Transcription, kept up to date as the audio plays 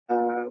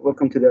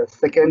Welcome to the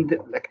second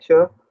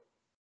lecture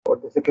or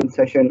the second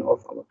session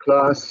of our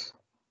class,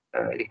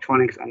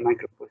 Electronics and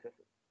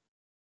Microprocessors.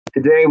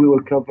 Today we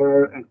will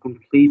cover and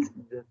complete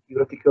the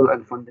theoretical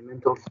and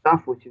fundamental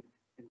stuff, which is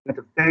Internet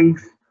of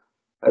Things,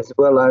 as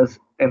well as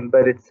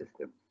embedded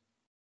systems.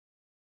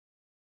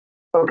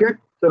 Okay,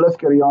 so let's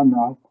carry on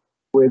now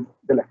with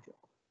the lecture.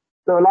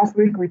 So last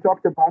week we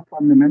talked about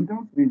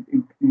fundamentals. We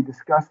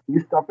discussed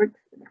these topics,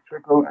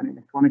 electrical and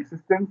electronic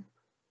systems.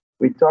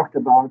 We talked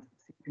about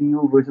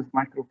CPU versus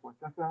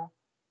microprocessor.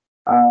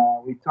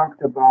 We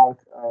talked about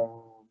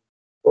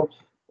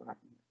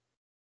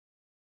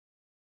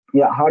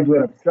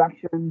hardware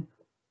abstraction,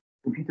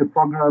 computer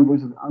program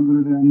versus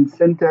algorithm,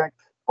 syntax,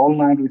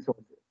 online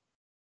resources,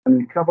 and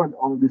we covered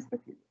all of this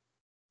material.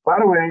 By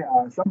the way,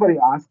 somebody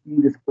asked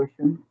me this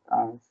question,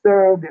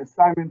 sir, the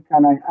assignment,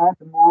 can I add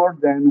more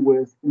than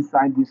was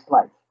inside these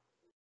slides?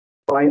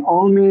 By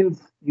all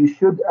means, you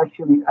should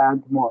actually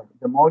add more.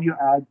 The more you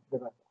add, the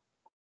better.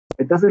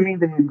 It doesn't mean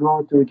that you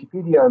go to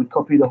Wikipedia and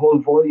copy the whole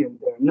volume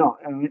there. No,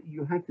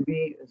 you have to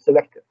be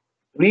selective.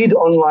 Read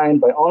online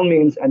by all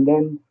means, and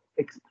then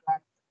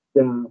extract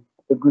the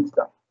good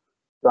stuff.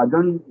 So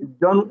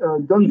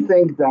don't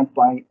think that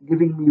by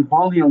giving me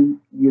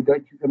volume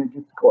that you're going to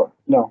get score.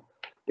 No,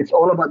 it's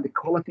all about the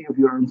quality of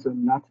your answer,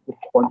 not the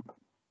quantity.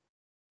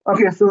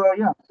 Okay, so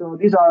so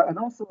these are, and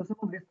also some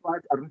of these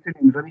slides are written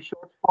in very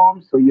short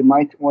form, so you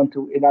might want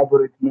to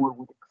elaborate more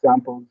with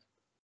examples,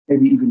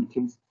 maybe even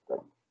case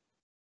studies.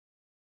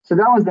 So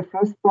that was the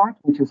first part,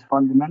 which is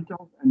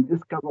fundamentals, and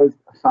this covers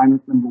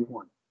assignment number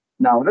 1.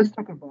 Now let's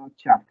talk about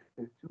chapter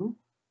 2,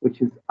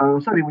 which is,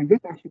 sorry, we did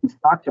actually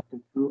start chapter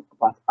 2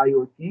 about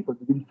IoT, but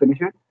we didn't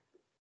finish it.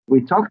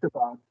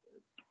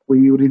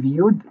 We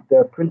reviewed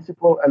the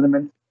principal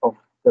elements of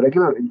the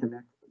regular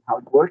internet, how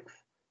it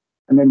works,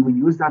 and then we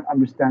use that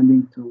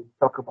understanding to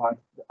talk about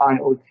the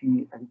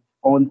IoT and its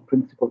own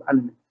principal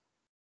elements.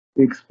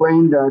 We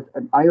explained that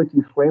an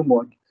IoT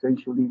framework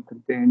essentially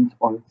contains,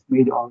 or it's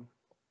made of,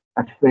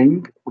 a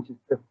thing, which is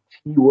the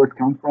T word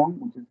come from,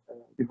 which is a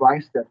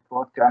device that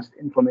broadcasts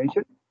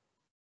information.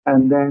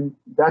 And then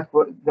that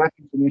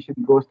information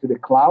goes to the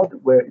cloud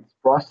where it's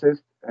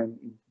processed and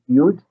is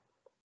viewed.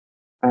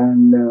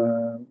 And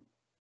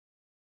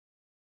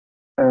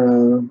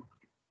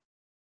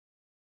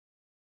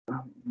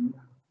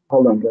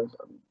hold on, guys.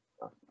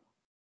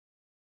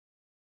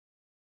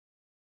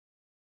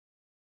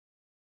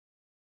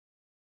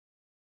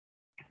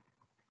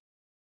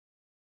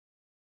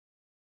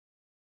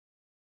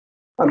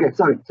 Okay,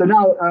 sorry. So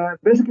now,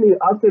 basically,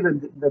 after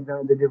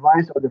the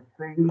device or the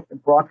thing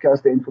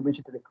broadcasts the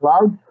information to the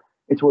cloud,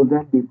 it will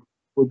then be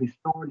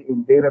stored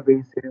in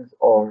databases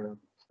or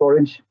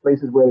storage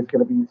places where it's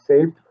going to be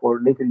saved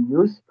for later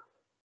use,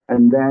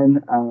 and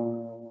then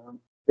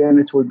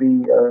it will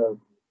be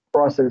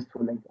processed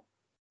for later.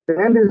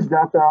 Then this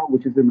data,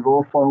 which is in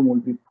raw form, will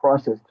be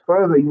processed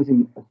further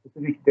using a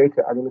specific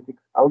data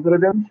analytics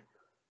algorithms.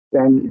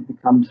 Then it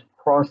becomes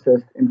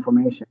processed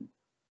information.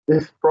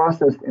 This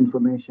processed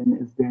information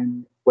is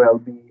then,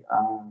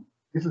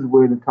 this is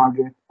where the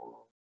target,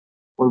 or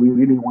where we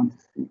really want to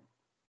see.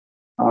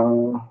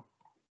 So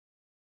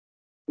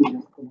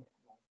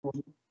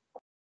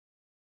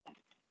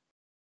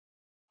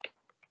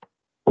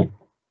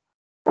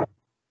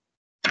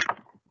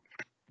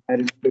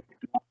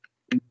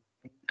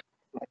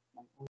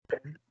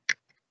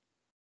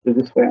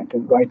this way I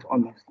can write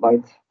on my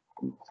slides,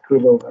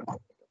 scribble.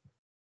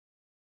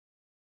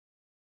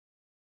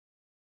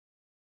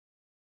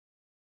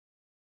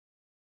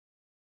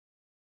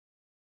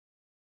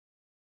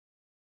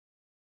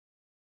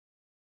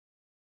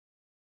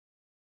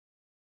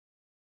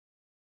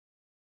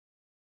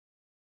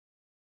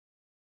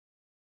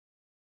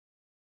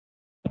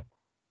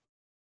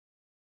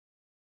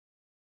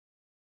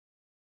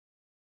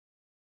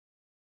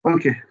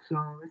 Okay, so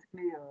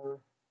basically,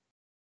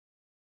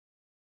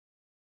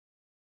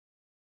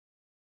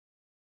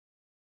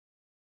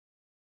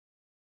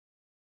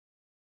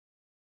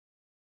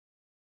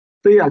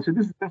 so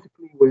this is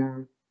basically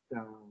where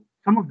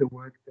some of the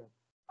work that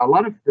a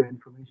lot of the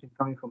information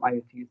coming from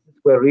IoT, this is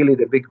where really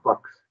the big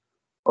bucks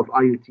of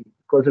IoT,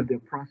 because of the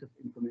processed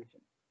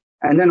information.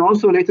 And then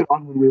also later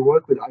on, when we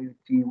work with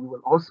IoT, we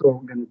will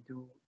also going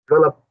to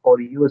develop or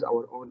use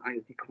our own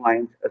IoT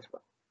clients as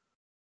well.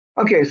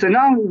 Okay, so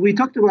now we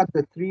talked about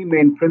the 3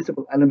 main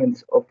principal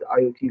elements of the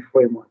IoT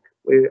framework.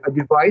 A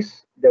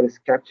device that is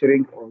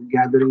capturing or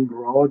gathering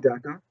raw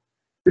data.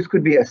 This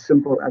could be as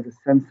simple as a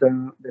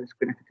sensor that is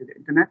connected to the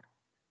internet.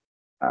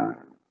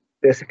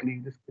 Basically,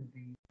 this could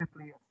be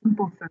simply a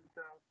simple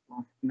sensor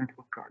plus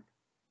network card.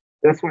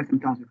 That's why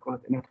sometimes we call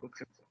it a network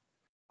sensor.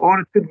 Or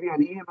it could be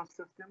an EMS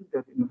system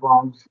that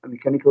involves a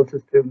mechanical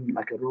system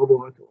like a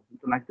robot or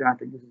something like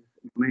that uses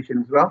information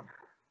as well.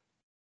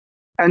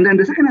 And then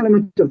the second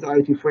element of the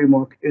IoT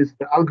framework is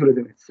the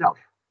algorithm itself.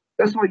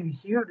 That's why you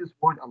hear this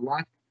word a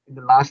lot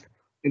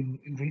in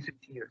recent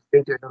years,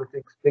 data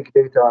analytics, big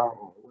data,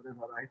 or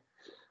whatever, right?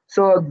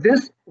 So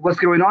what's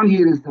going on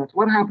here is that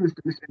what happens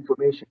to this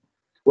information?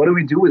 What do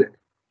we do with it?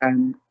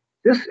 And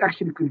this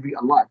actually could be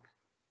a lot.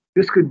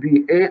 This could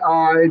be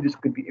AI, this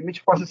could be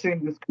image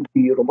processing, this could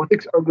be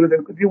robotics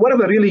algorithm, it could be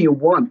whatever really you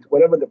want,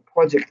 whatever the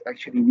project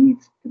actually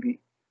needs to be.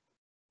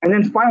 And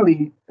then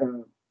finally,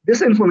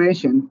 this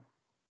information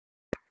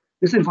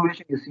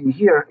you see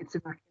here, it's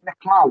in a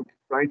cloud,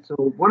 right?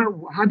 So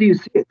how do you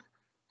see it?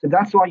 So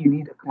that's why you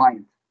need a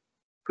client.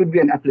 Could be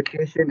an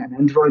application, an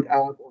Android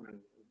app, or an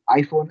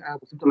iPhone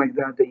app, or something like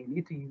that that you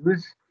need to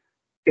use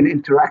and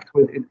interact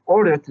with in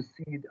order to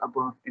see the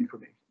above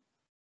information.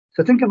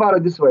 So think about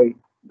it this way.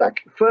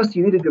 Like first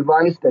you need a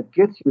device that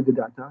gets you the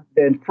data,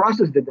 then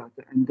process the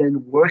data, and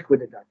then work with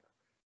the data.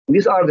 And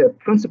these are the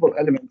principal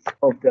elements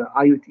of the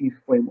IoT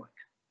framework.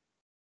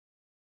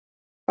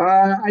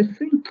 I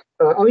think,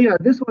 oh yeah,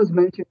 this was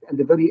mentioned at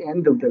the very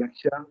end of the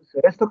lecture. So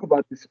let's talk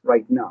about this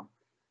right now.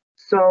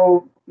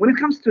 So when it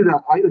comes to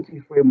the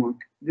IoT framework,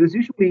 there's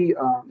usually,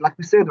 like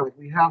we said, right,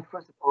 we have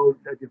first of all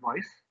the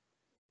device,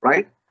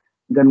 right?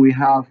 Then we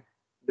have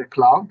the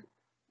cloud,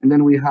 and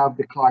then we have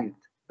the client.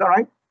 Is that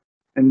right?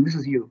 And this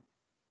is you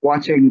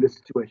watching the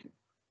situation.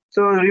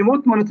 So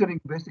remote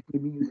monitoring basically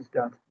means is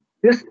that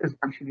this is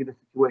actually the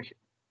situation.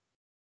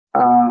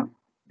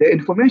 The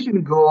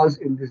information goes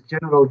in this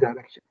general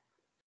direction.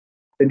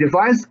 The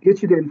device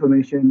gets you the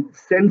information,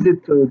 sends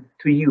it to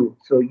you.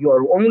 So you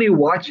are only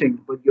watching,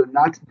 but you're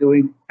not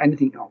doing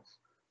anything else.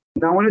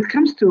 Now, when it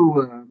comes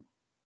to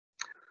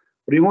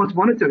remote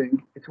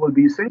monitoring, it will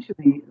be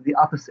essentially the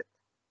opposite.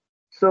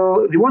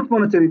 So remote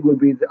monitoring will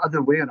be the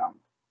other way around.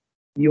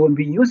 You will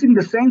be using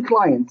the same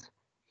client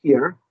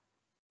here,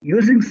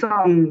 using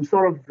some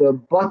sort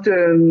of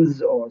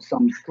buttons or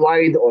some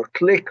slide or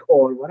click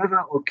or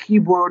whatever, or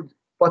keyboard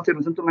button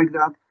or something like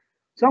that,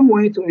 some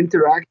way to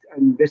interact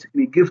and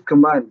basically give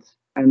commands,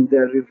 and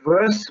the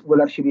reverse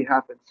will actually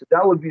happen. So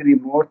that will be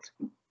remote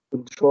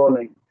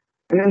controlling.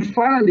 And then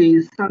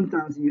finally,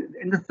 sometimes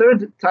in the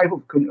third type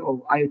of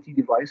IoT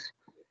device,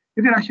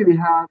 you can actually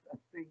have a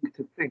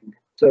thing-to-thing.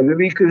 So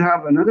maybe you could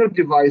have another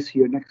device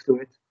here next to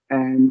it,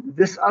 and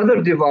this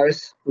other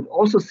device would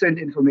also send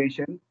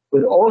information,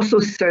 would also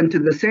send to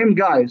the same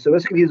guy. So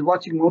basically, he's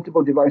watching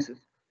multiple devices.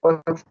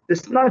 But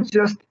it's not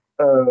just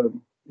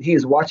he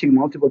is watching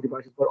multiple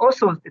devices, but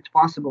also it's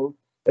possible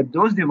that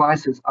those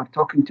devices are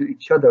talking to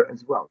each other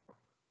as well.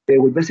 They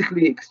will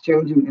basically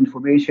exchanging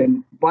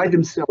information by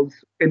themselves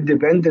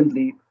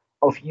independently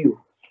of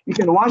you. You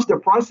can watch the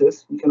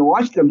process, you can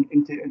watch them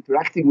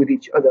interacting with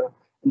each other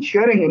and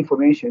sharing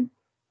information,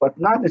 but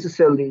not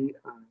necessarily,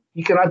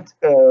 you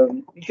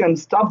can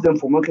stop them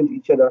from working to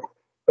each other,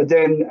 but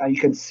then you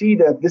can see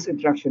that this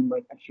interaction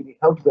might actually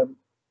help them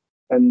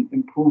and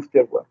improve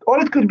their work. Or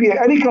it could be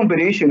any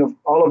combination of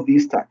all of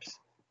these types.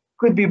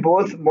 Could be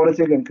both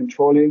monitoring and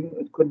controlling.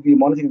 It could be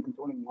monitoring and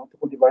controlling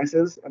multiple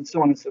devices, and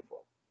so on and so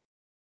forth.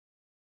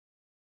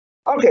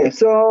 Okay,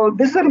 so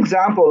this is an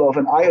example of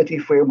an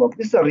IoT framework.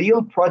 This is a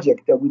real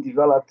project that we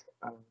developed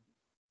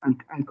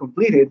and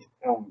completed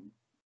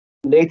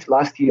late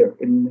last year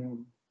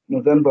in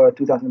November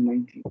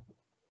 2019.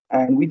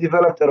 And we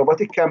developed a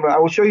robotic camera. I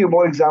will show you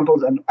more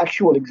examples and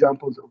actual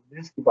examples of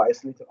this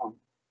device later on.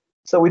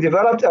 So we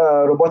developed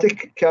a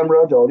robotic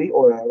camera dolly,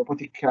 or a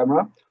robotic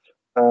camera.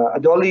 A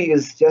dolly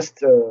is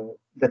just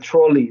the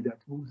trolley that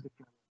moves the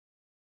camera.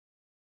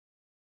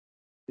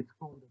 It's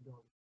called a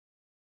dolly.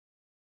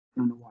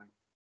 I don't know why.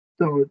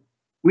 So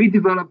we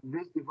developed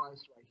this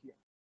device right here.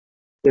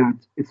 That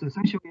it's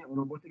essentially a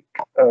robotic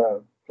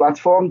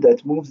platform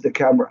that moves the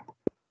camera.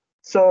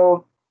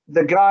 So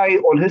the guy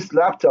on his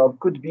laptop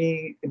could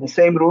be in the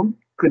same room,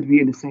 could be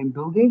in the same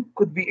building,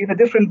 could be in a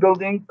different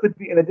building, could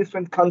be in a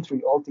different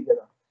country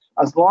altogether,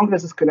 as long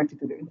as it's connected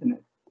to the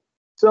internet.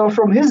 So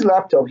from his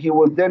laptop, he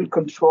will then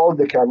control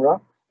the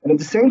camera. And at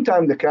the same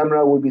time, the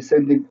camera will be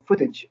sending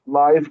footage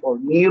live or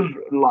near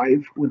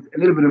live with a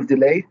little bit of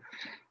delay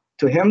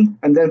to him.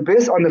 And then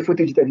based on the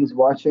footage that he's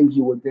watching,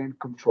 he will then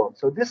control.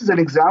 So this is an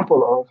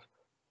example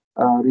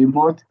of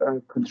remote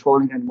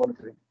controlling and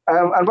monitoring.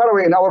 And by the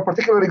way, in our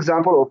particular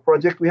example or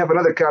project, we have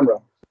another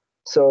camera.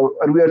 So,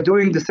 and we are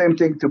doing the same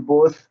thing to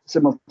both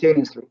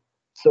simultaneously.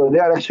 So they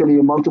are actually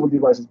multiple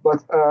devices,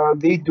 but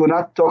they do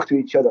not talk to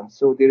each other.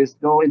 So there is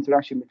no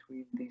interaction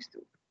between these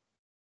two.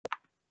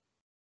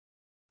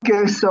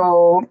 Okay,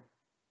 so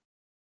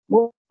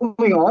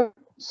moving on.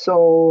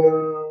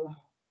 So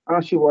I'm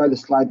not sure why the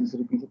slide is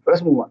repeated, but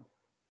let's move on.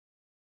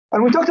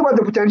 And we talked about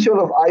the potential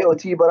of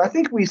IoT, but I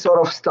think we sort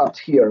of stopped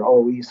here,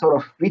 or we sort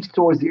of reached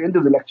towards the end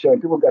of the lecture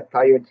and people got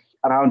tired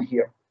around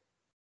here.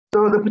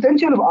 So the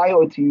potential of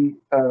IoT,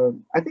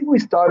 I think we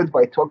started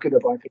by talking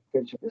about the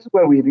potential. This is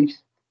where we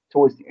reached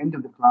towards the end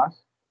of the class.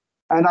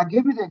 And I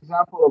gave you the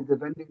example of the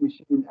vending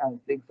machine as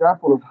the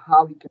example of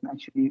how we can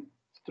actually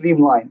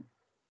streamline.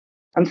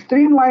 And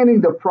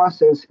streamlining the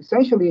process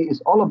essentially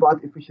is all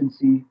about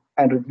efficiency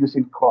and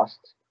reducing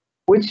costs,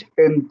 which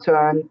in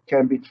turn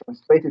can be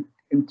translated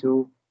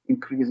into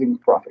increasing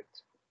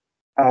profits.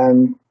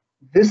 And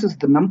this is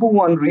the number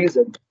one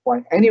reason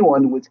why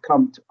anyone would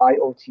come to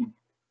IoT.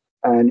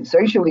 And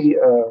essentially,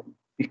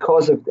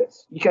 because of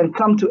this, you can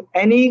come to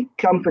any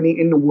company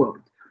in the world,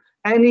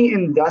 any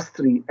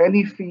industry,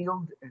 any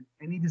field, and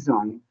any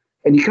design,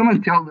 and you come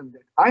and tell them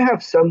that I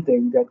have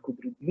something that could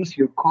reduce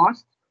your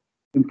cost,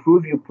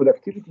 improve your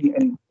productivity,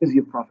 and increase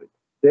your profit,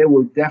 they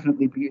will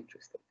definitely be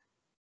interested.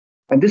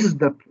 And this is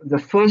the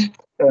first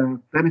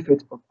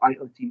benefit of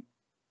IoT.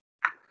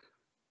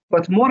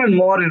 But more and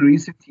more in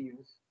recent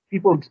years,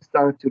 people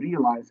start to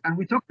realize, and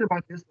we talked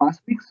about this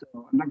last week, so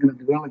I'm not going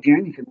to dwell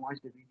again. You can watch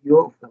the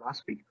video of the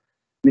last week.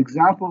 An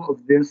example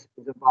of this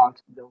is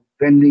about the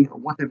vending, or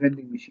water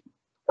vending machine.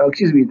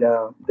 Excuse me,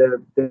 the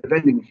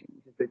vending machine,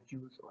 the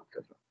juice or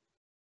etc.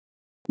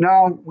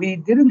 Now, we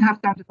didn't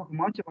have time to talk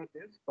much about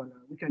this, but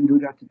we can do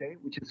that today,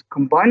 which is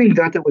combining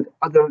data with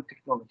other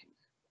technologies.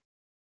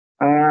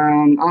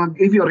 I'll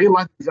give you a real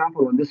life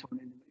example on this one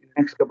in the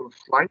next couple of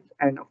slides.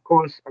 And of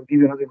course, I'll give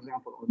you another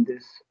example on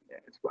this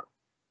as well.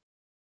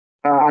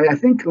 I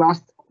think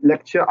last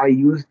lecture, I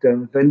used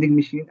the vending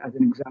machine as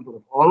an example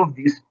of all of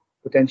these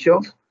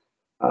potentials.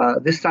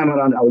 This time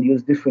around, I will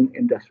use different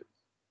industries.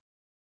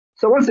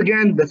 So once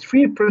again, the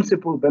three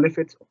principal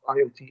benefits of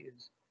IoT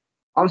is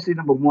obviously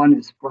number one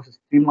is process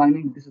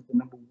streamlining. This is the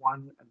number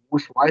one and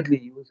most widely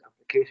used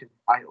application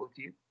of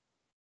IoT.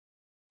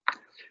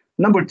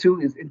 Number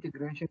two is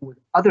integration with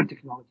other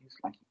technologies,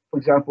 like, for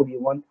example, you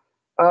want,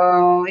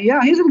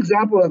 here's an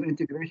example of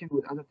integration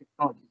with other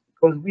technologies,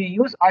 because we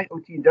use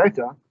IoT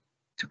data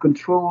to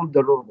control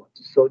the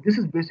robots. So this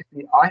is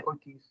basically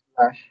IoT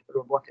slash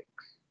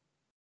robotics.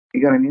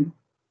 You get what I mean?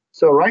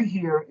 So right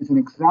here is an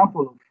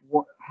example of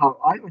how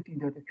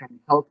IoT data can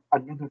help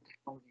another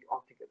technology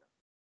altogether.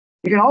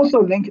 You can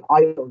also link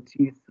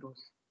IoT through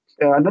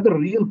another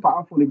real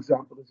powerful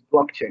example is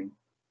blockchain.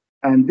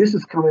 And this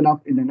is coming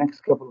up in the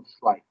next couple of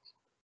slides.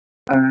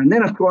 And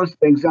then, of course,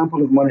 the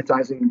example of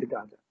monetizing the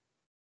data.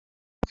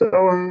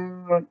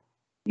 So,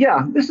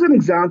 yeah, this is an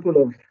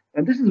example of,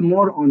 and this is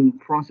more on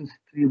process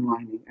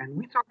streamlining. And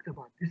we talked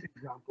about this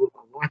example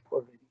a lot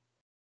already,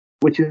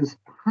 which is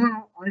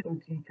how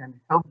IoT can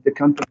help the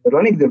company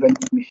running the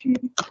vending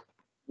machine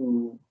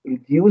to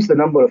reduce the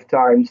number of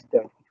times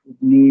that it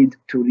would need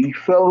to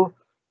refill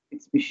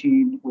its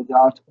machine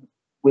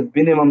with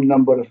minimum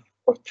number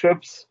of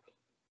trips,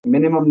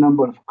 minimum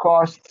number of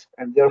costs,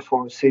 and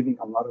therefore saving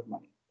a lot of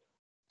money.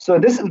 So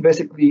this is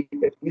basically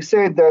it. We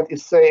say that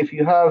it's say if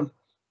you have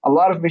a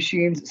lot of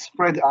machines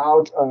spread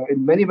out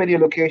in many, many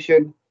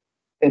locations,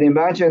 and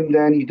imagine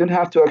then you don't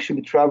have to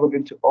actually travel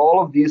into all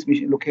of these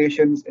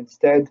locations.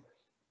 Instead,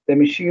 the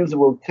machines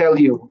will tell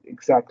you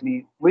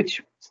exactly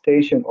which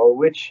station or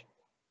which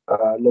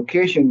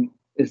location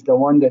is the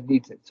one that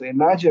needs it. So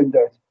imagine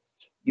that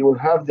you will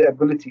have the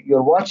ability,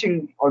 you're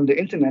watching on the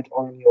internet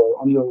on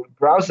your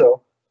browser.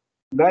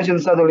 Imagine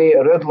suddenly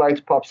a red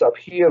light pops up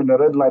here and a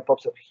red light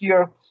pops up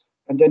here.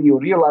 And then you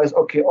realize,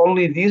 okay,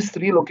 only these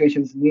three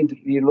locations need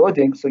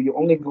reloading. So you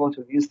only go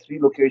to these three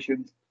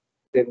locations,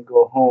 then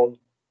go home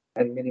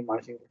and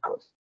minimizing the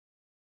cost.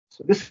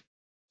 So this,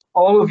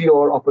 all of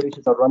your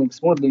operations are running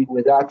smoothly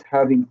without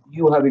having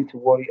to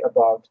worry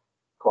about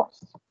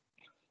costs.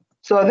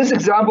 So this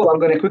example, I'm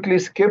going to quickly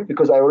skip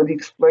because I already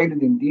explained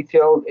it in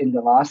detail in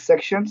the last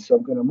section. So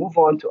I'm going to move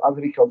on to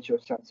agriculture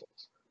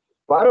sensors.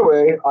 By the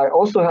way, I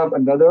also have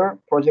another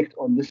project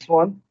on this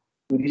one.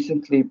 We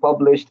recently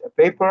published a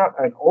paper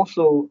and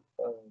also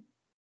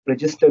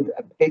registered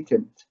a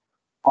patent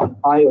on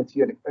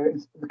IoT.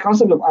 The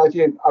concept of IoT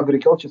in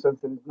agriculture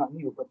sensor is not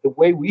new, but the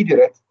way we did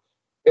it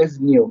is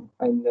new.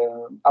 And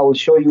I will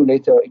show you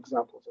later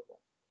examples of that.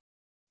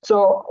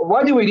 So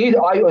why do we need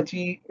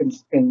IoT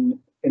in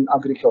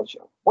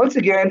agriculture? Once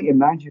again,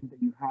 imagine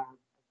that you have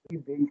a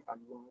very big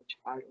and large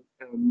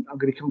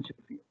agriculture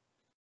field.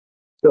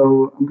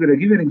 So I'm going to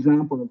give you an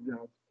example of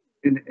that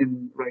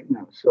in right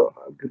now. So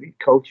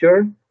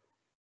agriculture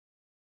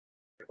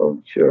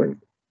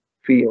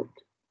field.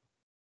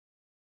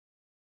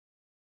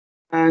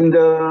 And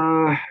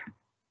the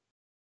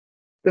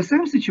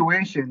same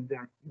situation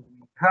that we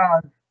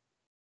have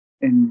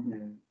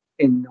in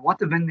the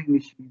water vending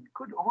machine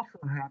could also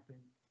happen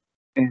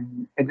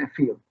in a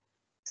field.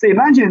 So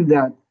imagine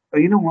that,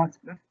 you know what,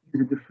 let's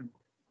use a different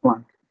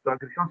plant. So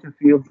agriculture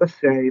field, let's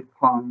say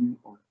palm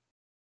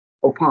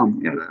or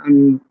palm.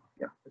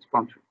 Yeah, it's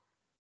palm tree.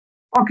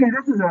 Okay,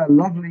 this is a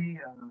lovely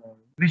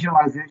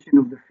visualization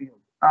of the field.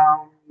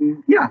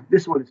 Yeah,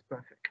 this one is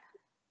perfect.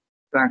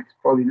 In fact,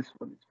 probably this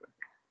one is perfect.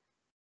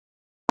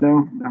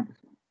 No, not this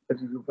one.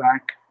 Let's go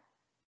back.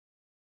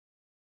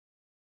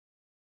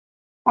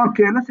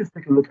 Okay, let's just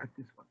take a look at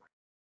this one.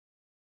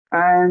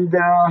 And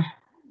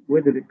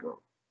where did it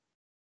go?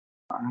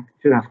 I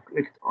should have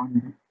clicked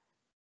on it.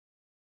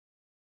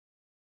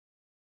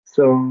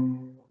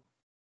 So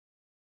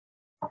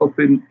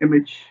open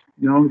image,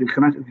 no, you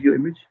cannot view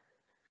image.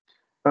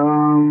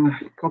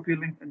 Copy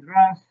link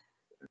address,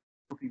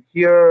 copy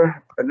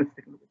here, and let's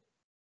take a look at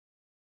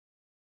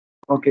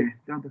it. Okay,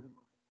 that doesn't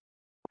work.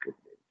 Okay.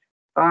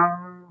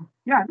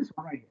 Yeah, this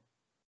one right here.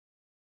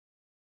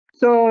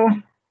 So,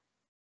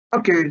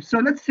 okay, so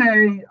let's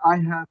say I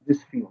have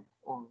this field,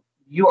 or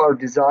you are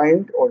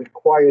designed or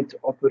required to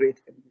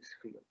operate in this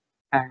field.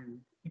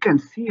 And you can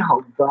see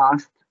how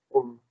vast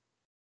or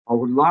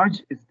how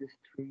large is this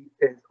tree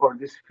is, or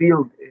this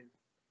field is.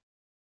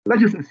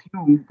 Let's just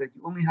assume that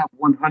you only have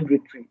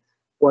 100 trees,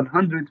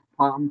 100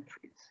 palm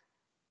trees.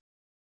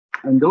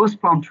 And those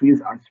palm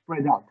trees are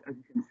spread out, as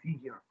you can see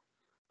here.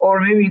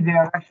 Or maybe they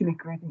are actually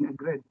creating a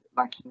grid,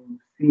 like you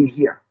see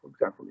here, for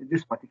example, in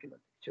this particular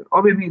picture,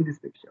 or maybe in this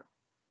picture.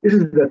 This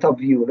is the top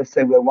view. Let's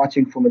say we're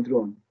watching from a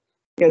drone.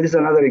 Yeah, this is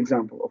another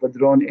example of a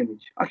drone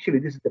image. Actually,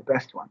 this is the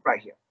best one right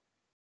here.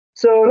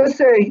 So let's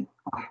say,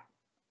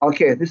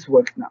 okay, this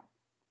works now.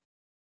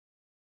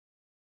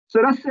 So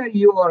let's say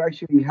you are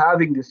actually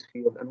having this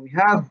field, and we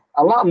have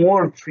a lot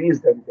more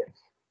trees than this,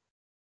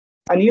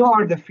 and you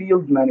are the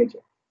field manager.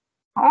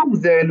 How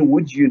then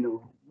would you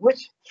know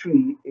which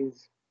tree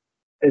is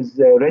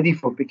ready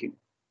for picking,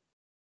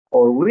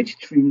 or which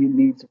tree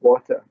needs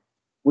water,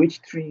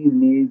 which tree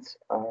needs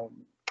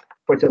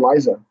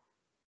fertilizer,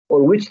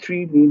 or which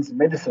tree needs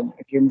medicine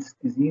against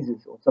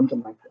diseases or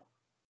something like that,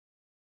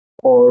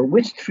 or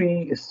which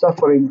tree is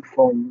suffering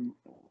from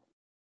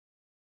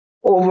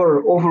over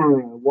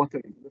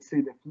watering? Let's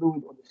say the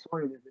fluid or the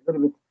soil is a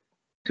little bit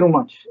too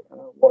much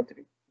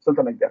watering,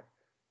 something like that.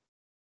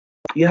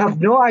 You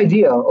have no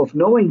idea of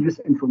knowing this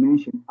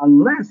information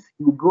unless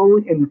you go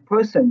in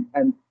person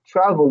and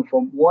travel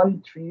from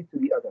one tree to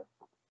the other.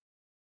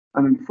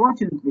 And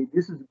unfortunately,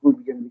 this is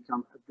going to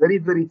become a very,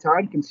 very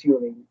time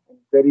consuming and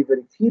very,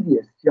 very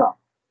tedious job.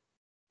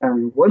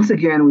 And once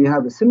again, we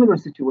have a similar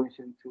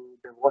situation to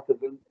the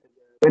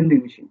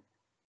vending machine.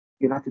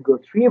 You have to go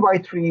tree by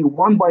tree,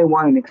 one by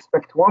one, and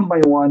expect one by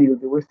one. You'll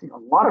be wasting a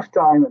lot of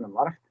time and a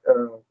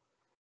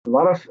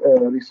lot of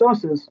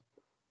resources,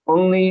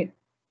 only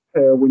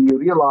when you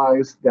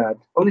realize that,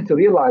 only to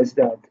realize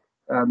that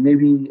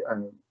maybe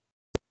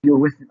you're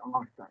wasting a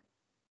lot of time.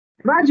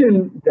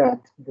 Imagine that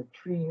the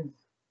trees,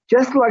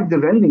 just like the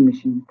vending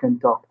machine, can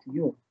talk to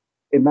you.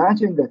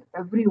 Imagine that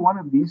every one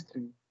of these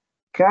trees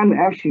can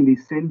actually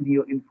send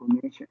you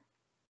information,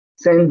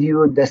 send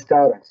you the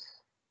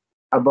status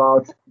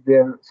about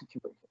their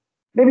situation.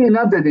 Maybe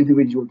not the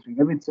individual tree,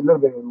 maybe it's a little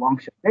bit of a long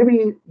shot.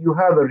 Maybe you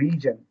have a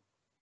region,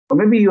 or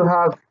maybe you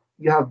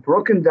have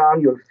broken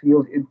down your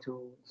field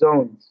into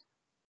zones.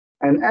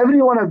 And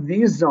every one of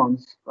these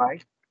zones,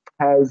 right,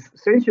 has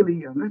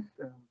essentially,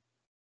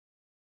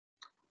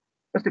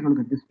 let's take a look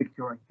at this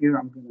picture right here.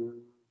 I'm going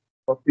to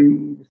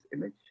copy this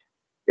image.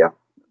 Yeah.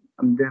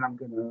 And then I'm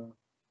going to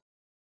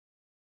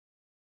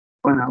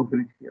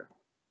open it here.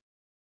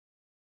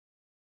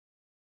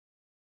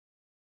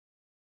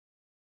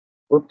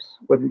 Whoops,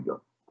 where did it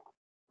go?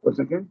 Once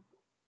again.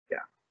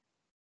 Yeah.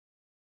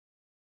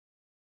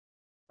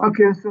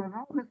 Okay, so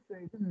now let's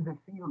say this is the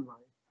field life.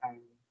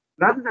 And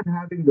rather than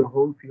having the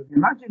whole field,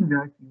 imagine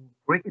that you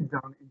break it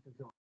down into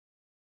zones.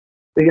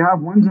 So you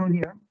have one zone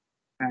here,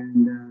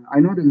 and I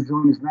know the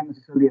zone is not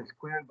necessarily a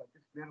square, but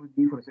just bear with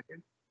me for a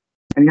second.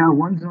 And you have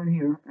one zone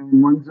here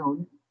and one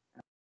zone,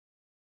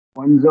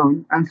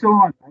 and so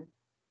on, right?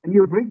 And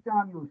you break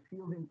down your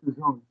field into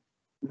zones,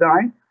 is that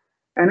right?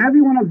 And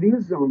every one of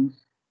these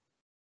zones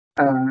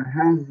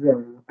has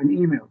an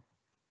email.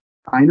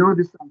 I know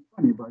this sounds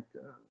funny, but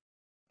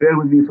bear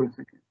with me for a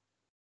second.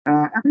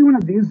 Every one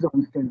of these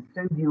zones can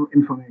send you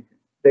information.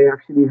 They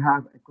actually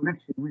have a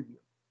connection with you.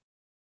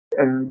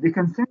 They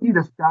can send you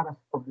the status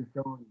of the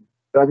zone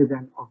rather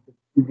than of the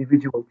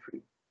individual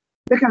tree.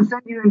 They can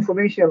send you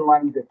information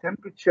like the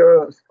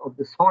temperature of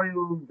the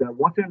soil, the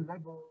water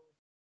level,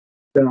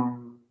 the,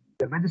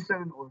 the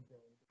medicine or the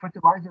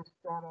fertilizer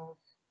status,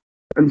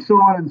 and so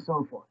on and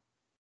so forth.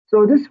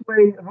 So this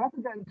way,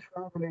 rather than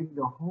traveling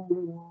the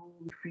whole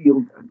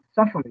field and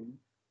suffering,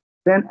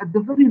 then at the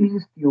very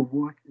least your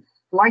work is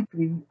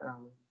slightly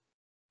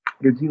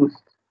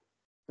reduced.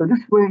 So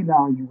this way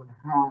now you will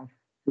have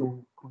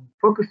to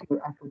focus your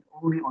effort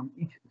only on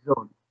each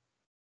zone.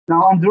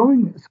 Now I'm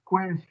drawing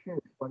square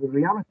shapes, but in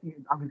reality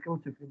in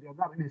agriculture they are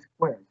not really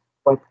squares,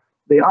 but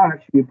they are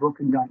actually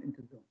broken down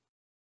into zones.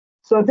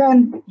 So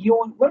then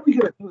what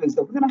we're going to do is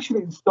that we're going to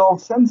actually install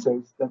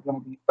sensors that are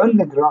going to be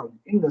underground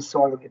in the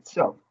soil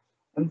itself.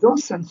 And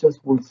those sensors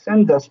will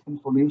send us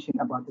information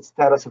about the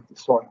status of the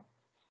soil.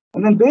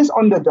 And then based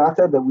on the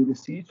data that we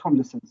receive from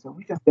the sensor,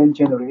 we can then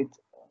generate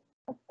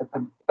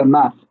a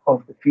map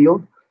of the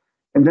field.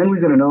 And then we're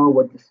going to know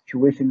what the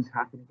situation is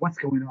happening, what's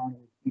going on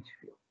with each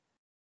field.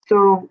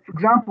 So, for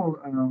example,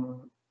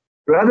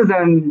 rather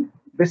than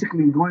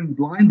basically going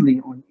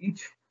blindly on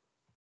each,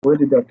 where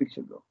did that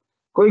picture go?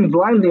 Going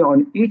blindly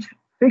on each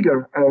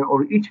figure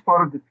or each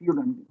part of the field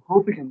and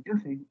hoping and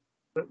guessing,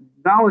 but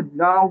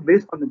now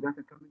based on the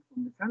data coming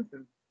from the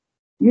sensors,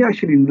 you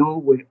actually know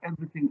where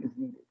everything is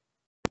needed.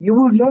 You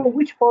will know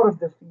which part of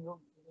the field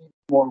needs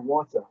more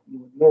water. You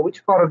will know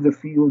which part of the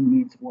field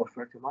needs more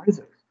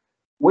fertilizers,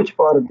 which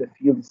part of the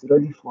field is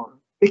ready for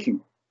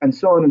picking, and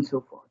so on and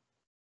so forth.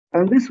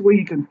 And this way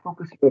you can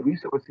focus your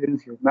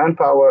resources, your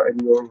manpower,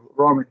 and your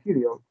raw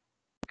material,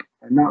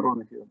 and not raw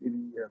material,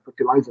 maybe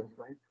fertilizers,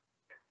 right?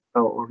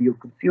 Or your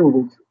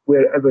consumables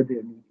wherever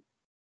they're needed.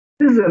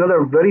 This is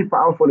another very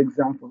powerful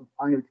example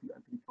of IoT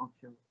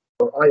agriculture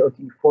or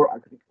IoT for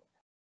agriculture.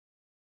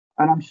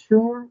 And I'm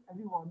sure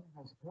everyone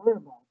has heard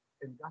about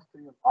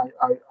industrial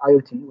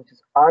IoT, which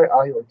is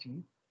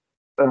IIoT.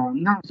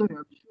 Now, sorry,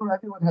 I'm sure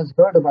everyone has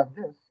heard about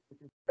this,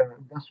 which is the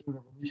Industrial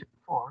Revolution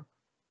 4.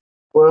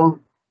 Well,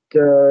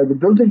 the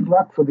building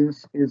block for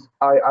this is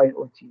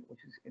IIoT,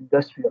 which is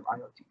Industrial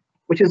IoT,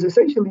 which is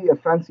essentially a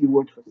fancy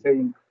word for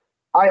saying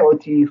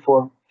IoT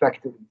for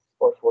factories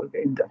or for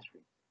the industry.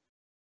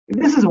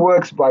 This is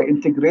works by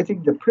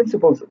integrating the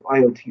principles of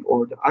IoT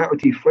or the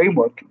IoT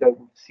framework that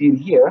we've seen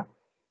here,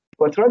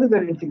 but rather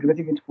than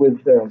integrating it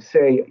with,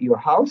 say, your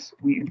house,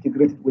 we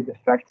integrate it with the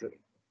factory.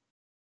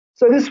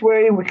 So this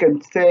way we can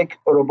take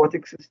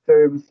robotic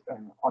systems,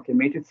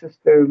 automated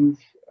systems,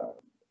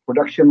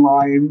 production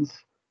lines,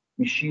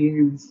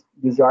 machines,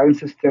 design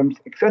systems,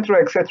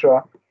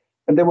 etc.,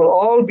 and they will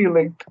all be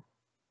linked,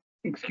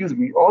 excuse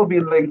me, all be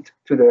linked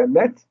to the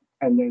net,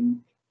 and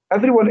then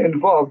everyone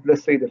involved,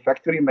 let's say the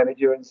factory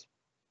managers,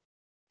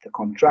 the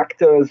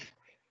contractors,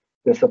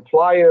 the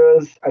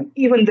suppliers, and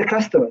even the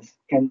customers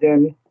can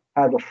then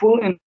have a full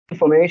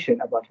information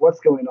about what's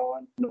going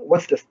on,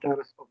 what's the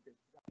status of this,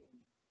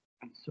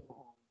 and so on.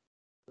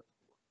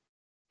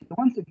 So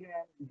once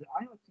again, the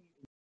IoT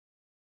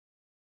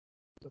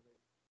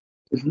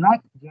is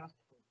not just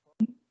for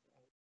fun,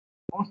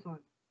 also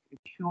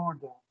ensure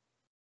that,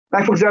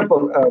 like for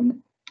example,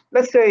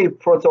 let's say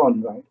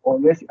Proton, right, or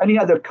any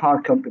other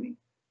car company,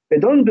 they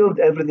don't build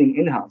everything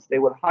in-house. They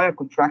will hire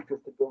contractors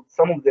to build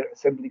some of their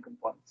assembly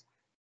components.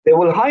 They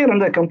will hire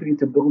another company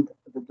to build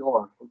the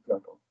door, for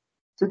example.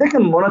 So they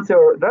can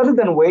monitor, rather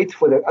than wait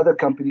for the other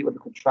company or the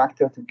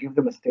contractor to give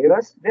them a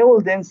status, they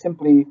will then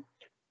simply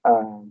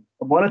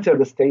monitor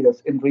the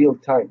status in real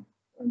time.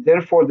 And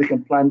therefore, they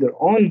can plan their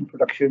own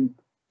production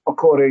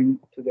according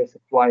to their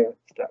supplier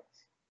status.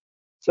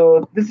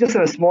 So this is just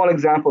a small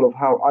example of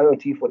how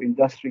IoT for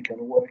industry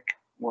can work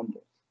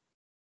wonders.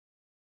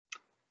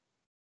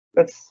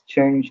 Let's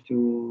change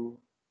to,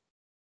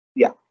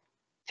 yeah.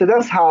 So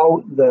that's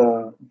how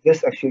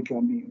this actually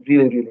can be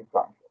really, really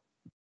powerful.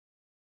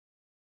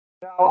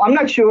 Now, I'm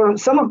not sure,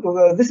 some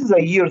of this is a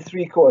year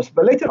 3 course,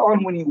 but later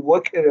on when you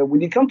work,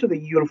 when you come to the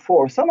year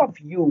 4, some of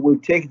you will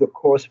take the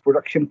course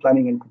Production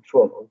Planning and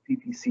Control, or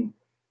PPC.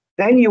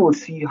 Then you will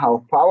see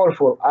how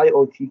powerful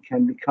IoT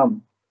can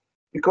become.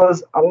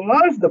 Because a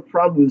lot of the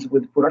problems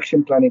with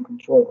production planning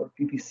control, or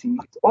PPC,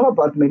 it's all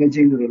about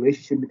managing the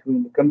relationship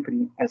between the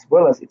company as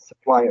well as its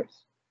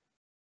suppliers.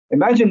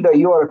 Imagine that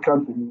you are a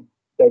company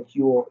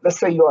let's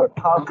say you are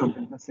a car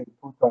company, let's say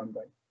Proton,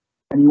 right?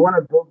 And you want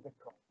to build the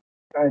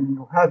car and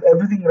you have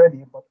everything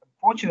ready, but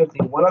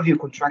unfortunately one of your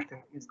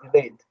contractors is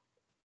delayed.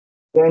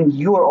 Then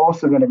you are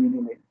also going to be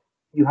delayed.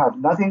 You have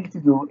nothing to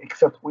do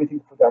except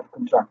waiting for that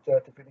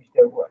contractor to finish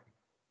their work.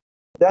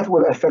 That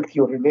will affect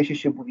your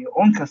relationship with your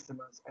own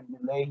customers and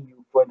delay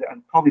you further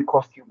and probably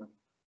cost you money.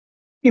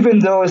 Even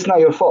though it's not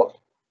your fault,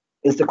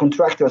 it's the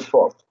contractor's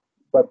fault,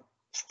 but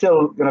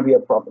still going to be a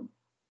problem.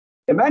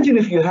 Imagine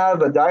if you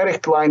have a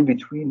direct line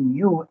between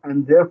you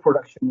and their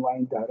production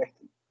line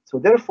directly. So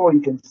therefore,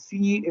 you can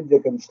see if they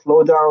can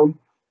slow down,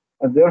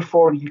 and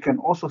therefore you can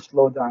also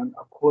slow down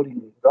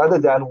accordingly, rather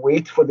than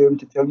wait for them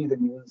to tell you the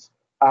news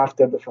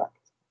after the fact.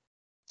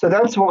 So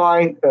that's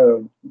why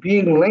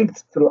being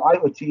linked through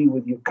IoT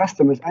with your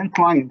customers and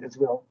client as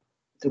well,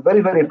 it's a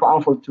very, very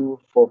powerful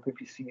tool for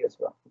PPC as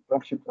well, for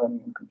production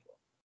planning and control.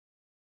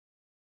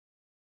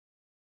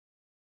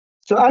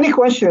 So any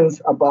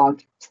questions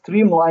about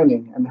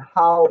streamlining and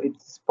how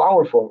it's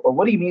powerful, or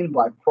what do you mean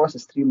by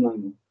process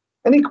streamlining?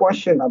 Any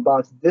question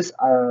about this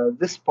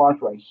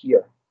part right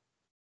here?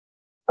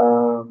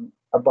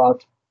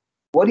 About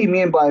what do you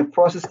mean by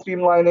process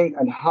streamlining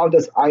and how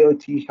does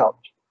IoT help?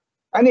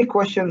 Any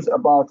questions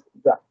about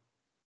that?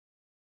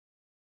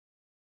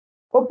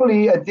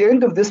 Hopefully at the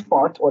end of this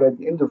part, or at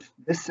the end of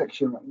this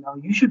section right now,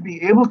 you should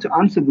be able to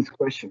answer this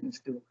question as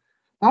to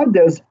how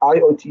does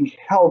IoT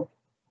help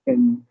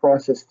in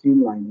process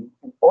streamlining?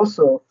 And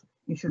also,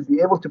 you should be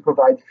able to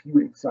provide a few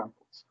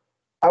examples.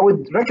 I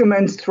would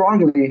recommend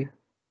strongly.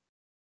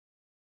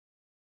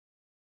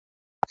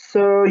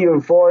 So your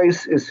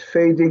voice is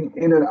fading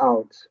in and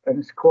out, and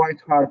it's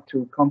quite hard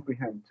to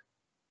comprehend.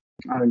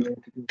 I don't know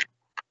what to do.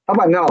 How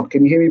about now?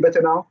 Can you hear me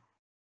better now?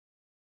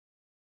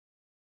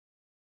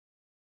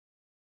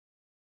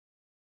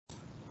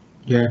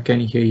 Yeah, I can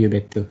hear you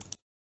better.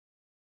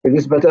 Is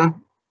this better,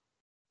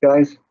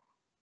 guys?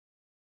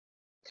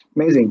 It's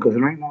amazing because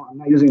right now I'm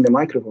not using the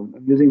microphone.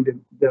 I'm using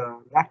the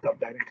laptop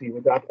directly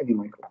without any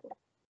microphone.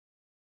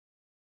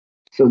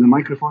 So the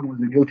microphone was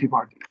the guilty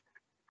party.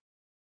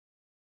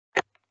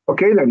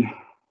 Okay, then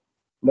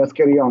let's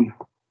carry on.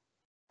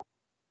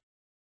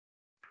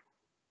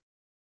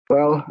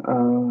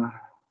 Well,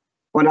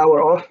 1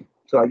 hour off,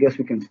 so I guess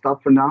we can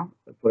stop for now.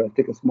 We'll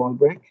take a small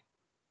break.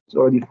 It's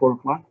already 4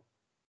 o'clock.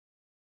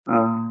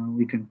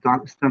 We can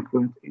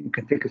you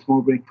can take a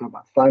small break for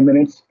about 5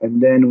 minutes,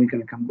 and then we're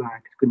going to come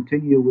back to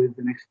continue with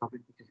the next topic,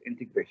 which is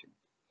integration.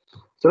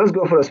 So let's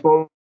go for a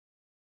small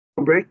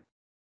break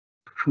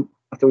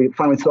after we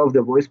finally solve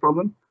the voice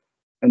problem,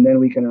 and then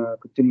we can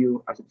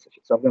continue after the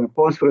session. So I'm going to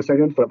pause for a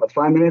second for about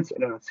 5 minutes,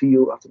 and then I'll see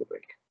you after the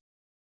break.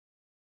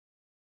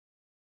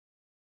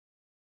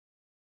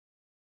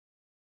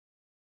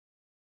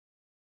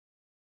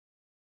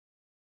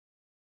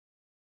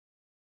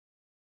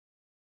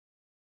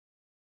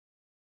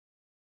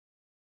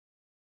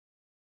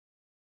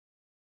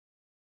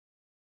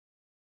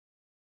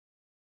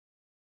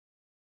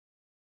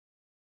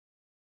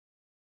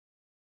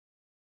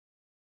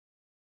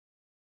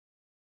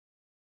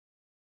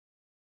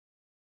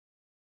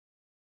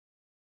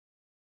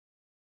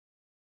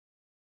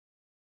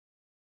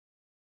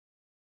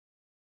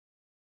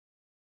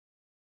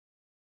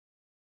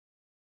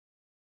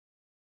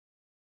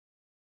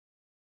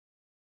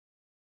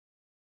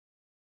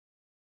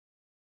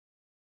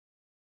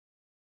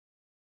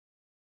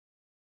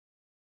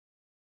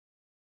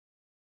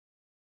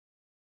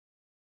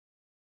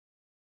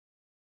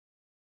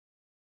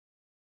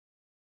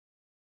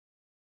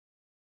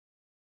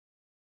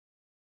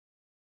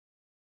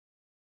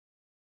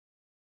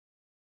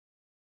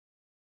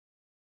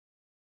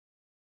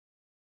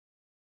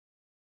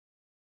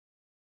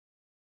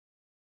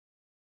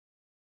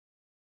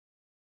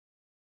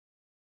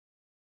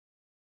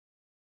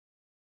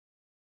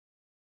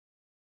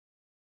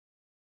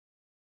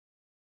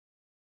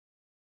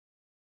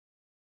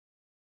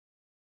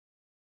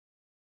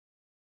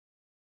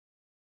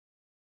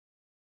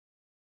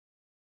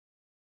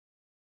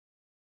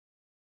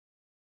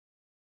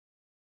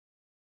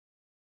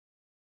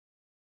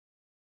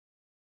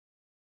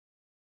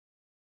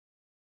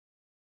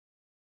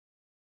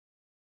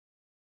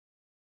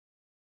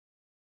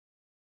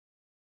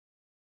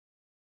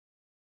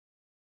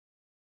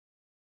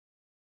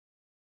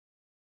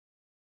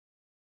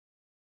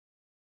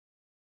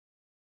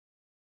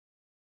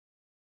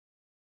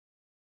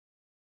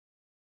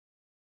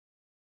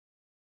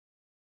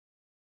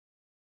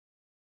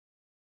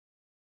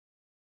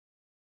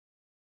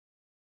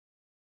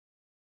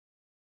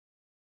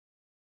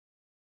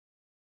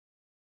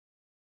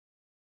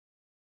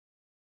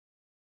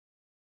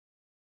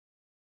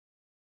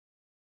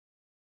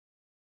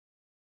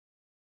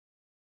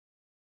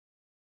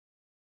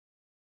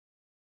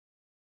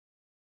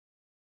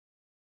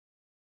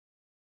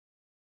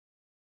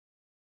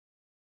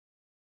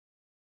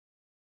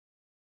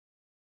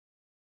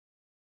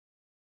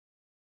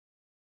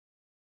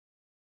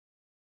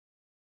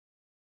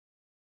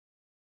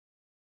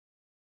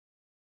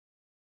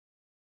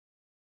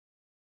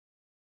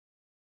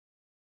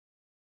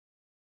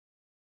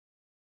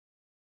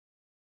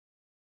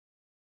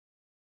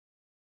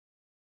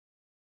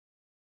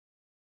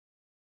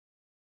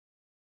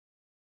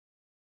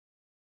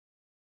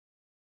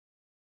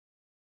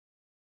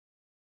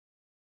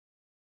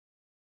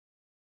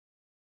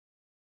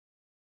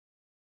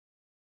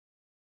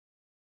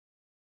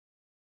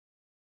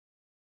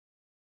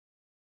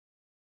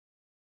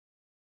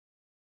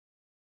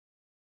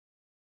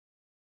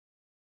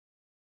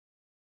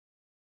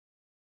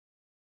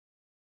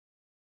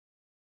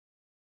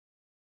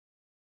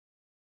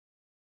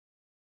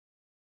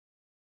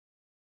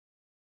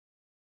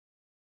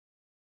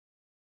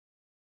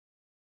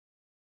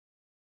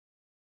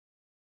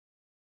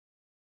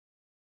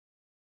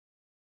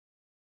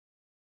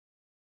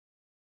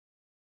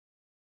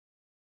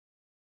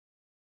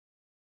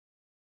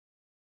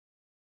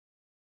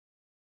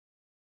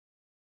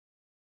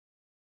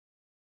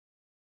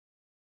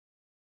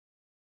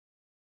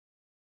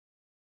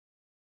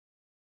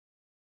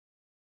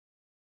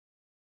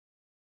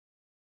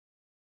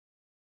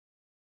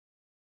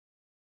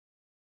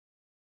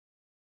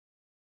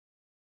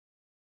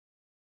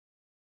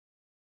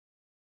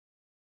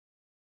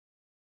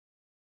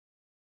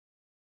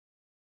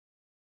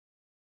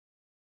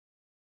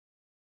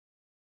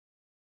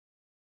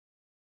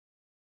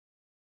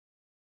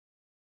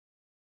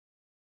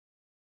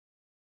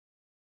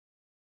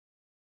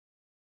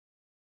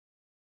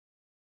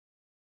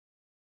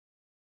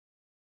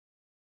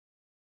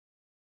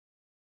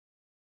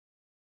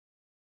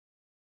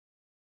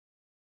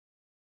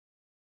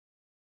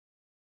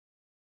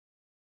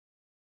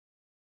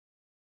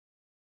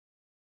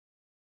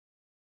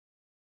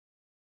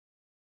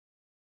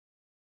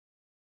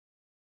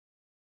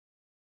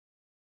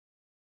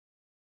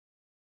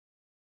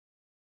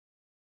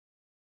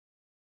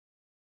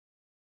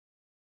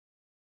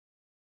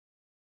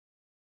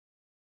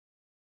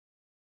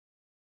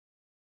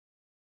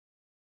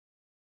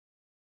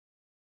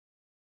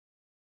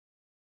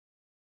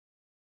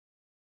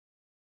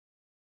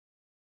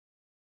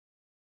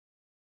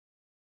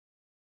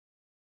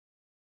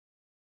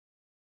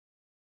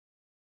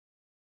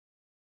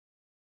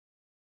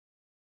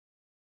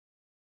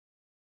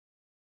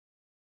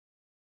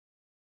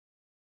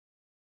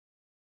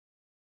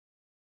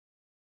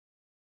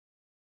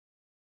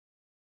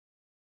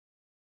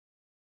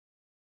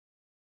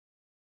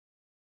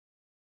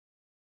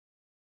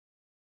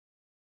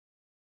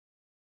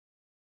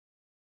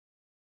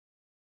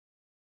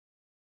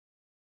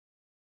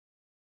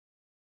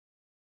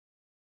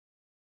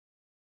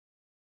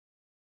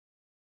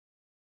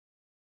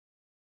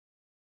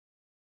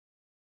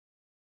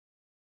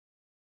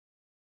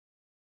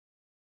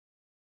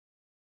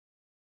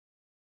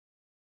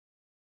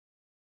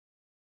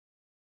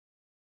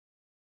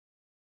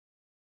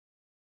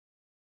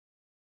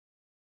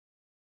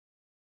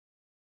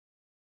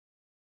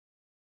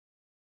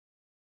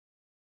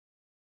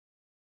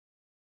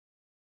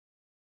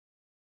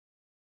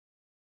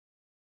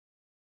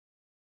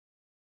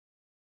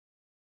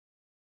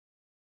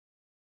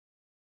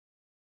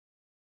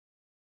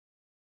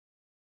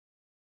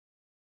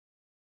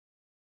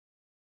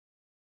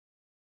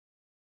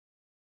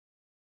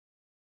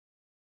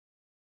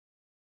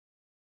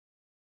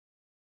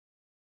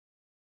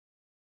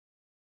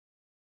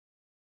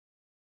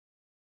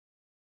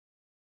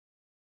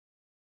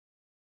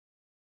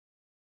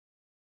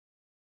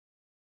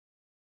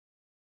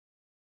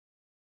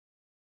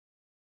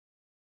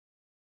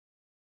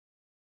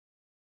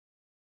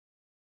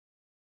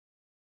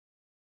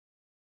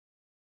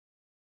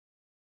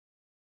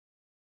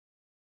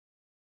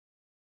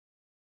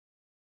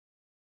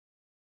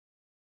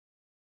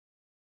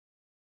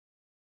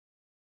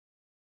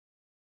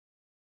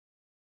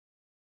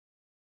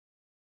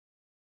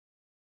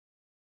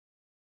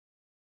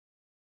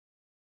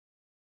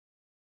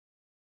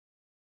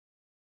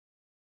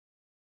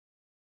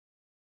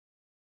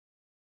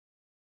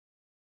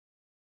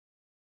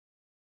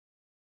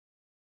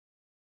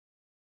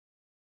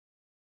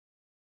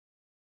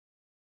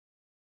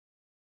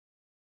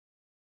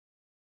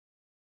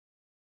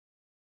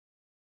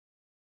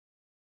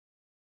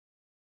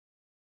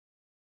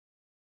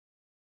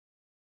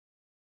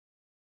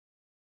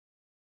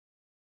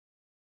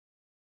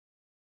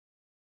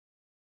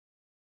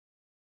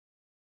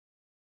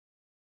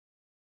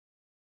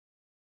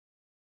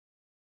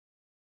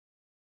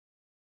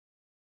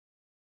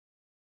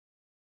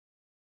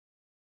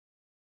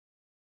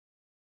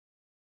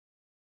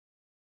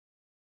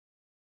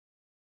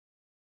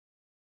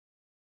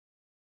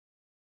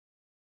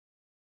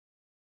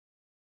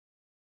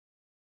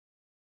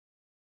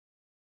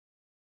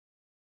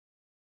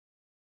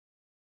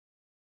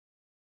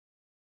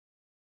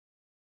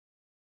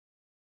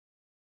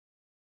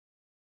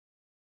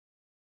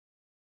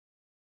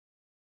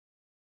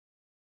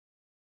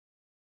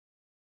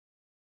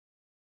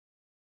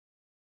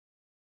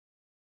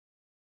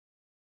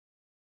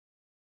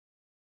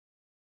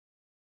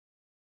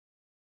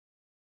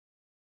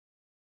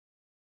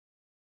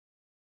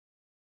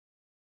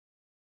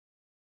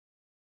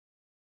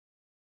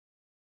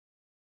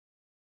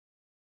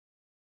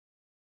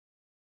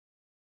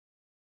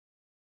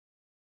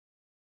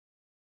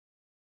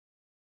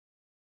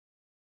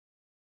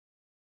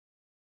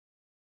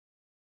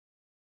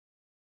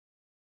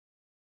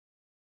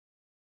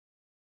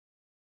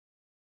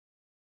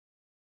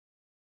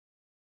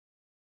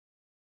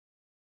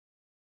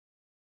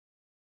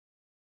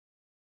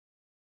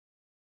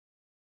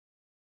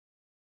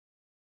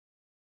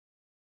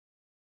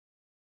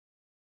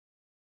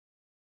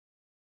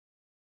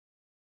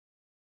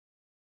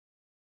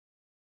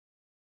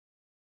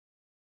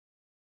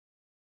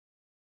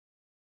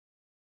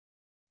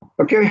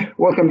 Okay,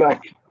 welcome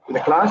back to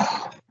the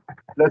class.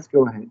 Let's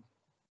go ahead.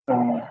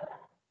 Uh,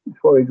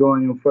 Before we go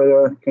any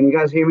further, can you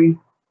guys hear me?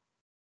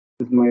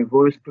 Is my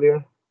voice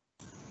clear?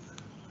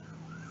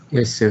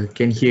 Yes, sir.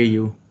 Can hear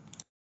you.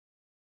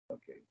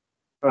 Okay.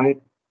 All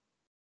right.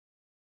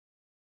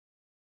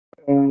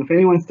 If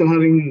anyone's still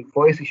having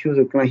voice issues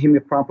or can I hear me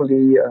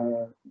properly,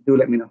 do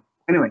let me know.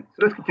 Anyway, so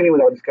let's continue with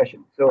our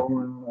discussion.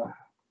 So,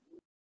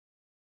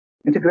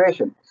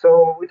 integration.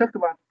 So we talked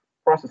about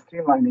process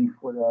streamlining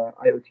for the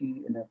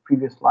IoT in a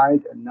previous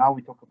slide, and now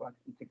we talk about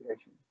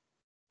integration,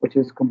 which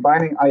is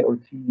combining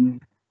IoT,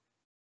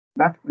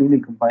 not really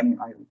combining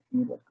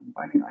IoT, but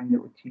combining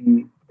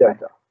IoT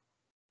data.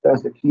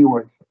 That's the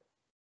keyword.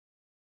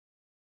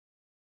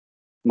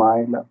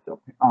 My laptop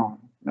on,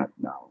 not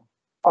now.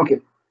 Okay,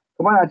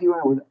 combine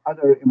IoT with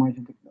other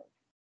emerging technology.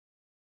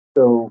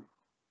 So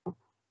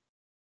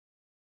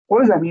what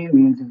does that mean?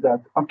 Means is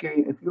that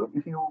okay, if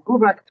you go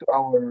back to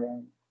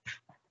our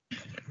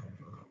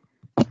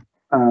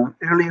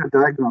earlier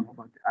diagram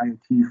about the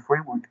IoT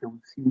framework that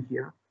we've seen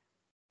here,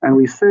 and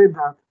we said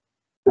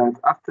that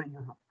after you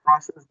have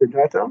processed the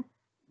data,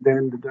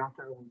 then the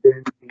data will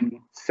then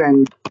be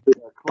sent to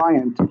the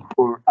client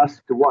for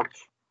us to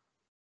watch.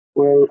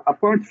 Well,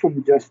 apart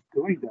from just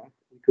doing that,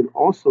 we could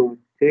also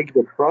take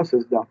the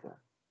process data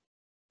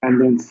and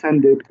then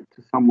send it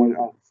to somewhere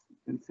else. We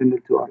can send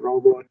it to a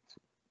robot.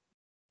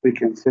 We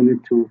can send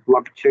it to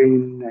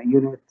blockchain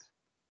unit,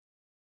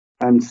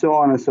 and so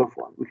on and so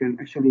forth. We can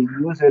actually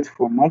use it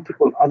for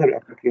multiple other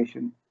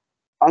applications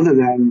other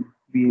than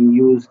being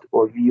used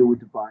or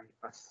viewed by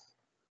us.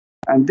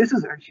 And this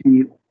is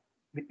actually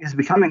is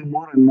becoming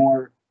more and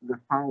more the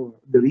power,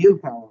 the real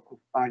power of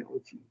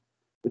IoT,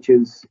 which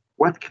is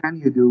what can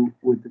you do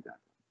with the data?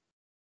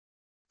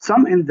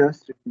 Some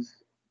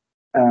industries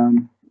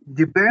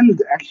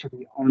depend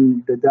actually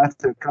on the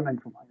data coming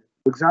from IoT.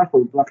 For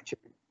example, blockchain.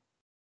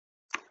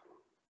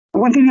 I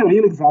want to give you a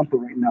real example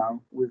right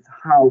now with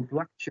how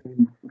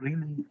blockchain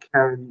really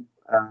can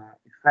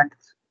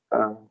affect,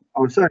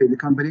 or sorry, the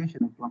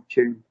combination of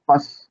blockchain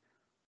plus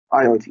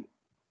IoT.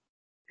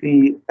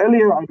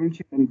 Earlier I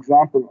mentioned an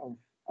example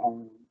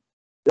of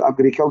the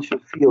agriculture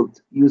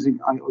field using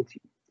IoT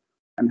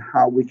and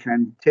how we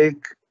can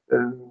take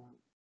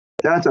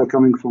data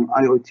coming from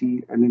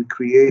IoT and then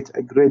create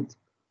a grid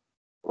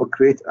or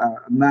create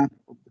a map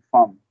of the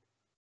farm.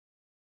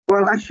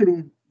 Well,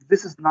 actually,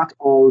 this is not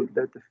all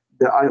that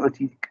the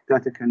IoT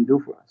data can do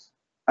for us.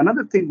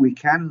 Another thing we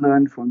can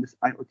learn from this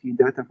IoT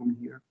data from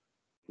here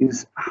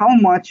is how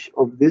much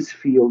of this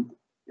field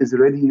is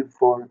ready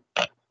for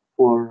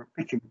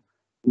picking,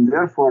 and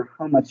therefore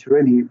how much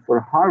ready for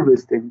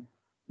harvesting,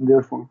 and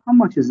therefore how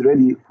much is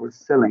ready for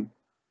selling.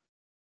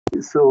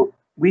 So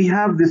we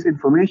have this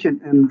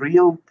information in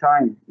real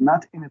time,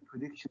 not in a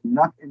prediction,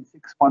 not in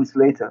 6 months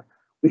later.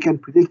 We can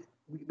predict,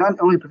 we not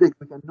only predict,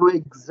 we can know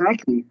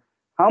exactly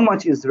how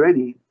much is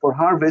ready for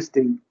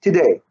harvesting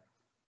today.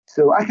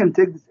 So I can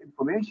take this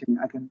information,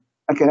 I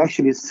can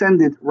actually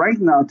send it right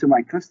now to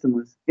my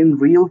customers in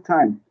real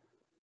time.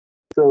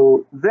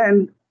 So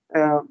then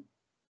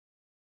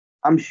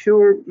I'm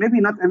sure maybe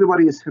not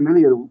everybody is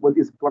familiar with what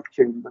is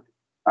blockchain, but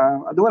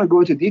I don't want to go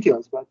into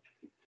details, but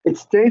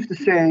it's safe to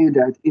say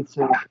that it's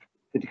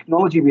the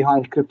technology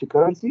behind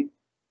cryptocurrency,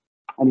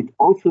 and it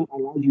also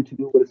allows you to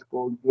do what is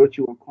called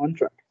virtual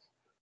contracts.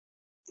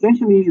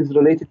 Essentially, is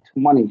related to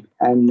money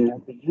and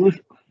the use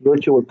of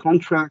virtual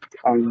contract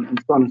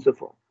and so on and so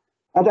forth.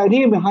 And the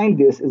idea behind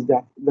this is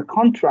that the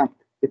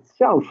contract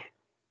itself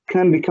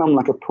can become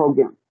like a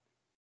program.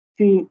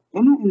 See,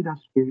 in an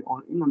industry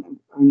or in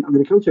an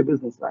agriculture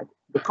business, right,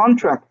 the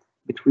contract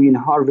between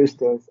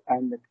harvesters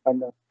and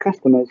the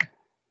customers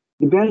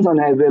depends on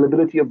the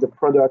availability of the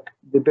product,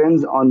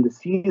 depends on the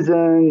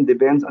season,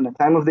 depends on the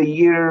time of the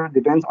year,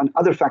 depends on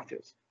other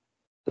factors.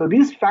 So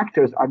these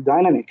factors are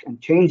dynamic and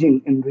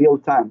changing in real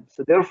time.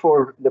 So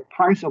therefore, the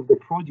price of the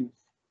produce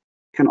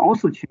can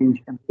also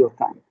change in real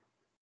time.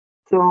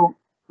 So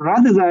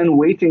rather than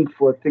waiting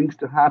for things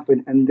to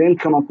happen and then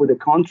come up with a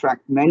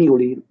contract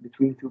manually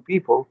between two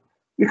people,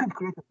 you can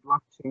create a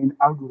blockchain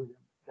algorithm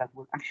that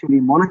will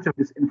actually monitor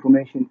this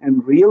information in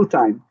real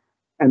time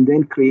and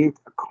then create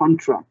a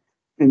contract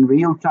in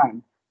real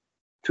time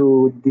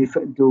to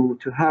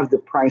have the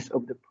price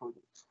of the produce.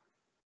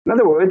 In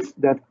other words,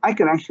 that I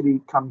can actually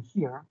come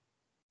here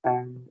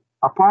and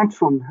apart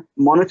from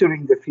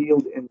monitoring the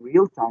field in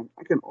real time,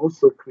 I can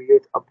also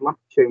create a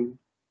blockchain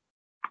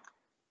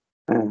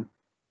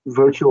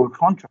virtual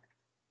contract.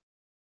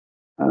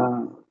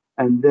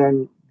 And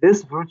then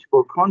this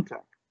virtual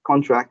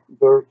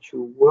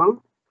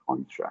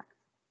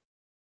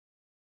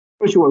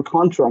virtual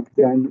contract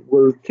then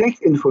will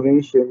take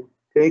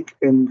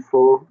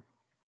info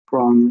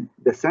from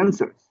the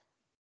sensors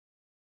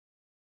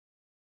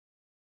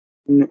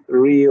in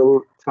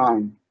real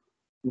time.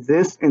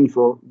 This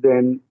info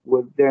then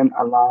will then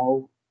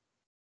allow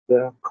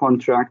the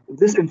contract,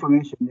 this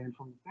information then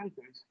from the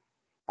sensors.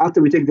 After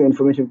we take the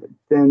information,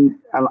 then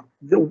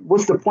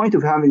what's the point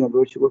of having a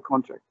virtual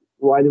contract?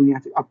 Why do we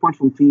have to, apart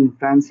from being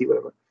fancy,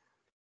 whatever?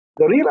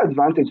 The real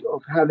advantage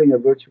of having a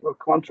virtual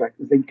contract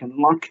is that you can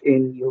lock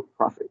in your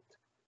profit.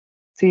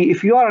 See,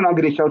 if you are an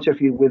agriculture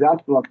field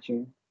without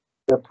blockchain,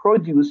 the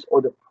produce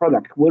or the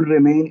product will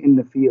remain in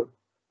the field.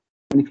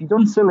 And if you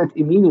don't sell it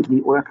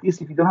immediately, or at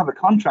least if you don't have a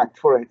contract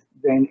for it,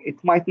 then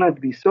it might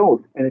not be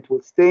sold and it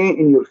will stay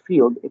in your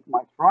field. It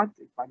might rot,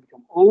 it might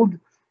become old,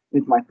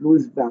 it might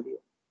lose value.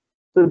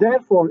 So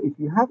therefore, if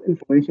you have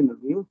information in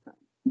real time,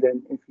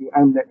 then if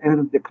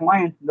the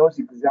client knows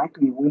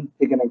exactly when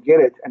they're gonna get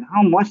it and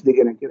how much they're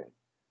gonna get it,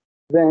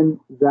 then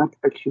that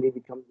actually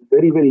becomes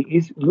very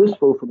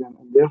useful for them,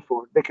 and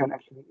therefore they can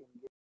actually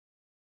engage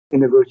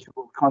in a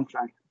virtual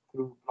contract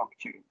through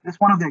blockchain. That's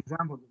one of the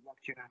examples of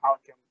blockchain and how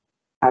it can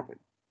happen.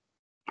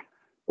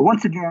 But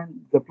once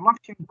again, the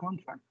blockchain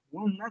contract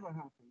will never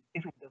happen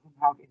if it doesn't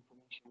have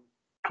information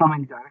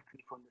coming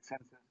directly from the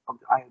sensors of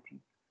the IoT.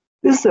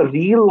 This is a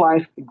real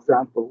life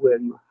example where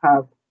you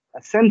have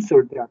a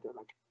sensor data,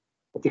 like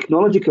a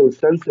technological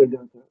sensor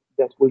data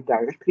that will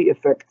directly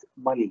affect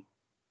money.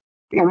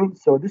 I mean,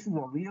 so this is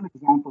a real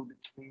example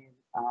between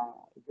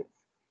this.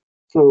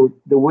 So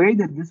the way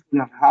that this will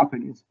have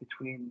happened is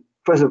between,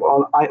 first of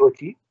all,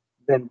 IoT,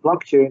 then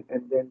blockchain,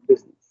 and then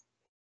business.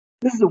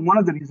 This is one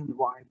of the reasons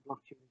why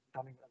blockchain is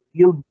becoming a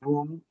real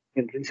boom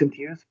in recent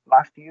years,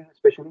 last year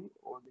especially,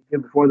 or the year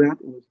before that.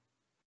 And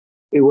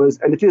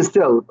it is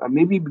still,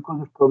 maybe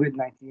because of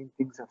COVID-19,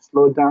 things have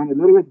slowed down a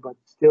little bit, but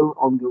still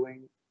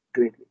ongoing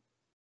greatly.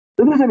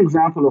 So this is an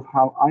example of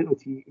how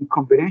IoT in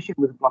combination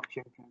with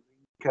blockchain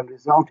can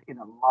result in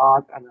a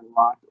lot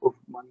of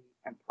money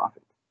and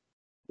profit.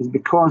 It's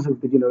because of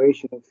the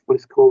generation of what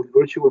is called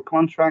virtual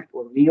contract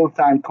or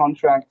real-time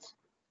contracts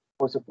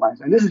for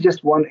supplies. And this is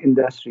just one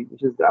industry,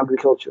 which is the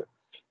agriculture.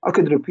 I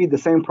could repeat the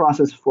same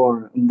process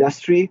for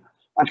industry.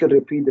 I could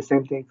repeat the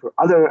same thing for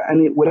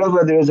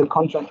wherever there is a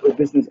contract or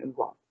business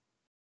involved.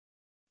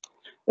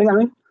 You know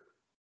what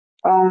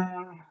I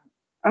mean?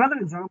 Another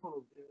example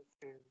of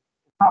this is,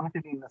 it's not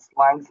written in the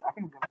slides. I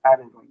think I'm going to add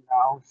it right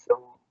now.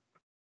 So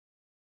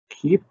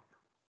keep,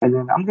 and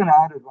then I'm going to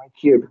add it right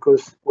here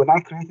because when I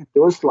created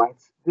those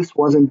slides, this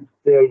wasn't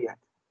there yet.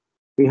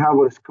 We have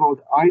what is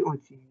called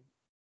IoT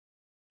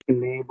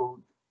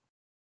enabled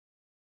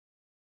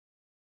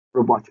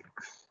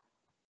robotics.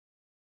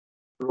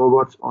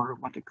 Robots or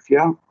robotics,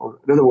 yeah? Or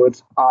in other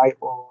words,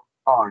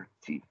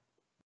 IORT.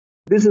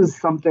 This is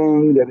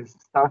something that is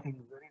starting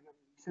very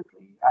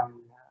recently.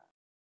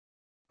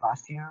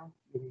 Last year,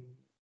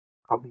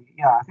 probably,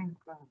 yeah, I think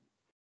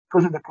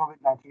because of the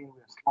COVID-19,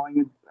 we're slowing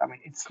it. I mean,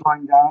 it's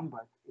slowing down,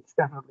 but it's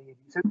definitely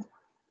decent.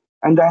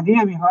 And the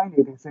idea behind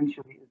it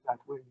essentially is that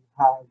when you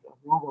have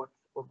robots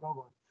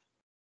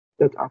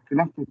that are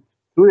connected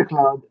through the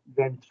cloud,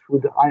 then through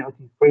the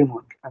IoT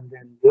framework, and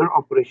then their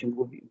operation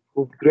will be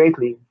improved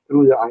greatly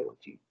through the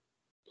IoT.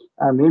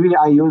 Maybe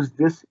I use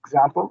this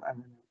example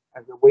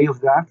as a way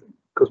of that,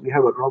 because we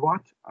have a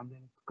robot and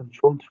then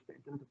controlled through the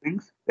Internet of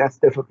Things. That's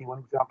definitely one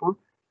example.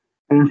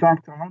 And in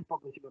fact, I am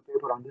publishing a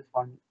paper on this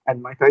one,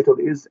 and my title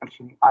is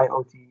actually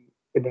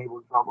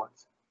IoT-enabled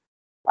robots.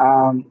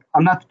 I'm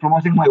not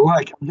promoting my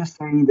work. I'm just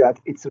saying that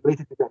it's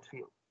related to that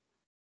field.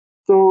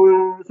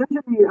 So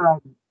essentially,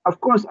 of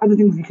course, other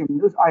things you can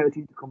use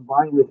IoT to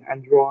combine with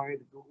Android,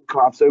 Google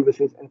Cloud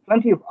services, and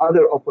plenty of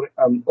other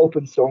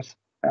open source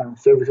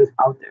services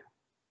out there.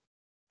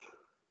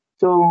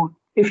 So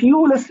if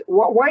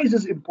why is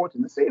this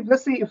important?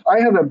 Let's say if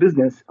I have a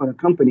business or a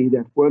company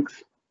that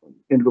works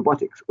in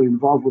robotics or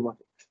involved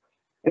robotics,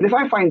 and if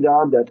I find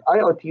out that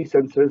IoT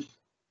sensors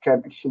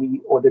can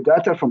actually, or the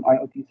data from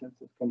IoT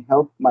sensors can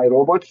help my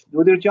robots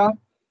do their job,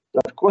 so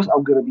of course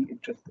I'm going to be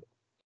interested.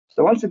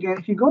 So once again,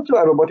 if you go to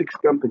a robotics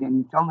company and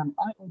you tell them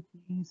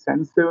IoT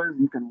sensors,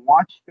 you can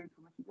watch the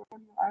information.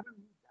 I don't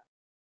need that.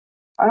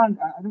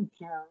 I don't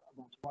care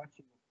about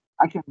watching it.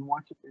 I can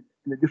watch it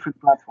in a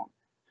different platform.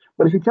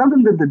 But if you tell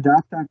them that the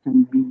data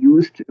can be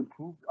used to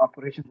improve the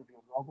operations of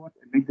your robot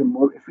and make them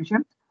more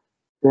efficient,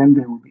 then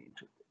they will be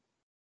interested.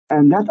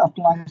 And that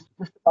applies to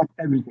just about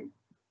everything.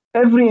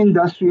 Every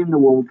industry in the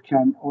world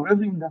can, or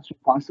every industry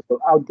possible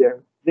out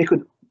there,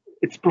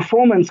 its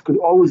performance could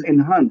always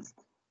enhance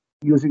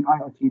using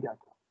IoT data.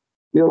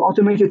 Your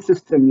automated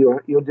system,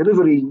 your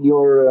delivery,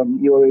 your what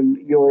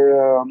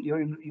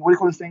do you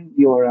call this thing?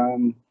 Your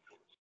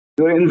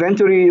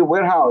inventory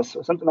warehouse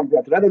or something like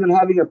that. Rather than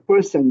having a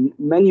person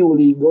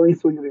manually going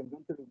through your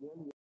inventory,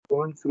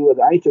 going through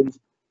the items,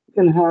 you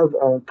can have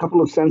a couple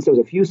of sensors,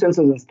 a few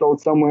sensors installed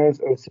somewhere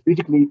or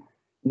strategically,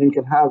 and then you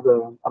can have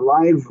a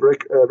live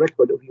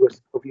record of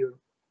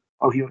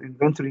your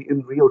inventory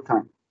in real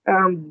time.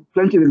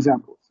 Plenty of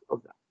examples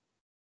of that.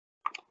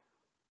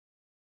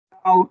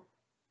 Now,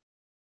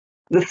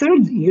 the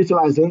third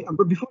utilization,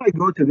 but before I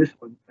go to this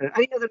one,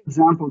 any other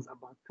examples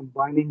about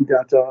combining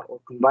data or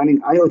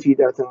combining IoT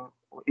data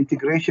or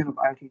integration of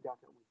IoT data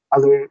with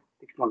other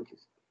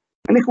technologies?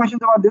 Any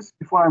questions about this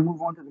before I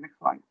move on to the next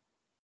slide?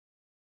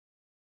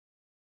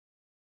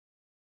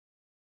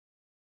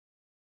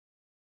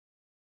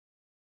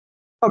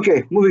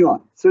 Okay, moving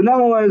on. So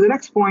now the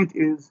next point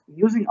is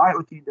using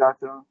IoT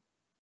data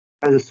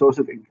as a source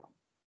of income.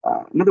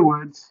 In other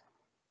words,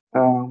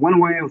 One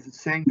way of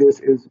saying this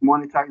is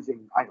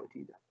monetizing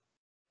IoT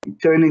data,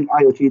 turning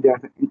IoT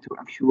data into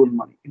actual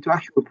money, into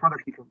actual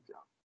product you can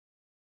sell.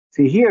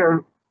 See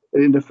here,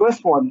 in the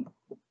first one,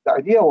 the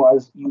idea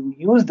was you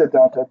use the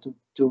data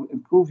to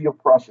improve your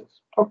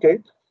process. Okay,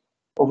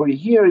 over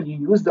here, you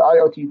use the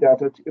IoT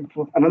data to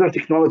improve another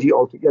technology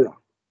altogether.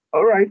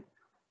 All right,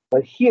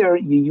 but here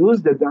you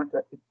use the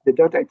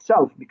data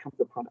itself becomes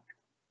the product.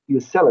 You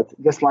sell it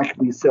just like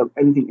we sell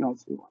anything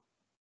else we want.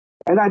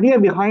 And the idea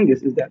behind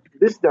this is that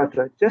this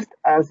data, just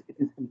as it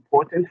is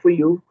important for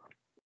you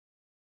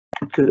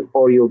to,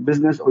 or your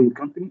business or your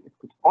company, it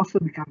could also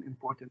become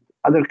important to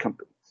other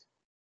companies.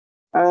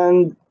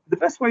 And the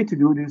best way to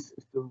do this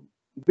is to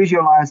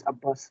visualize a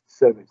bus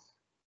service.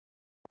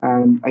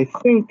 And I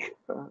think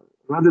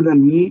rather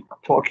than me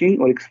talking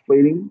or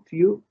explaining to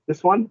you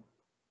this one,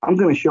 I'm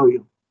going to show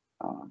you.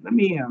 Let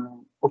me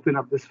open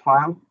up this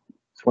file.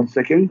 Just 1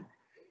 second.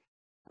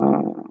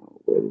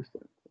 Where is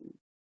that?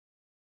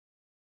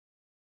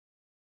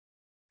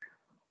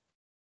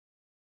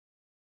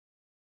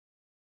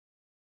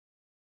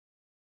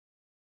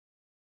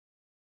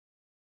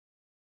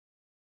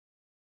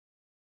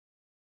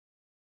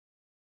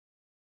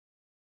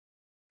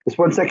 Just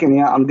 1 second.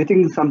 Yeah, I'm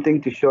getting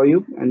something to show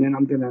you, and then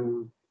I'm going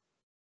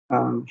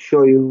to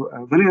show you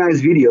a very nice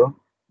video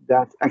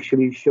that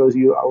actually shows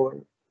you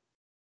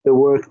the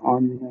work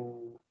on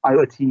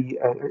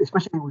IoT,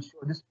 especially we'll show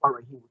this part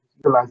right here, which is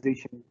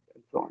utilization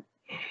and so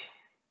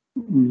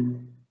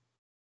on.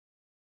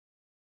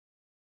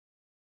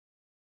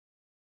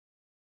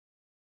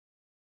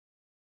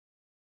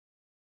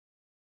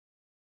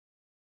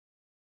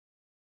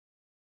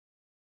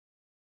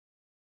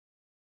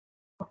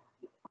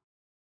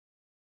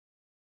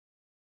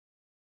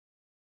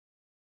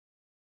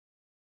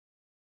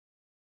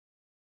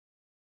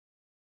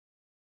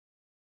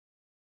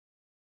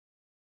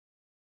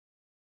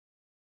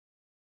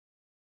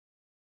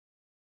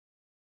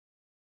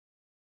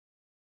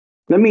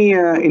 Let me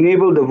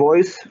enable the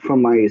voice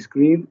from my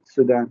screen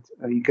so that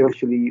you can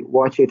actually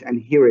watch it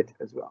and hear it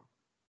as well.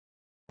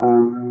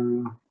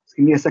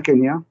 Give me a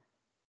second, yeah.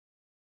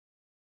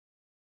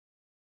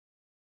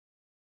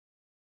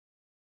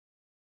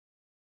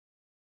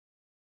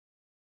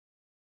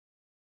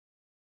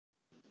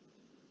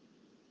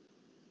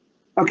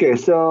 Okay,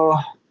 so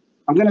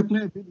I'm gonna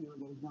play a video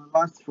that is gonna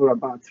last for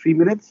about 3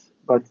 minutes,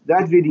 but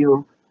that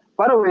video,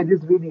 by the way,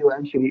 this video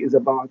actually is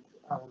about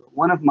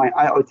one of my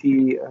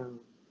IoT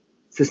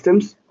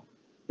systems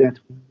that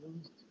we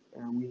used.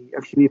 We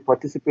actually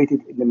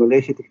participated in the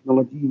Malaysia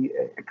Technology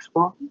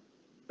Expo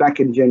back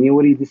in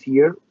January this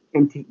year,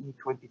 MTE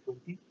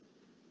 2020.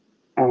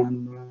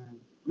 And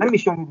let me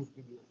show you this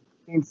video.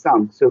 It contains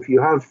sound. So if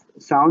you have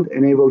sound,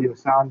 enable your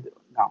sound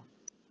now.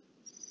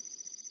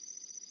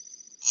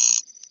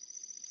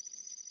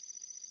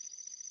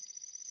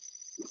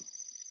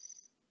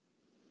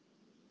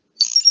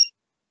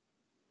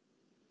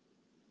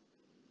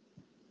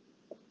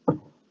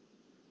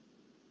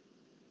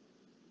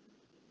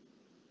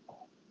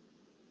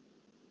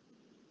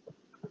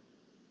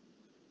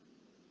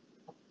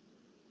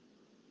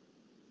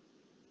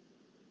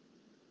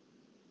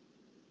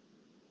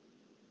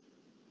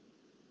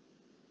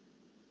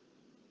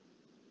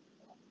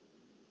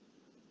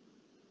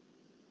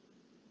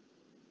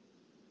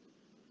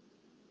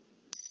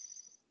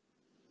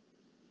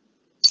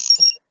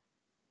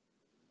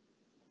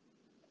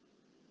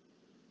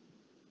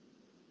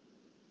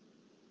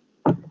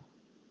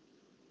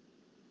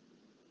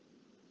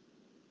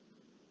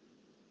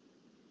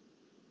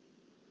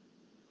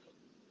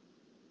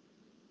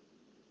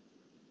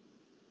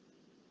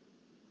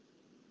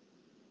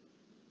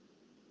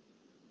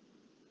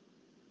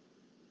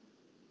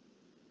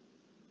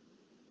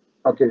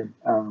 Okay,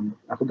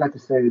 I forgot to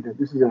say that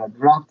this is a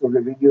draft of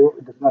the video.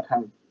 It does not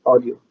have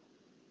audio.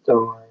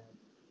 So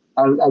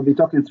I'll be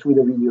talking through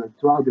the video,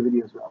 throughout the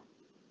video as well.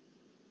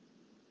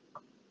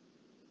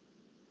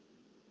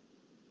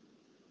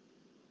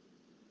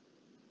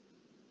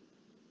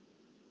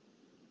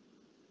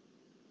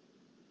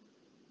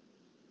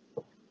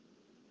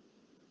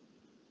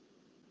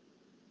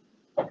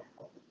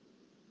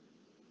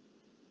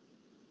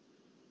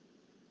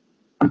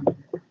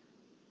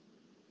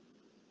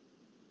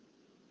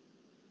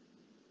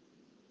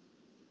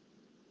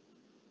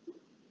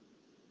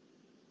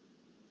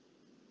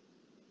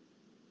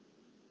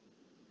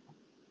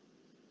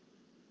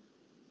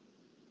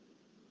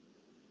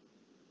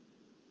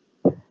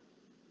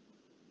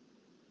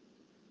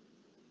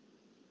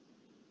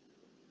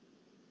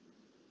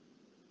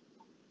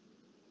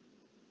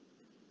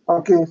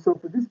 Okay, so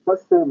for this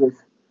bus service,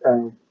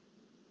 uh,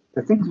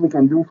 the things we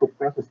can do for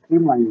process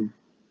streamlining,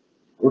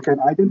 we can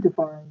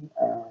identify,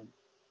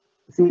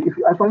 see,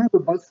 if I have a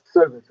bus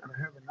service and I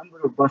have a number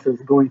of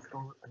buses going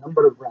through a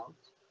number of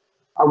routes,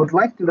 I would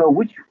like to know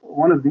which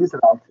one of these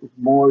routes is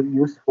more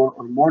useful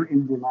or more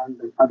in demand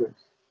than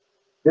others.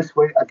 This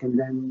way, I can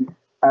then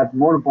add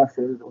more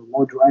buses or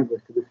more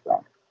drivers to this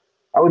route.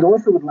 I would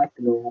like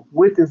to know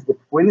when is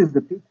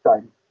the peak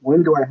time?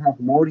 When do I have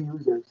more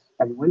users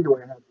and when do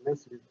I have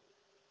less users?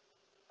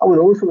 I would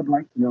also would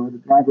like to know the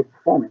driver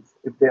performance,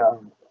 if they are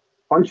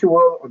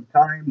punctual, on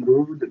time,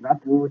 rude,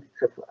 not rude,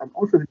 etc. And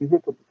also the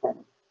vehicle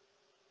performance.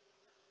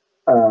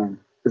 Um,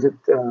 is it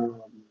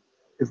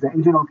is the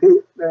engine okay?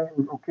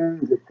 Okay?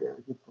 Is it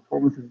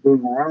performance is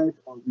doing all right,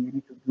 or do you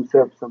need to do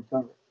some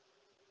service?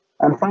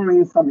 And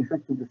finally, some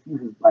effective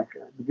decisions like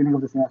beginning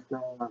of the semester,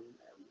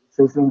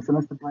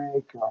 semester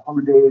break,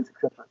 holidays,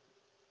 etc.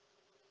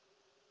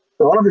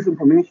 So all of this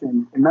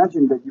information,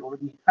 imagine that you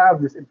already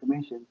have this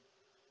information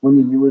when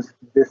you use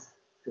this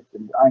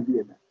system, the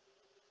idea.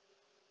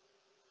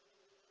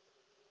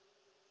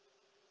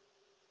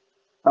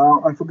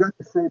 I forgot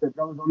to say that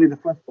that was only the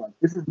first part.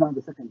 This is now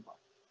the second part.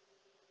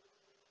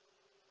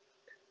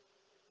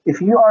 If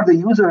you are the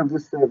user of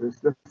this service,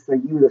 let's say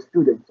you, the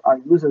students, are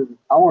users of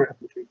our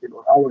application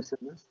or our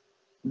service,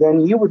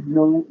 then you would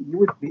know, you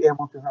would be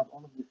able to have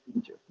all of these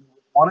features. You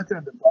would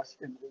monitor the bus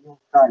in real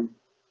time.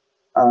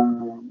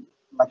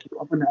 Like you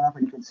open the app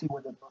and you can see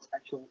where the bus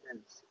actually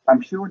is. I'm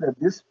sure that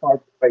this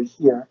part right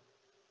here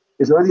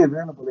is already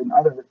available in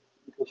other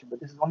applications, but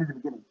this is only the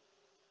beginning.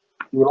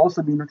 You will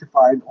also be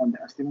notified on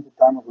the estimated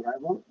time of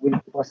arrival when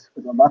the bus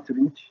is about to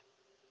reach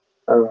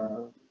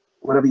uh,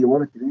 whatever you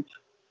want it to reach.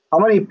 How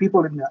many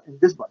people in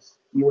this bus?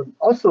 You will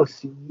also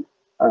see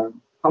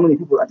how many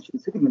people are actually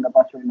sitting in the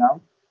bus right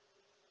now.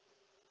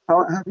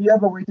 Have you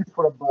ever waited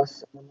for a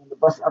bus and when the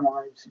bus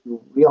arrives,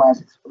 you realize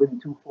it's already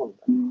too full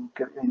and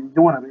you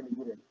don't want to really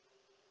get in?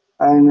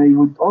 And you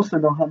would also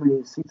know how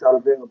many seats are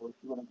available if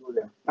you want to go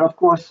there. And of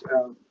course,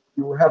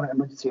 you will have an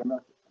emergency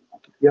alert.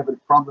 Like if you have a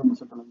problem or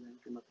something like that, you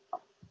can notify.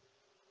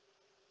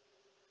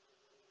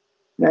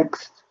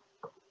 Next,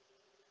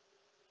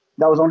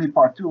 that was only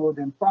part two.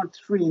 Then part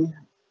three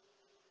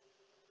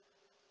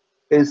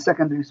is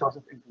secondary source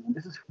of income.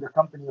 This is the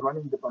company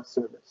running the bus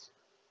service.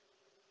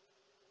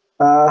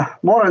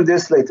 More on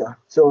this later.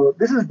 So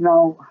this is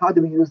now how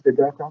do we use the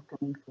data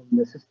coming from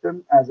the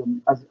system as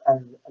an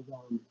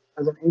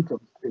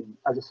income stream,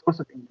 as a source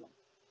of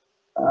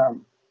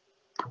income.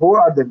 Who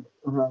are the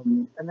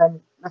and then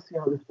let's see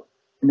how this works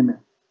in a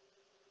minute.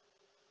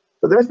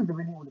 So the rest of the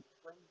video will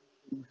explain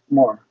things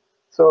more.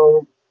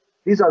 So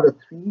these are the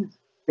three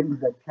things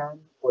that can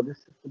or this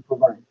system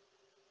provides.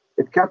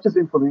 It captures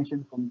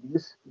information from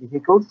these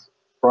vehicles,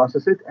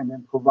 processes it, and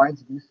then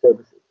provides these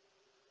services.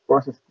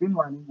 Process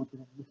streamlining, which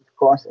reduces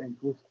costs and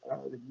reduce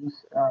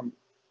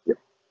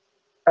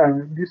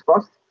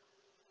costs,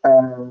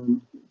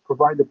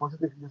 provide the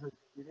positive user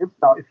experience.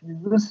 Now, if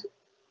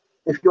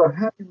you are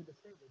happy with the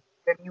service,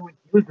 then you would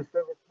use the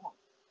service more.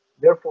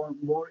 Therefore,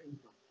 more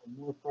income or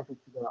more profit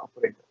to the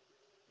operator.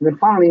 And then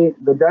finally,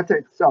 the data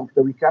itself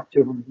that we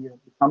capture from here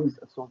becomes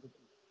a source of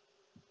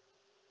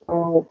income.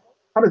 So,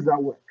 how does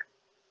that work?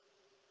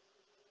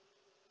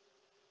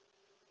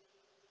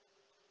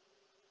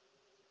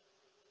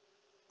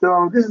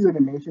 So this is an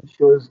animation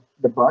shows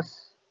the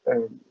bus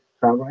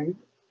traveling,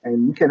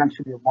 and you can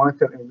actually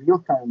monitor in real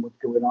time what's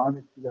going on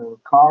with the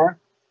car,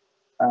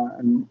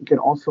 and you can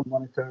also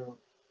monitor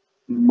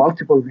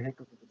multiple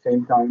vehicles at the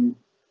same time,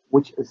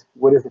 which is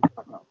what is the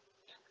car now.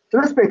 So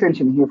let's pay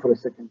attention here for a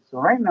second. So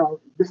right now,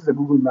 this is a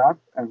Google map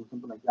and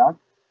something like that.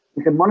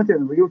 You can monitor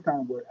in real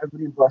time where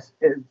every bus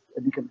is,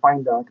 and you can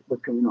find out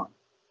what's going on.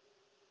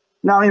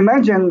 Now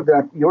imagine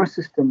that your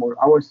system or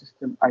our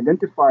system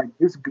identified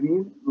this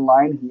green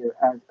line here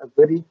as a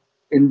very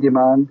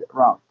in-demand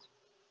route.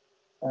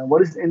 And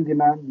what is in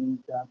demand means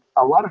that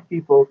a lot of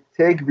people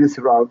take this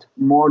route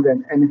more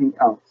than anything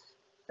else,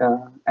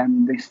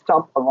 and they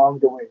stop along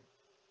the way.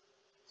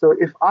 So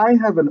if I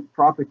have a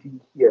property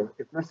here,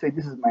 if let's say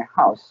this is my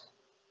house,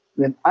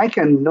 then I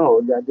can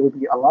know that there will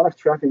be a lot of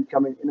traffic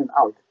coming in and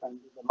out, and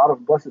there's a lot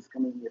of buses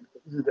coming in.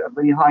 This is a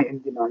very high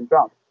in-demand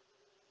route.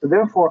 So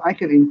therefore, I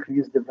can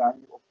increase the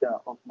value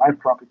of my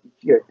property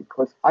here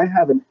because I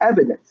have an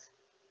evidence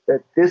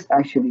that this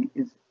actually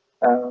is,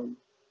 how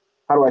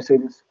do I say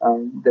this,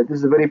 that this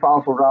is a very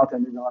powerful route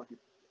and there's a lot of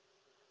people.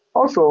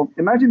 Also,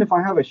 imagine if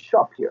I have a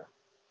shop here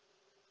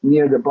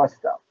near the bus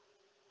stop.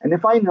 And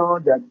if I know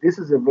that this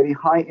is a very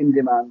high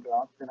in-demand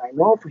route, then I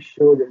know for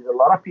sure there's a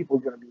lot of people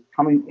going to be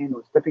coming in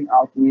or stepping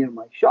out near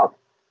my shop.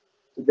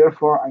 So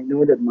therefore, I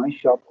know that my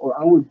shop, or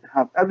I would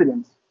have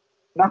evidence.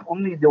 Not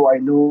only do I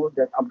know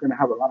that I'm going to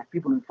have a lot of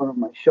people in front of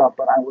my shop,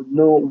 but I would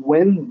know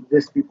when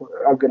these people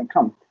are going to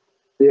come,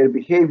 their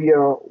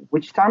behavior,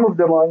 which time of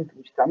the month,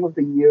 which time of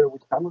the year,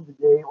 which time of the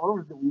day, or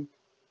of the week.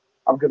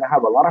 I'm going to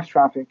have a lot of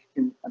traffic,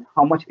 and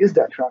how much is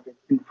that traffic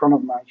in front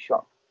of my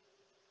shop.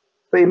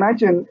 So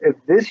imagine if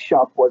this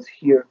shop was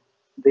here,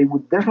 they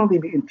would definitely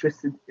be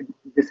interested in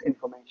this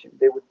information.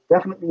 They would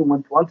definitely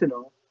want to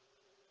know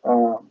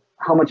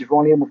how much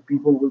volume of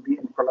people will be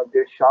in front of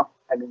their shop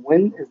and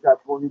when is that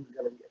volume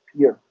going to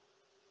appear.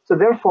 So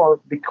therefore,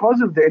 because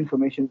of the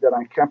information that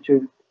I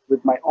captured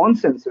with my own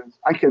sensors,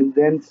 I can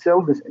then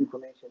sell this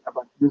information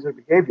about user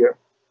behavior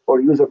or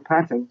user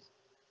patterns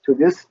to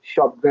this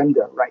shop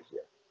vendor right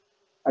here.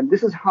 And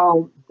this is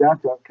how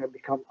data can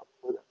become a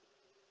product.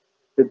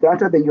 The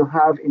data that you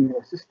have in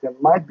your system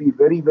might be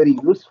very, very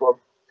useful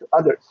to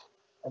others.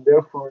 And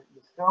therefore,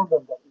 you sell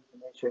them that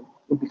information information,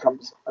 it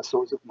becomes a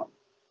source of money.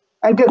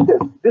 And get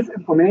this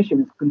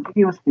information is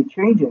continuously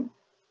changing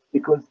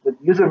because the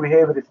user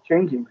behavior is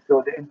changing.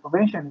 So the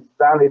information is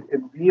valid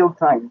in real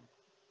time.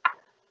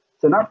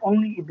 So not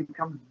only it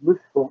becomes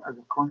useful as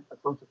a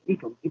source of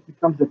income, it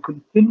becomes a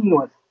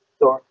continuous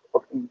source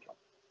of income.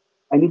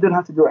 And you don't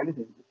have to do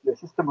anything. If your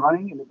system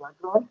running in the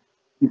background,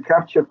 you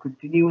capture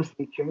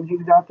continuously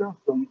changing data,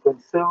 so you can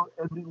sell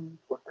every week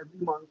or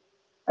every month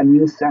a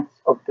new set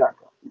of data.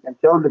 You can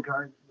tell the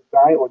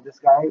guy or this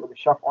guy or the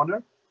shop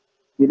owner,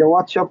 you know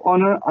what, shop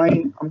owner,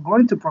 I'm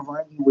going to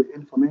provide you with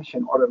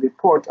information or a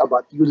report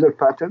about user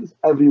patterns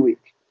every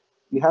week.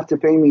 You have to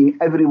pay me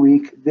every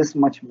week this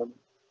much money.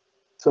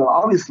 So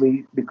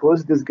obviously,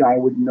 because this guy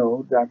would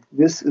know that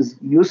this is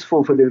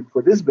useful for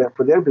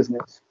their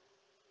business,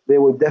 they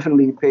will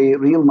definitely pay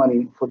real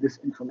money for this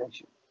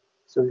information.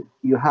 So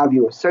you have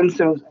your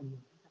sensors and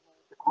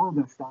all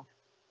that stuff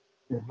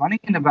is running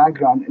in the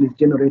background and is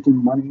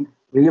generating money,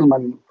 real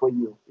money for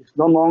you. It's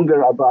no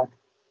longer about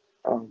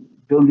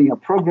building a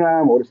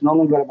program, or it's no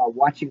longer about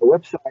watching a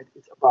website.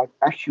 It's about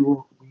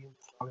actual, real,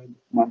 solid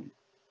money.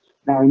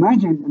 Now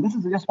imagine, and this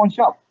is just one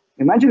shop.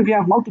 Imagine if you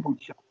have multiple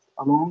shops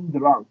along the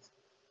route.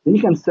 Then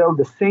you can sell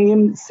the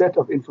same set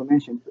of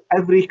information to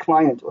every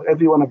client or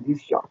every one of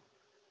these shops.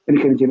 And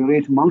you can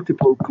generate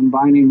multiple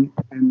combining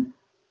and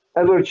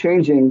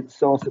ever-changing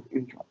source of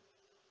income.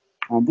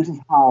 This is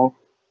how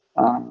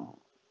uh,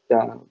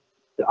 the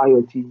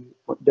IoT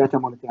data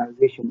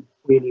monetization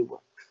really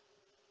works.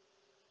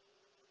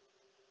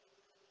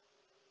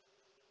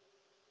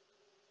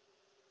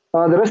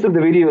 The rest of the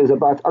video is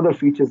about other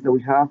features that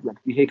we have, like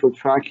vehicle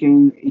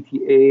tracking,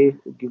 ETA,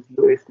 it gives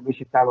you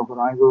estimation time of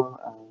arrival.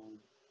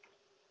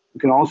 You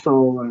can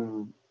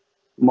also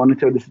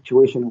monitor the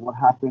situation of what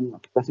happened,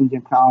 like passenger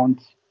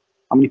count,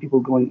 how many people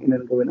going in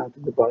and going out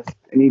of the bus at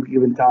any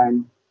given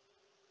time.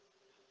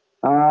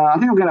 I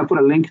think I'm going to put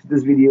a link to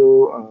this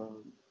video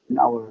in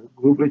our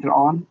group later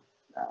on.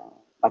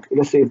 Like,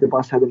 let's say if the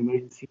bus had an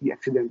emergency,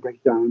 accident,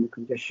 breakdown,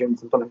 congestion,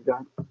 something like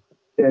that,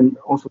 then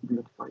also be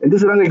notified. And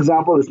this is another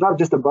example. It's not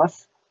just a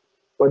bus,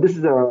 but this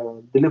is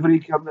a delivery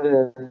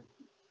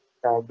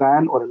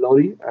van or a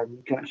lorry, and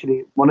you can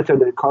actually monitor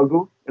the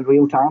cargo in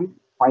real time,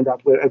 find out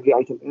where every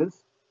item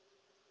is.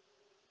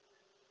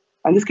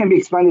 And this can be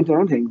expanded to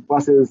anything: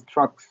 buses,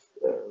 trucks,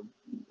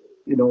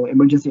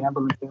 emergency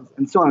ambulances,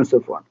 and so on and so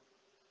forth.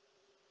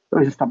 So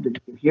I just stop the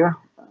video here.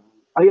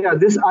 Yeah,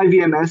 this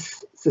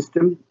IVMS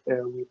system,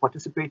 we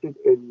participated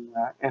in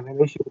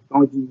Aviation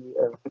Technology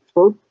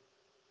Expo,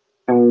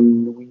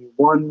 and we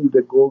won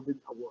the Golden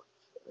Award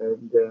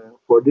and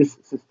for this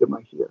system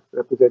right here,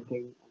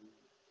 representing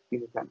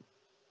Unitan.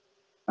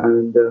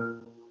 And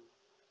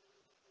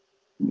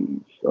let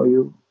me show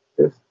you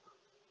this.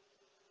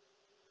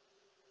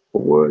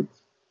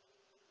 Awards,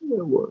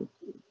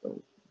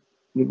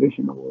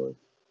 innovation awards.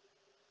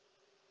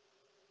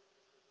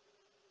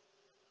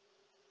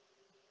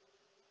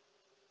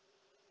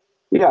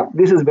 Yeah,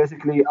 this is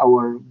basically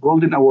our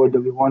golden award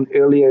that we won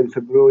earlier in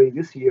February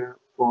this year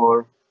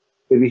for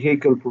the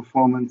vehicle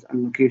performance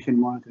and location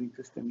monitoring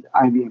system, the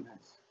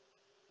IVMS.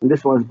 And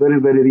this was very,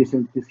 very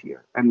recent this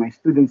year. And my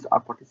students are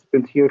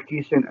participants here,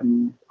 Kishan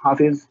and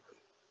Hafiz.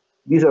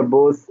 These are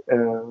both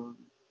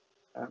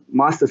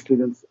master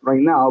students right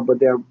now, but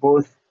they're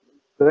both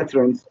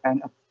veterans.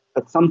 And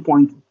at some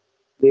point,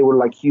 they were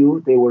like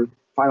you, they were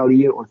final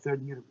year or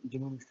third year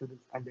engineering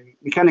students, and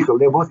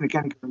they're both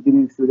mechanical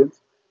engineering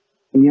students.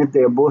 And yet they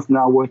are both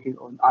now working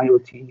on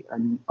IoT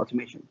and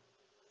automation.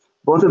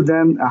 Both of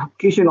them,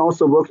 Kishan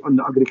also worked on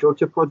the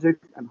agriculture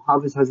project, and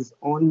Hafiz has his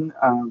own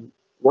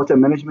water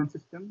management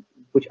system,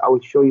 which I will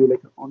show you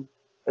later on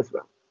as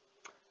well.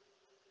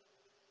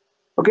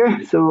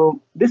 Okay, so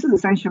this is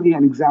essentially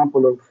an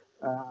example of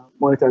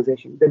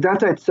monetization. The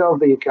data itself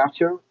that you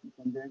capture, you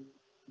can then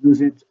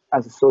use it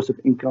as a source of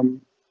income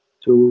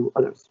to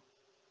others.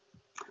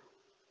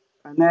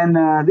 And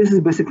then this is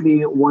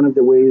basically one of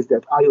the ways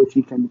that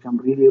IoT can become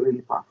really,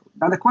 really powerful.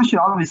 Now the question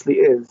obviously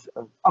is,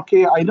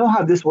 okay, I know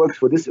how this works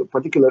for this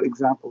particular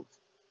examples.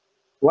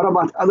 What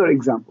about other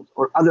examples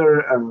or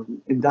other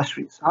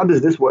industries? How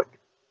does this work?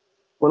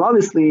 Well,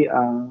 obviously,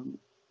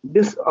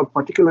 this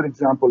particular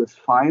example is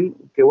fine.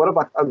 Okay, what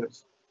about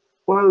others?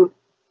 Well,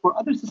 for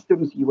other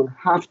systems, you will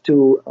have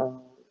to,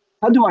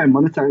 how do I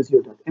monetize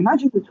your data?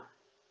 Imagine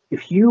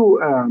if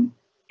you,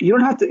 you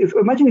don't have to,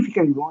 imagine if you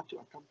can go to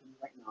a company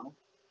right now,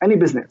 any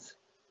business,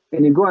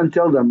 and you go and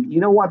tell them, you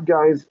know what,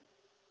 guys,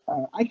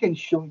 I can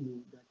show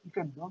you that you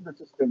can build a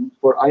system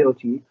for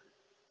IoT,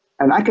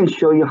 and I can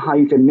show you how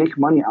you can make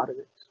money out of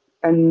it.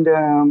 And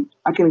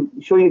I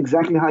can show you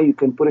exactly how you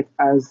can put it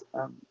as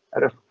a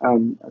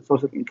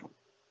source of income.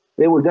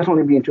 They will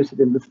definitely be interested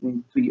in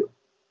listening to you.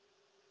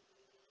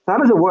 So how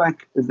does it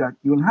work is that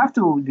you will have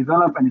to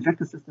develop an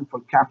effective system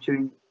for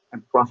capturing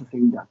and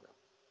processing data.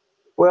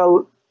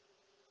 Well,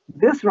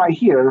 this right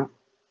here,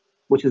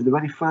 which is the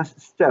very first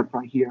step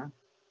right here,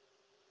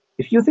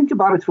 if you think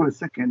about it for a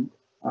second,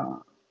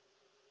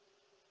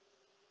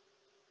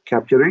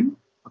 capturing,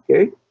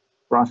 okay,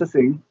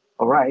 processing,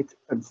 all right,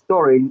 and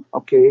storing,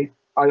 okay,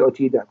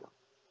 IoT data.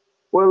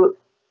 Well,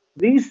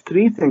 these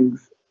three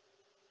things,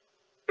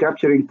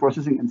 capturing,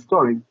 processing, and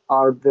storing,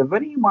 are the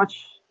very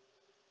much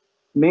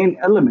main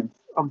elements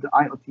of the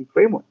IoT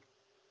framework.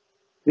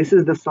 This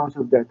is the source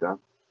of data,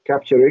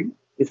 capturing,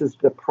 this is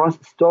the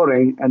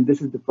storing, and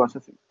this is the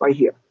processing right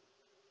here.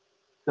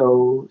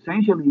 So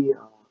essentially,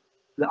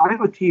 the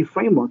IoT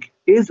framework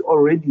is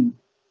already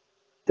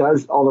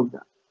does all of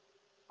that.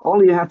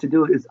 All you have to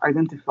do is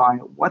identify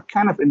what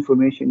kind of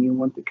information you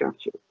want to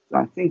capture. So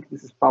I think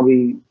this is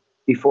probably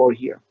before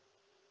here.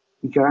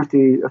 You can have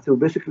to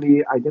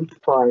basically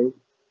identify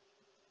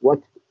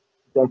what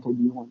data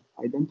do you want.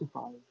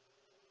 Identify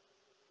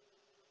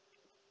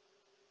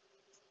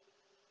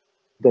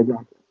the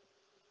data.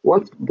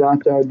 What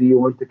data do you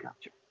want to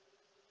capture?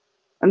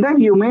 And then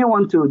you may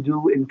want to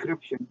do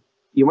encryption.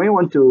 You may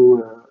want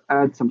to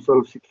add some sort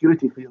of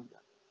security for your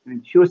data and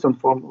ensure some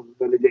form of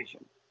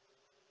validation.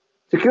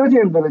 Security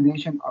and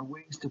validation are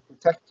ways to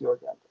protect your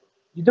data.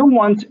 You don't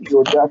want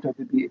your data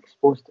to be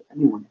exposed to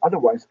anyone.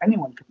 Otherwise,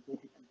 anyone can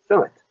take it and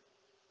sell it.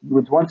 You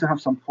would want to have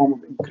some form of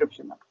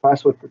encryption, like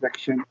password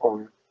protection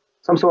or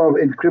some sort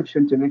of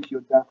encryption to make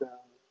your data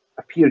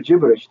appear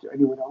gibberish to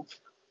anyone else,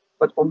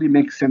 but only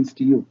make sense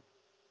to you.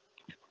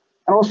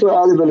 And also,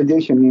 early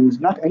validation means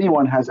not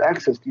anyone has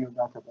access to your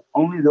data, but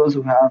only those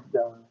who have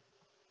the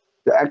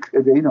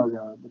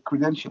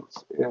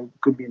credentials. It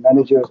could be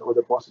managers or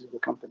the bosses of the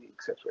company,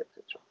 etc.,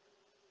 etc.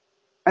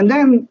 And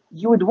then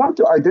you would want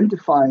to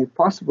identify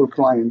possible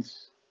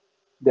clients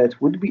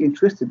that would be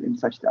interested in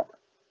such data.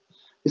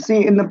 You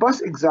see, in the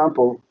bus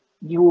example,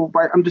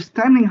 by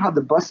understanding how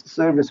the bus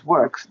service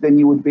works, then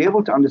you would be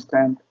able to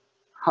understand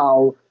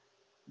how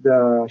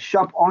the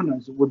shop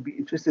owners would be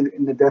interested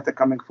in the data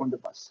coming from the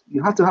bus.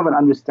 You have to have an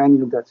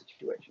understanding of that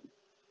situation.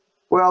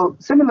 Well,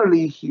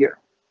 similarly here,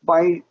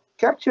 by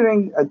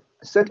capturing a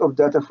set of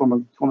data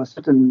from a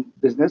certain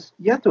business,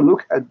 you have to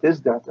look at this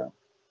data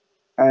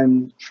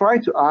and try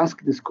to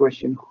ask this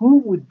question: who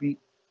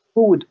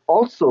would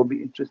also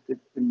be interested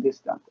in this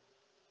data?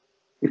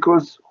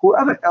 Because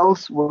whoever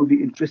else will be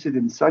interested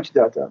in such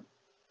data,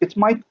 it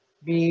might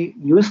be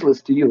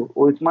useless to you,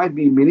 or it might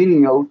be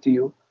menial to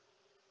you.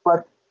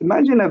 But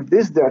imagine if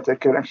this data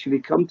can actually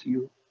come to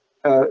you.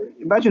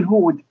 Imagine who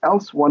would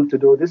else want to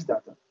know this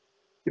data.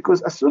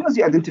 Because as soon as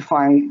you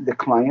identify the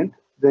client,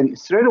 then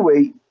straight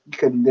away you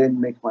can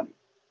then make money.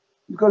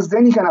 Because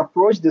then you can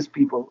approach these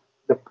people,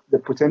 the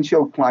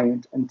potential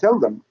client, and tell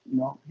them,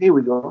 here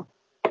we go.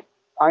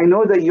 I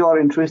know that you are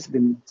interested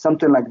in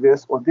something like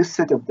this, or this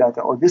set of data,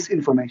 or this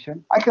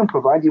information. I can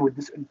provide you with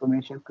this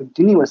information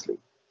continuously,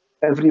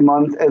 every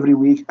month, every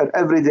week, and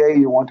every day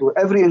you want to,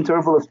 every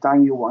interval of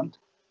time you want.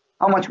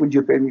 How much would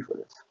you pay me for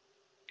this?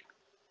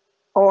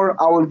 Or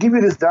I will give you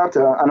this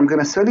data, and I'm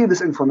going to sell you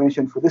this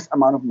information for this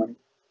amount of money.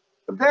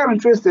 If they are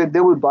interested,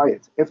 they will buy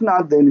it. If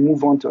not, then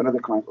move on to another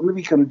client, or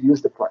maybe you can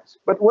reduce the price.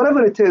 But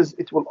whatever it is,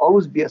 it will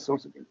always be a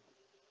source of income.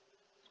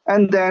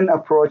 And then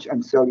approach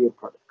and sell your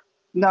product.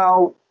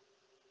 Now,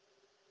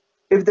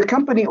 if the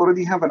company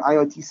already have an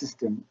IoT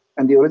system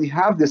and they already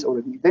have this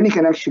already, then you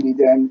can actually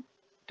then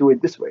do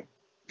it this way.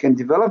 You can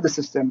develop the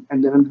system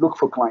and then look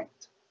for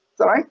clients. Is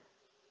that right?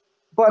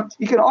 But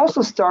you can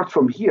also start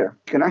from here.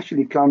 You can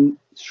actually come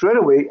straight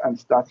away and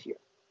start here.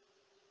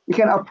 You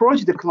can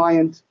approach the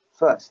client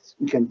first.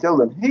 You can tell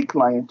them, hey,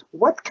 client,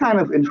 what kind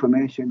of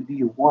information do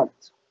you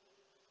want?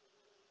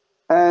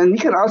 And you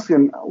can ask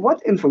them,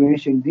 what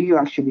information do you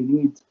actually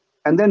need?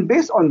 And then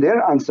based on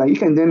their answer, you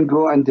can then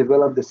go and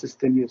develop the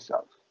system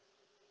yourself.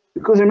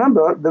 Because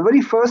remember, the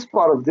very first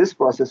part of this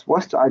process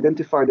was to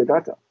identify the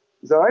data.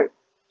 Is that right?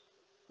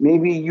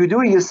 Maybe you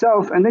do it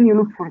yourself and then you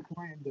look for a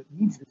client that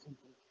needs this information.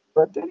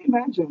 But then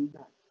imagine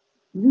that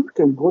you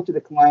can go to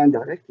the client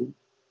directly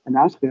and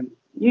ask them,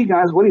 you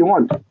guys, what do you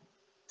want?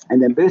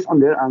 And then based on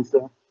their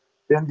answer,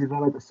 then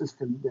develop a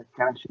system that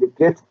can actually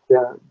get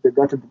the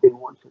data that they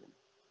want for them.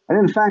 And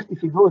in fact,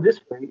 if you go this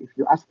way, if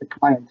you ask the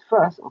client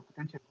first or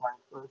potential client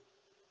first,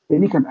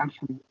 then you can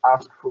actually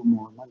ask for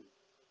more money.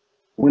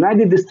 When I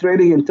did this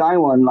training in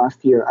Taiwan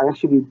last year, I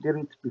actually did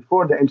it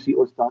before the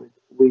MCO started.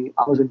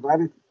 I was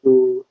invited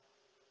to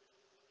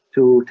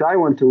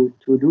Taiwan to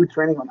do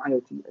training on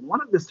IoT. And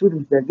one of the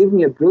students there gave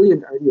me a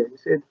brilliant idea. He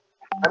said,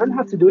 I don't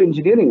have to do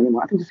engineering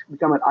anymore. I can just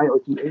become an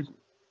IoT agent,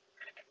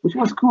 which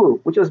was cool,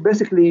 which was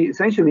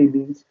essentially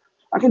means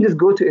I can just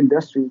go to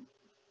industry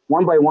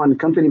one by one,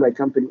 company by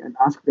company, and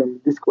ask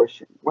them this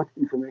question: what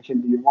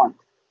information do you want?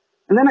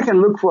 And then I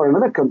can look for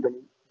another company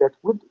that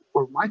would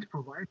or might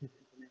provide this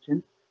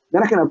information.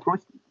 Then I can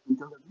approach them and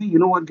tell them, hey, you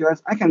know what,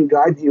 guys, I can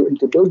guide you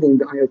into building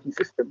the IoT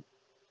system.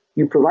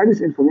 You provide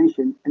this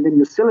information, and then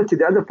you sell it to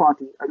the other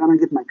party. I'm going to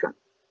get my cut,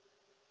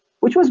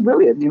 which was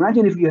brilliant.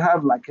 Imagine if you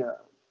have like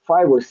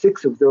 5 or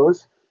 6 of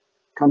those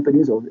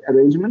companies or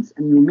arrangements,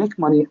 and you make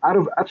money out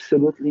of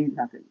absolutely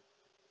nothing.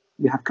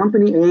 You have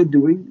company A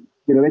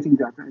generating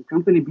data, and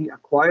company B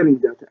acquiring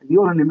data, and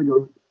you're in the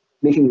middle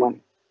making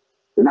money.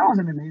 So that was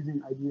an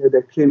amazing idea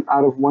that came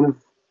out of one of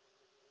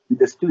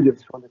the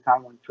students from the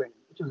Taiwan training,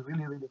 which was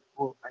really, really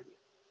cool idea.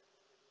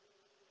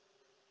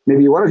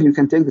 Maybe one of you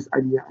can take this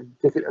idea and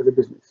take it as a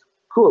business.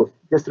 Cool.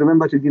 Just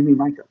remember to give me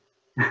my cup.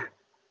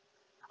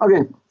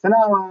 Okay, so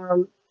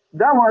now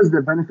that was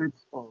the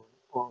benefits or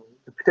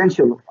the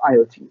potential of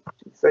IoT,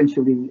 which is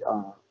essentially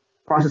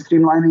process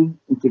streamlining,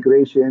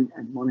 integration,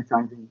 and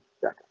monetizing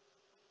data.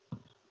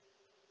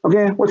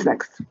 Okay, what's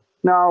next?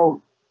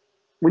 Now,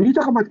 when you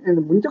talk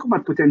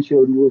about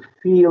potential, you will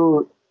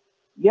feel,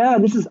 yeah,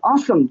 this is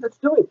awesome. Let's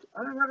do it.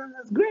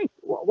 That's great.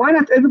 Why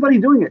not everybody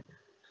doing it?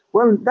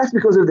 Well, that's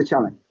because of the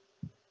challenge.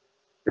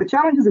 The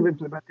challenges of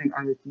implementing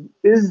IoT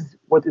is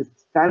what is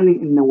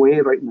standing in the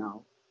way right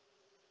now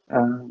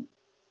uh,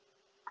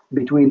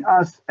 between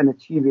us and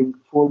achieving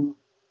full,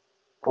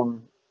 or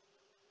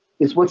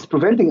is what's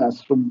preventing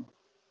us from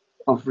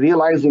of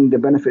realizing the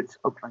benefits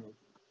of IoT.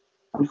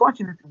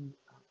 Unfortunately,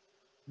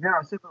 there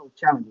are several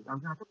challenges. I'm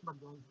going to talk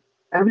about those.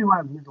 Every one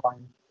of these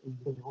lines is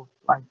visible,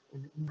 like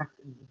in the next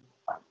individual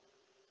file.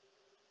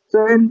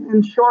 So,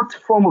 in short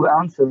form of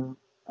answer,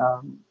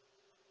 um,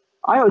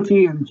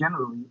 IoT in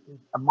general is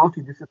a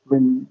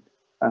multidisciplinary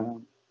uh,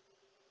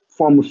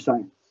 form of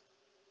science.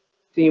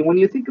 See, when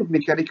you think of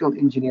mechanical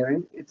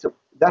engineering,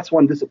 that's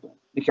one discipline,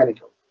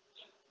 mechanical.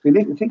 If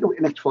you think of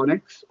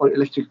electronics or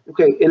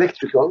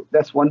electrical,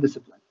 that's one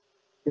discipline.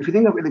 If you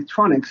think of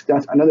electronics,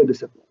 that's another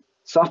discipline.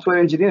 Software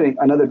engineering,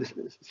 another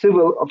discipline.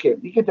 Civil, okay,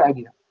 you get the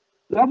idea.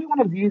 So every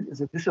one of these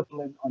is a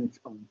discipline on its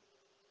own.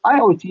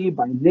 IoT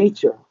by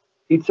nature,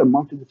 it's a or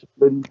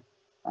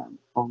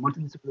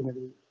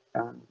multidisciplinary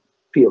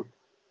field,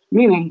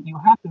 meaning you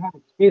have to have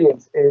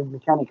experience in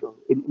mechanical,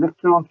 in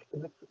electronics,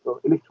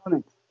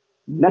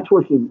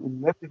 networking, in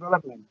web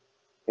development,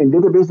 in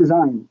database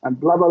design, and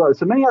blah, blah, blah.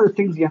 So many other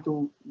things you have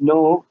to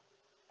know.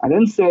 I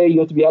didn't say you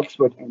have to be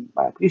expert in,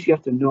 but at least you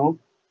have to know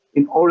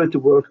in order to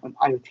work on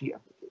IoT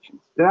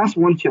applications. That's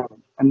one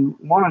challenge, and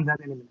more on that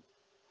in a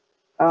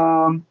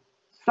minute.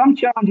 Some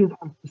challenges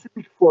are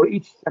specific for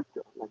each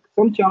sector. Like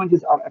some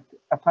challenges are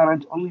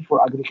apparent only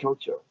for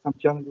agriculture, some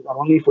challenges are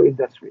only for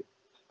industry,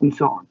 and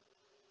so on.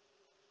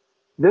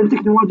 Then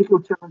technological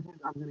challenges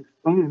I'm going to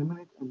explain in a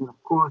minute, and then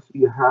of course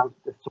you have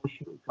the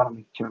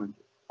socio-economic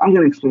challenges. I'm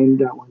going to explain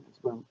that one as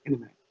well in a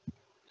minute.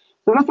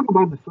 So let's talk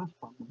about the first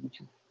problem, which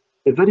is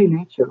the very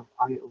nature of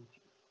IoT.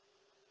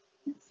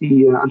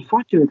 See,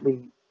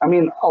 unfortunately, I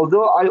mean,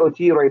 although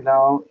IoT right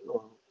now,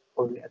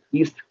 or at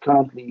least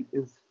currently,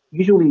 is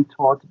usually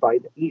taught by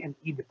the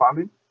E&E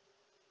department,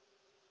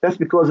 that's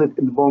because it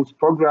involves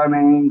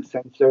programming,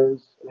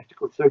 sensors,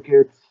 electrical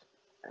circuits,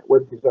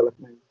 web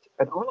development,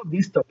 and all of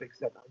these topics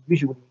that are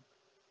usually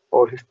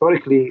or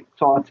historically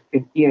taught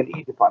in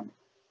E&E department.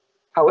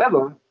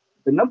 However,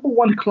 the number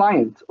one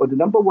client or the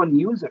number one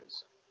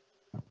users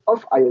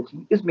of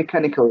IoT is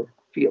mechanical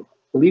field,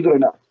 believe it or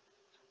not.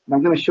 And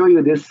I'm going to show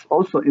you this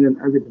also in an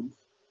evidence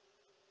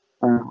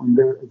on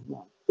there as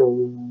well.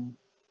 So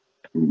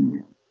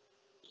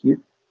here,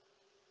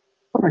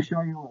 I'm going to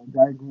show you a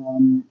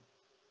diagram.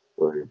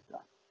 Where is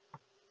that?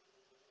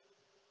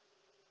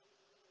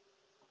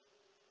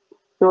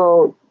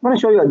 So I'm going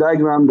to show you a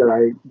diagram that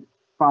I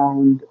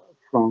found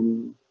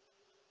from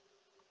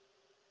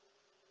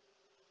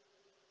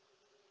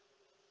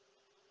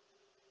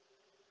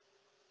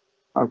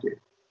okay.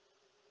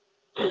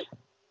 I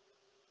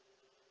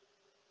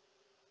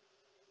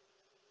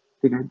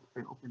think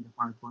I opened the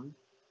file first.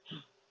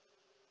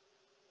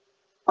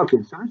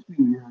 Okay, so let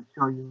me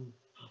show you.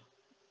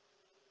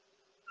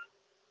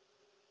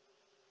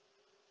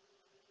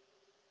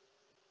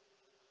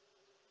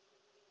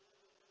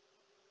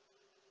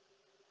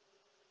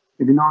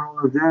 Ignore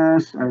all of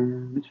this. I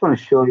just want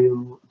to show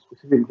you a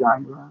specific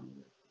diagram.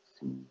 Let's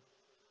see.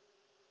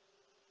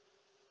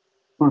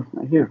 Oh, it's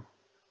not here.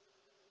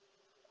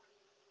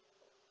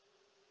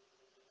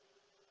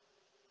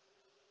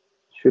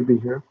 Should be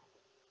here.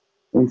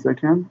 1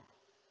 second.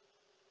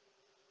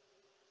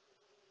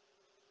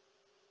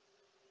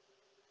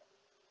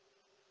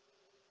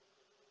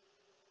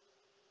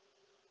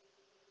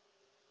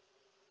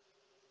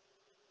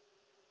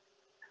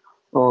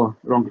 Oh,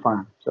 wrong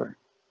file. Sorry.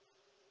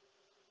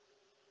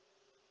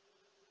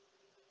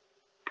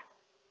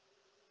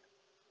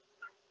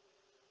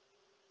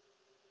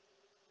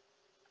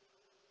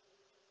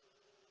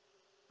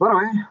 By the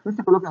way, let's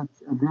take a look at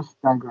this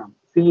diagram.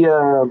 See,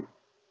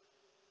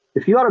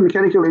 if you are a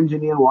mechanical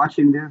engineer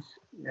watching this,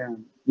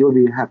 you'll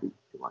be happy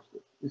to watch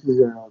this.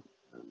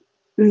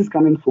 This is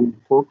coming from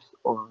folks,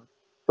 or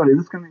sorry,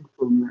 this is coming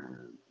from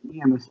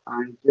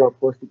EMSI,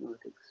 Geoposting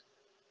Analytics.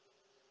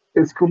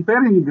 It's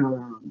comparing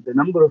the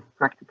number of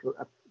practical.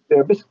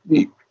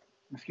 Basically,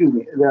 excuse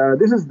me.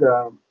 This is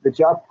the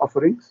job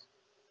offerings.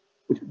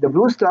 The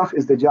blue stuff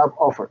is the job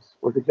offers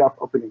or the job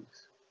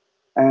openings,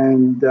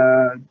 and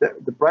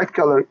the bright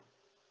color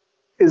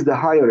is the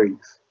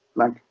hirings.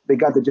 Like they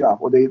got the job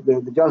or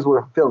the jobs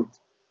were filled.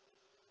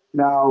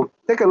 Now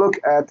take a look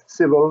at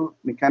civil,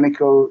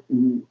 mechanical,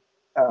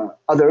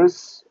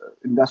 others,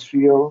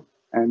 industrial,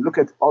 and look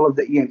at all of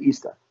the E&E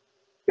stuff.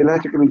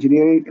 Electrical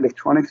engineering,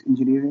 electronics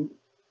engineering,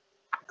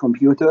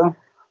 computer,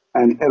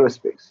 and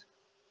aerospace.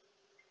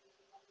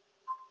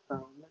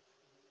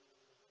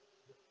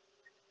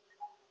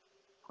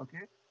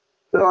 Okay.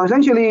 So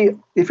essentially,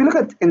 if you look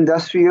at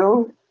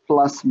industrial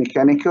plus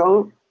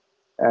mechanical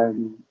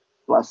and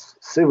plus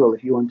civil,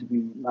 if you want to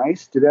be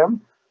nice to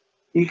them,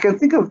 you can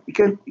think of you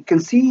can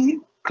see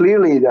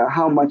clearly that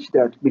how much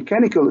that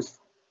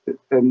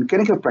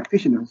mechanical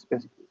practitioners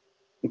basically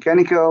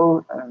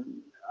mechanical.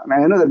 I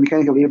mean, I know that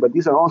mechanical here, but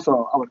these are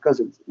also our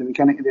cousins, the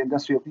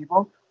industrial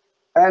people,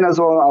 and as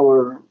well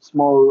our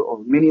small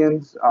or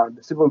minions,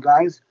 the civil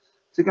guys.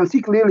 So you can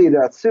see clearly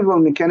that civil,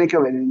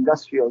 mechanical, and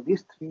industrial,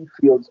 these three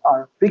fields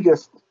are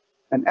biggest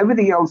and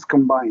everything else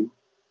combined.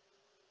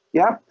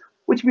 Yeah,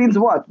 which means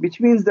what? Which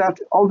means that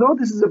although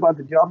this is about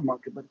the job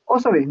market, but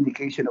also an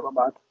indication of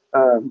about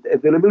the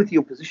availability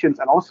of positions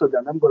and also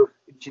the number of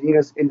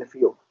engineers in the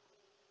field.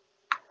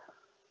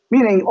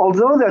 Meaning,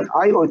 although that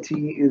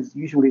IoT is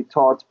usually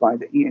taught by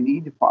the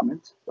E&E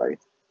department, right?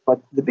 But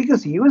the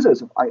biggest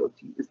users of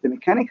IoT is the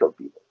mechanical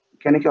people,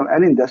 mechanical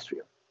and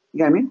industrial. You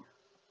know what I mean?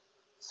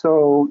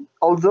 So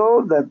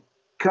although that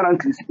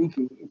currently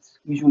speaking, it's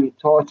usually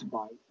taught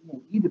by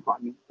E&E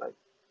department, but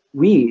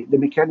we, the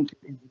mechanical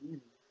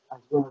engineering,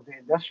 as well as the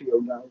industrial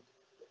guys,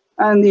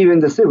 and even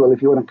the civil,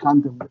 if you want to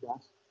count them with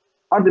us,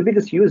 are the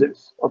biggest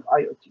users of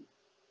IoT. You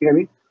know what I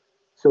mean?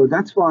 So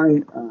that's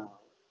why uh,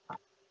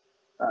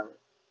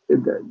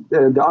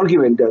 the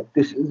argument that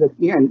this is that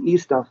E&E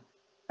stuff,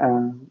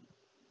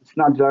 it's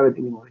not valid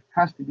anymore. It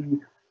has to be,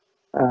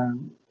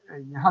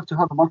 you have to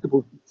have a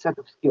multiple set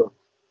of skills.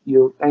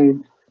 You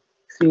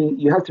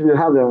have to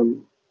have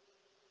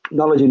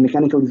knowledge in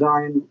mechanical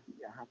design,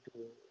 you have to,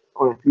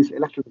 or at least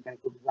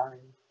electromechanical design.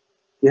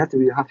 You have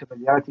to have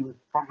familiarity with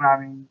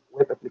programming,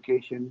 web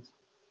applications,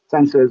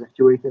 sensors,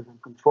 actuators,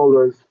 and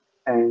controllers,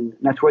 and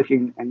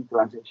networking and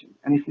utilization.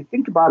 And if you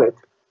think about it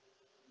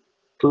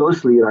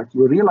closely, right,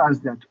 you realize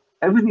that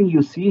everything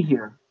you see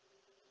here,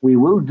 we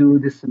will do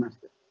this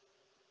semester.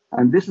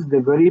 And this is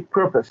the very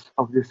purpose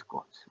of this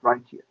course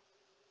right here.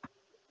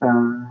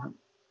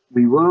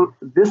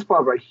 This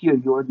part right here,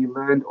 you already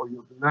learned or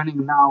you're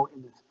learning now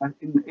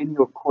in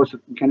your course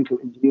of mechanical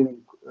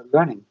engineering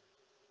learning.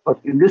 But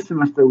in this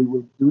semester, we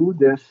will do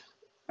this,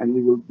 and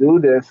we will do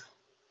this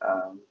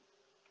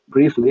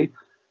briefly.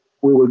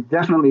 We will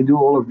definitely do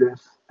all of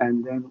this,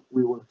 and then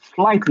we will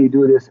slightly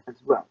do this as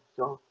well.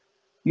 So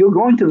you're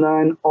going to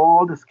learn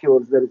all the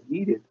skills that is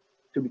needed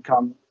to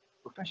become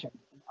proficient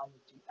in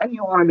IoT. And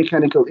you are a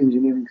mechanical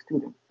engineering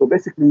student. So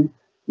basically,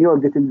 you are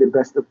getting the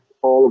best of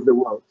all of the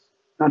worlds,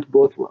 not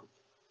both worlds.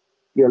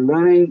 You're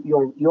learning,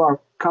 you are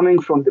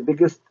coming from the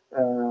biggest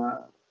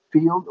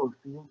field of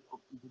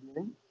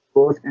engineering,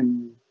 both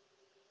in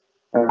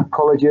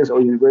colleges or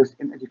universities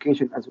in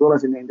education as well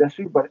as in the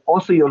industry, but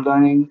also you're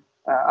learning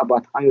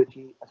about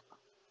IoT as well.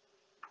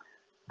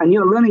 And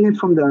you're learning it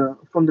from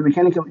the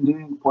mechanical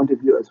engineering point of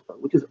view as well,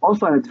 which is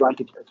also an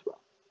advantage as well.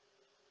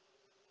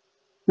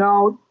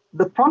 Now,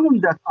 the problem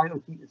that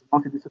IoT is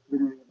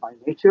multidisciplinary by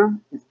nature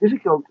is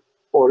difficult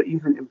or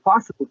even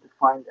impossible to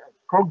find a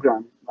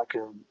program like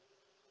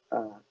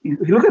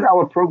if you look at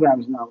our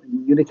programs now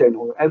in Unitain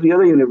or every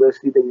other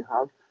university that you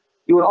have,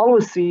 you will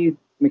always see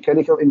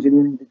mechanical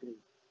engineering degree,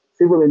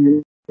 civil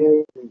engineering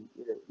degree,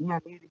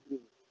 E&E degree.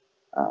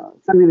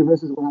 Some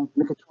universities will have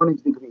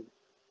mechatronics degree,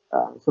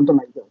 something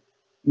like that.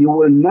 You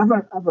will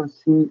never ever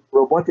see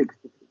robotics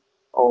degree,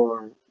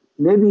 or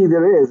maybe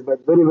there is,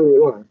 but very, very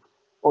rare.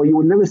 Or you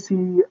will never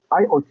see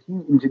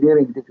IoT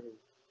engineering degree.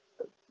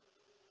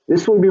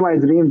 This will be my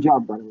dream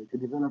job, by the way, to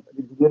develop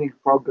an engineering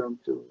program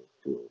to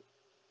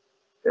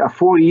a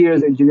 4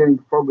 years engineering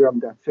program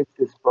that fits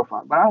this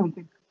profile. But I don't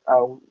think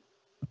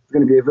it's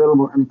going to be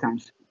available anytime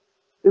soon.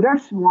 So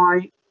that's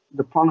why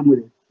the problem with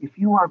it. If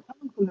you are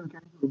coming from the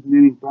mechanical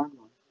engineering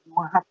background, you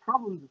will have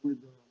problems with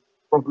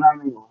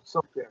programming or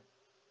software.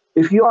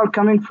 If you are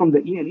coming from the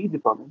E&E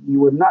department, you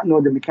will not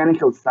know the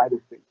mechanical side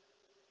of things.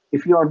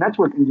 If you are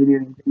network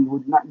engineering, then you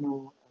would not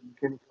know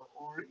mechanical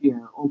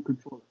or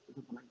controller.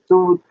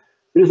 So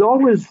there's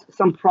always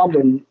some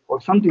problem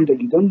or something that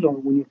you don't know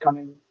when you're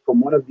coming from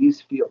one of these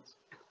fields.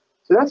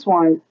 So that's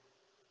why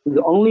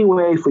the only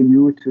way for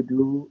you to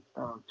do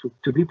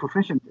to be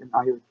proficient in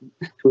IoT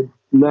is to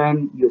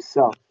learn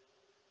yourself.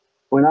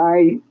 When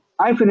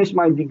I finished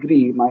my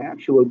degree, my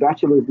actual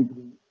bachelor's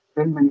degree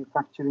in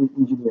manufacturing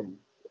engineering,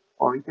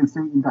 or you can say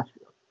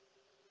industrial.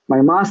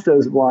 My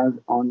master's was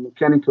on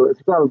mechanical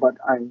as well, but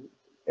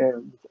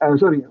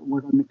was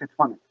on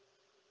mechatronics.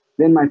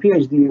 Then my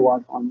PhD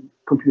was on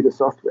computer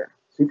software.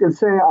 So you can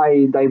say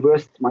I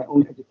diversified my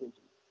own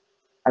education.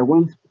 I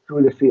went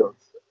through the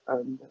fields,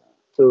 and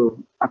so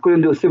I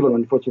couldn't do civil,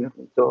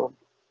 unfortunately. So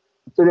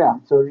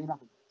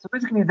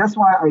basically that's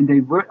why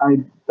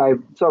I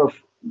sort of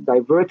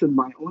diverted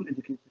my own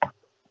education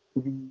to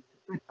be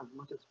fit as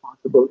much as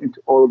possible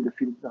into all of the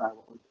fields that I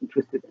was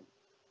interested in.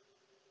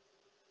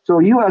 So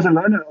you as a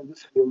learner of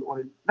this field,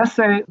 or let's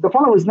say the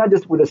problem is not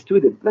just with a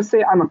student. Let's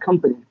say I'm a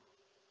company.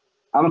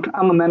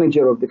 I'm a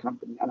manager of the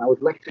company, and I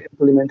would like to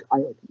implement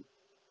IoT.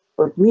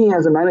 But me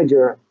as a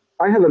manager,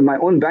 I have my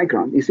own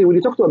background. You see, when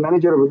you talk to a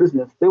manager of a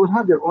business, they will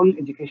have their own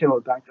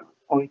educational background,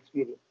 own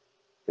experience.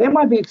 They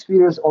might be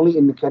experienced only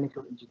in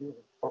mechanical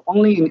engineering or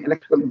only in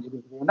electrical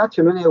engineering. They're not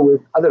familiar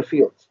with other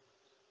fields.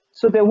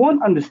 So they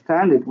won't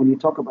understand it when you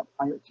talk about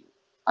IoT.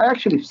 I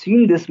actually have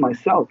seen this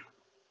myself.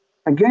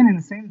 Again, in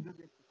the same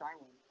visit to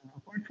Taiwan,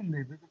 apart from the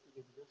visit to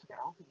the university, I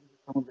also visit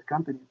some of the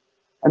companies.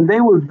 And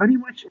they were very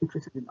much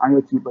interested in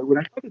IoT. But when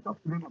I try to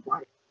talk to them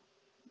about it,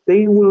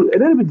 they were a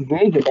little bit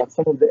vague about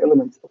some of the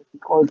elements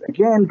because,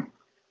 again,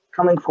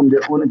 coming from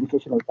their own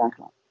educational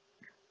background.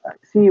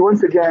 See,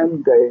 once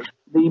again,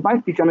 they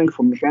might be coming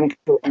from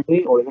mechanical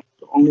only or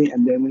electrical only,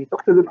 and then when you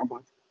talk to them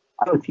about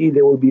IoT,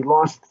 they will be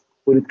lost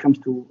when it comes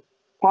to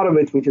part of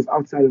it which is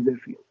outside of their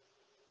field.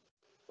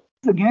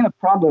 It's again a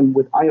problem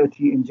with IoT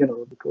in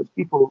general because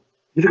people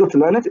difficult to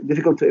learn it,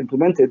 difficult to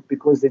implement it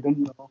because they don't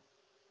know,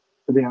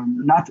 they are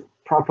not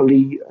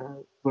properly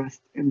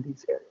versed in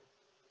these areas.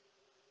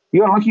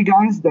 You are lucky,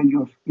 guys, that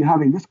you're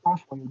having this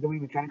course while you're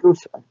doing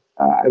mechanicals.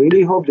 I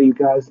really hope that you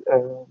guys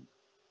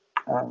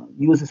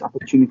use this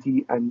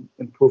opportunity and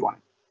improve on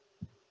it.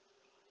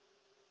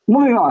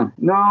 Moving on.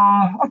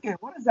 Now, okay,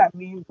 what does that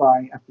mean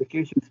by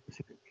application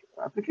specific?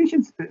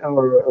 Applications,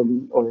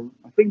 or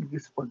I think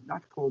this was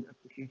not called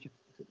application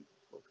specific,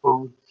 it was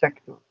called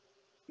sector.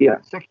 Yeah,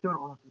 sector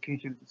or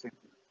application is the same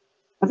thing.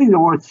 I think the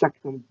word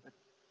sector is better.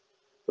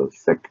 So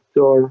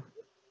sector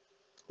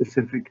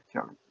specific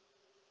challenge.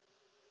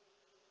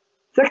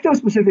 Sector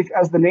specific,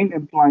 as the name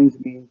implies,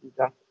 means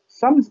that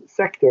some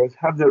sectors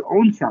have their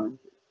own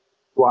challenges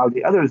while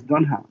the others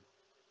don't have.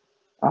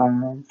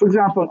 For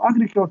example,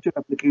 agriculture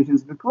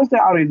applications, because they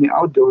are in the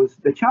outdoors,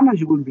 the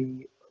challenge will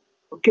be,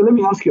 okay, let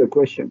me ask you a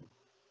question.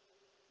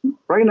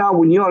 Right now,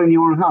 when you are in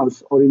your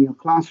house or in your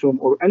classroom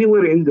or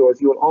anywhere indoors,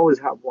 you will always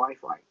have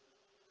Wi-Fi.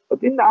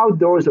 But in the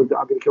outdoors of the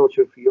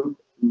agriculture field,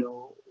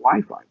 no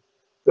Wi-Fi,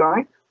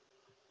 right?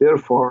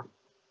 Therefore,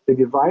 the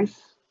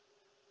device,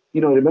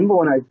 remember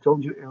when I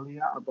told you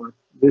earlier about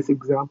this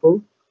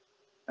example,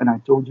 and I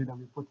told you that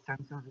we put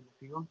sensors in the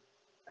field?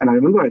 And I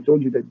remember I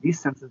told you that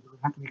these sensors will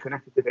have to be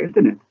connected to the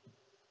internet.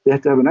 They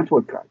have to have a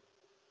network card.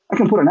 I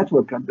can put a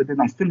network card, but then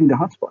I still need a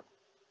hotspot.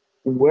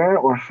 Where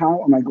or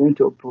how am I going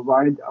to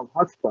provide a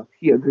hotspot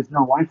here? There's no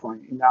Wi-Fi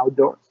in the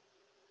outdoors.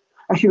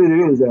 Actually,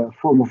 there is a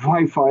form of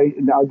Wi-Fi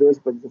in the outdoors,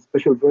 but it's a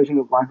special version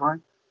of Wi-Fi.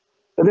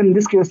 But then in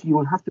this case, you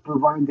will have to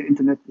provide the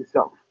internet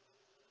yourself.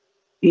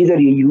 Either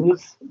you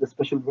use the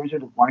special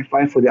version of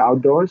Wi-Fi for the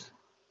outdoors,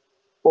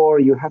 or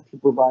you have to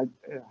provide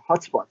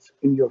hotspots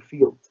in your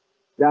field.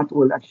 That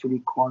will actually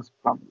cause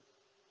problems.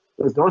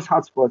 Because those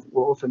hotspots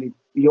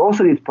you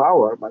also need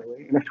power, by the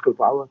way, electrical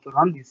power to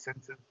run these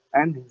sensors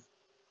and these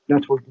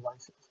network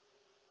devices.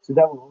 So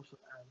that will also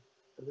add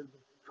a little bit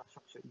of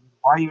infrastructure. You need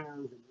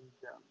wires, you need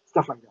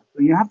stuff like that.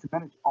 So you have to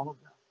manage all of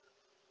that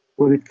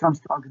when it comes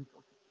to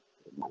agriculture.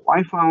 No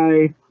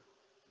Wi-Fi,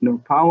 no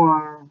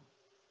power,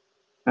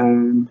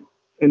 and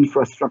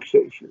infrastructure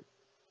issues.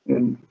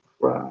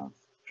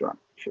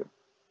 Infrastructure.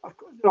 Of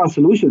course, there are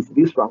solutions to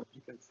these problems.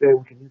 You can say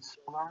we can use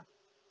solar,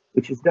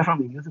 which is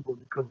definitely usable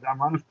because the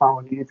amount of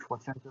power needed for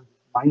sensors is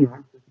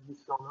minor. So we can use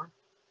solar.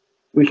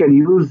 We can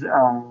use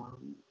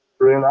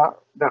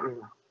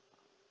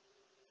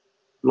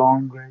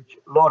long range,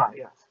 LoRa,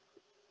 yes.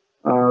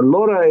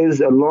 LoRa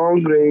is a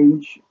long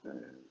range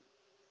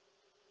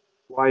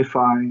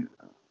Wi-Fi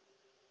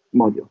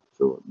module.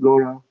 So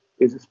LoRa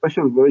is a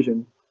special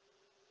version.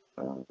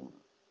 I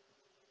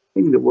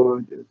think the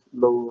word is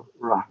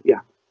LoRa.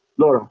 Yeah,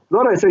 LoRa.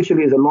 LoRa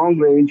essentially is a long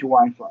range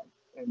Wi-Fi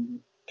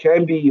and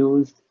can be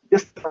used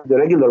just like the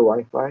regular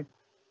Wi-Fi,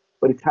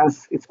 but it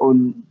has its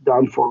own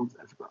downfalls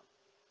as well.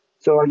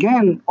 So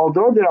again,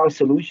 although there are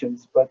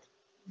solutions, but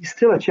it's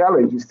still a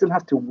challenge. You still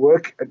have to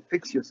work and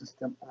fix your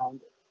system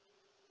around it.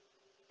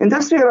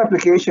 Industrial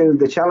applications,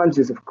 the challenge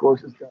is, of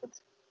course, is that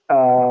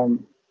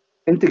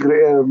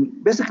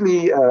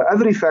basically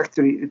every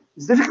factory,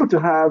 it's difficult to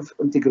have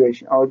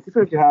integration or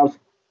difficult to have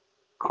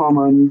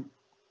common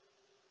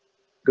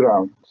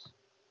grounds.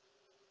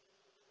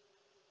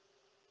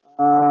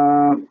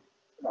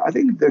 I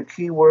think the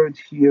key word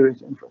here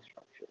is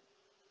infrastructure.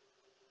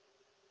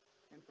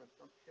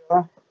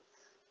 Infrastructure.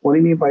 What do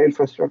you mean by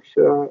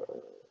infrastructure?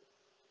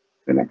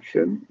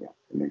 Connection, yeah,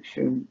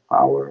 connection,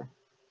 power.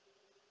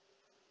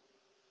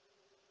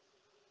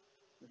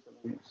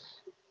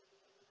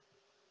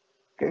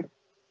 Okay.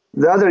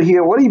 The other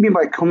here, what do you mean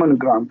by common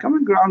ground?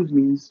 Common ground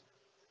means,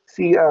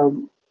 see,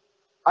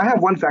 I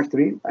have one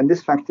factory, and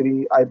this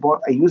factory I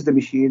used the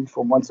machine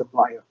from one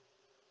supplier.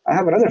 I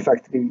have another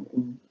factory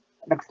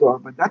next door,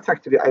 but that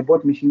factory I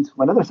bought machines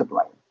from another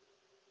supplier.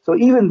 So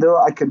even though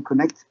I can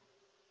connect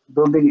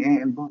building A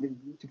and building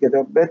B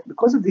together, but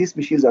because of these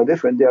machines are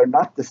different, they are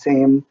not the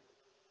same.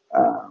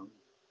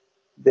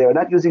 They are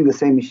not using the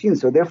same machine,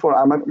 so therefore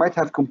I might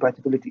have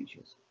compatibility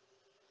issues.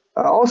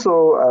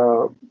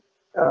 The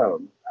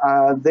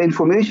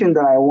information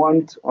that I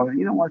want, or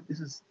you know what,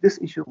 this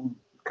issue will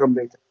come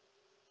later.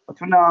 But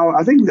for now,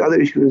 I think the other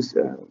issue is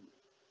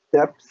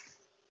depth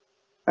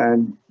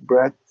and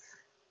breadth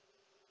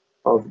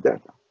of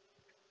data.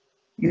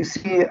 You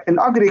see, in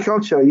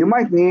agriculture, you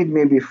might need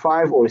maybe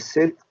 5 or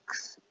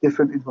 6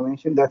 different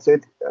information. That's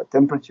it.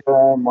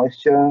 Temperature,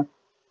 moisture,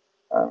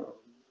 uh,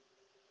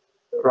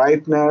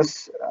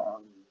 ripeness,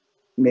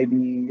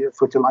 maybe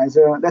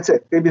fertilizer. That's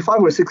it. Maybe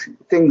 5 or 6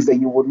 things that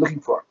you were looking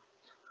for.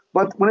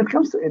 But when it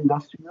comes to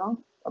industrial,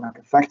 like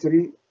a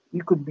factory,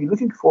 you could be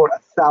looking for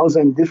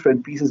 1,000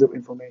 different pieces of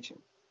information.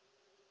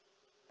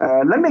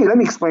 Let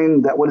me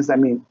explain that. What does that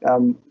mean?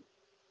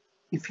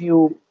 If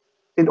you,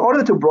 in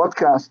order to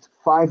broadcast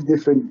 5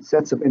 different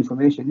sets of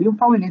information, you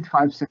probably need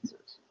 5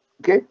 sensors.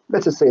 Okay,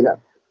 let's just say that.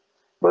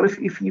 But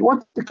if you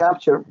want to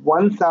capture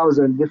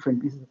 1,000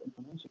 different pieces of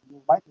information,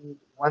 you might need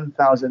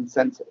 1,000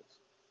 sensors.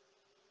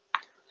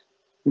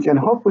 You can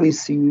hopefully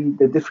see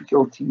the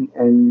difficulty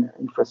in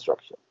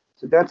infrastructure.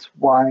 So that's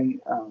why,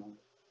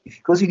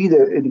 because you need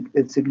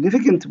a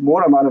significant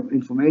more amount of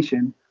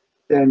information,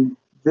 then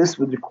this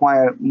would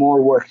require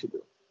more work to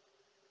do.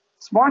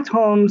 Smart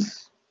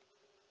homes,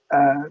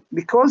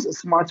 because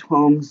smart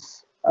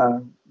homes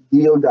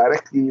deal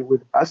directly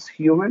with us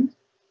humans,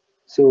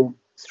 so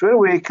straight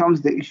away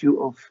comes the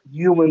issue of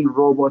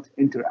human-robot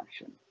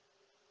interaction,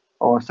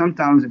 or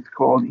sometimes it's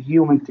called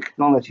human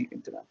technology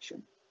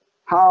interaction.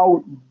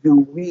 How do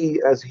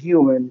we as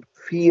humans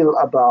feel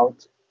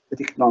about the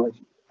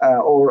technology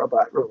or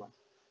about robots?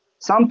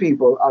 Some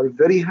people are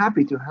very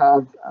happy to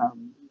have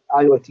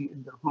IoT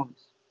in their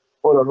homes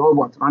or a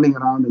robot running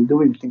around and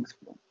doing things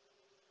for them.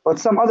 But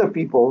some other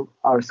people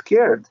are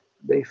scared.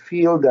 They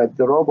feel that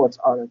the robots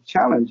are a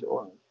challenge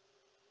or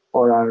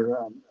are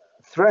a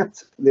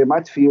threat. They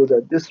might feel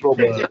that this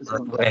robot is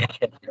going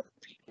to.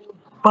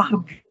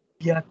 Paham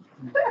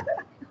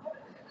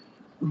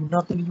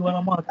nothing you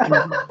wanna mark.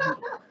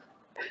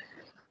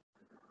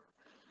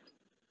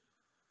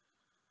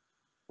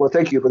 Well,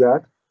 thank you for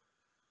that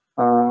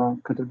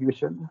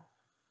contribution.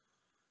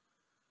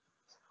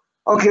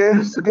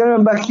 Okay, so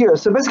getting back here.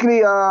 So basically,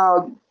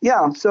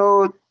 yeah.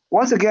 So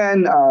once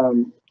again,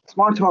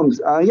 smart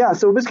homes. Yeah.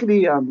 So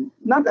basically,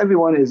 not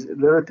everyone is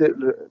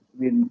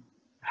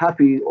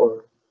happy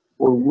or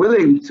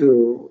willing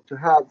to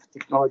have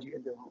technology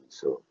in their homes.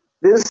 So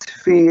this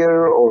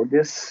fear or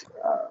this,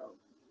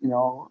 you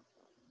know,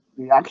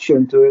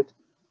 reaction to it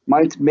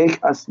might make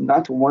us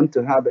not want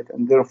to have it,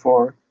 and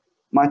therefore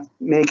might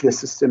make the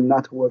system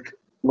not work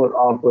or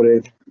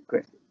operate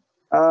correctly.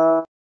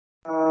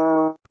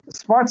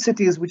 Smart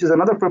cities, which is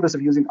another purpose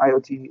of using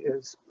IoT,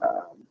 is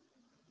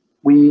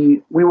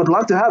we would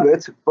love to have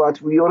it,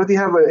 but we already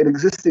have an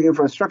existing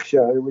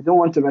infrastructure. We don't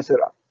want to mess it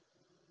up.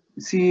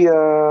 You see,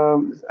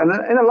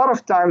 and a lot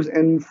of times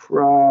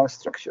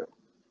infrastructure.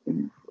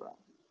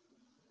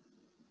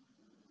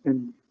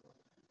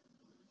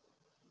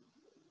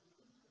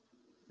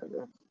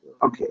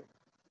 Okay.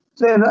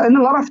 So in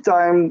a lot of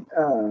time,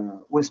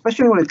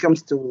 especially when it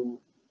comes to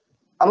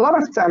a lot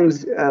of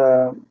times,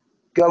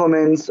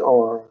 governments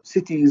or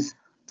cities,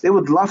 they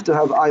would love to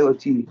have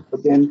IoT,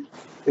 but then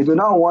they do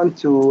not want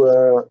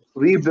to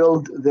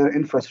rebuild their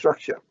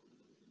infrastructure.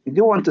 They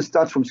do want to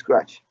start from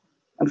scratch.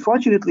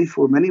 Unfortunately,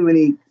 for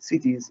many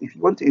cities, if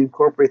you want to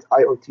incorporate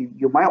IoT,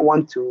 you might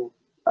want to,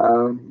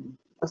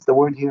 what's the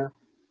word here?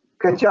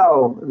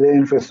 Kachao the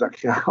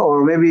infrastructure,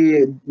 or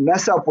maybe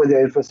mess up with the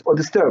infrastructure, or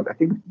disturb. I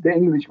think the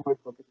English word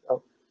for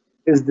kachao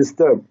is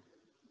disturb.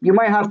 You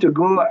might have to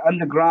go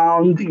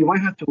underground. You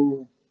might have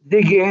to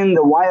dig in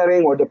the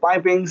wiring or the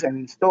pipings and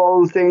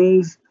install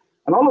things,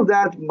 and all of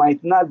that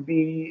might not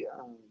be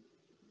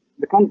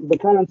the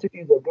current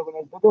cities or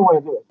governments. They don't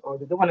want to do it, or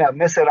they don't want to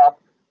mess it up,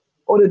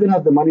 or they don't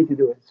have the money to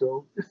do it.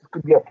 So this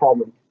could be a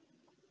problem.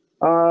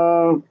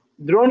 Uh,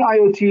 Drone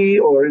IoT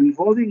or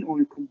involving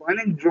or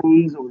combining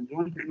drones or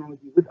drone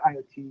technology with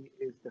IoT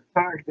is the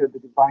fact that the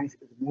device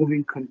is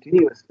moving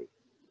continuously.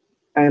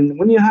 And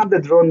when you have the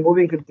drone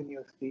moving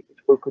continuously, it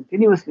will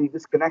continuously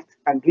disconnect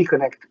and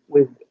reconnect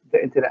with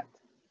the internet.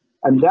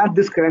 And that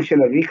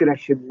disconnection or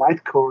reconnection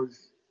might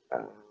cause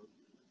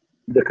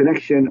the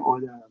connection or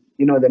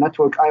the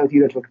network IoT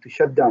network to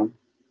shut down,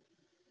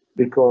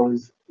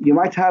 because you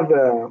might have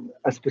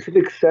a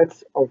specific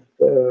set of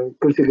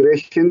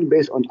configuration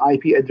based on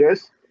IP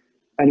address.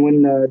 And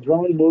when the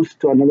drone moves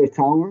to another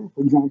tower,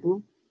 for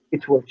example,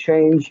 it will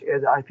change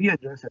the IP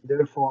address, and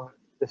therefore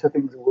the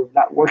settings will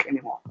not work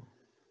anymore.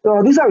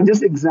 So these are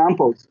just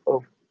examples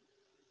of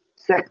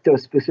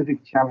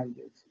sector-specific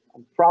challenges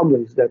and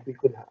problems that we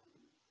could have.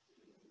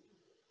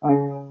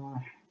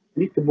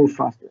 We need to move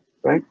faster,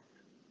 right?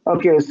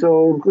 Okay,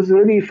 so because it's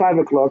already 5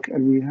 o'clock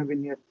and we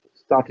haven't yet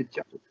started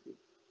chapter 3.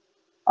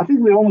 I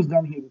think we're almost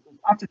done here, because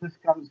after this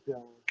comes the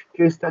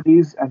case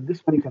studies, and this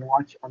one you can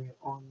watch on your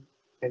own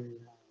in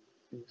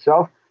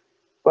yourself.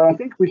 But I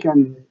think we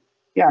can,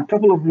 yeah, a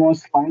couple of more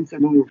slides,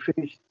 and then we'll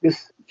finish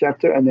this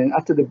chapter, and then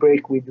after the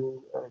break we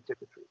do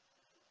chapter 3.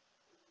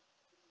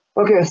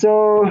 Okay,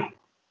 so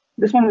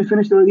this one we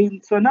finished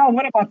already. So now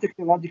what about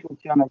technological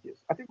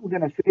challenges? I think we're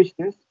gonna finish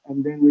this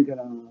and then we're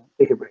gonna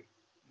take a break.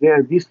 There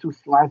are these 2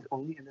 slides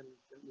only, and then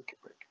we take a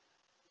break.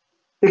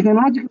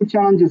 Technological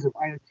challenges of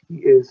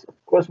IoT is, of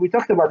course, we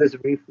talked about this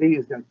briefly,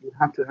 is that you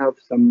have to have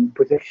some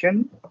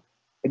protection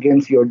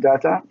against your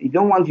data. You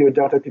don't want your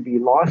data to be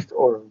lost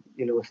or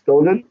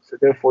stolen. So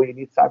therefore, you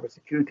need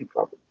cybersecurity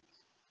problems,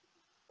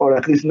 or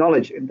at least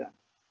knowledge in that.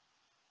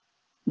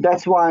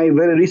 That's why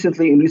very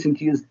recently, in recent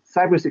years,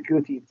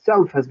 cybersecurity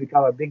itself has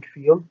become a big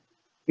field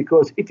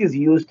because it is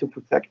used to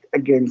protect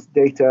against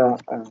data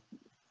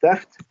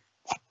theft.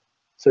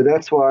 So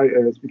that's why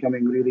it's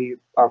becoming really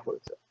powerful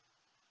itself.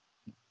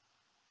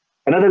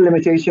 Another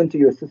limitation to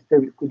your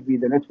system could be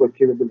the network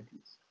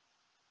capabilities.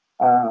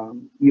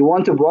 You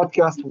want to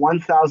broadcast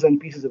 1,000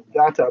 pieces of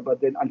data,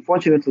 but then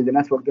unfortunately the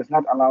network does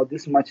not allow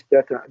this much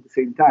data at the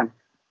same time.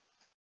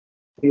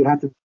 You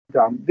have to.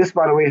 This,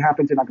 by the way,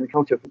 happens in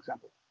agriculture, for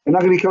example. In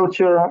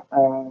agriculture,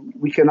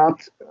 we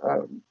cannot.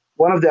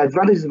 One of the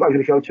advantages of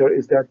agriculture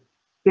is that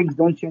things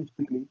don't change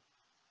quickly,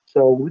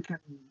 so we can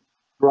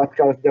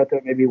broadcast data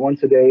maybe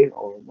once a day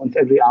or once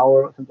every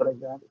hour or something like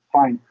that. It's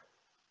fine.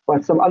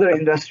 But some other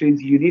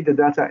industries, you need the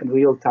data in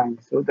real time,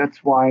 so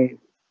that's why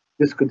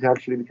this could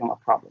actually become a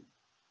problem.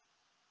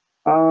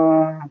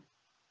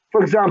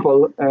 For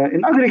example,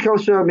 in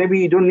agriculture, maybe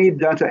you don't need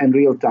data in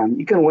real time.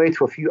 You can wait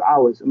for a few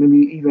hours, or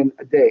maybe even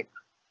a day.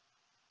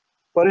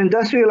 For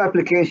industrial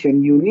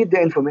application, you need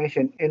the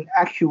information in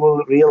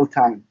actual real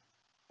time.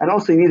 And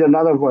also you need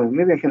another one.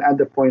 Maybe I can add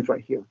the point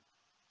right here.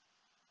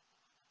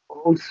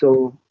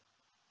 Also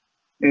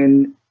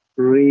in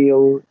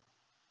real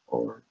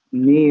or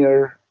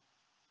near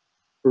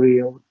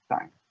real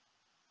time.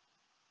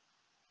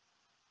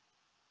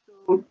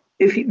 So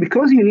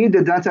because you need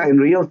the data in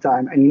real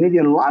time and you need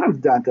a lot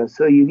of data,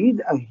 so you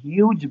need a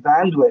huge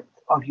bandwidth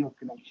of your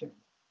connection.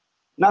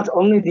 Not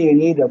only do you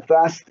need a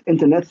fast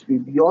internet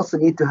speed, you also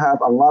need to have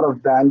a lot of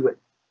bandwidth.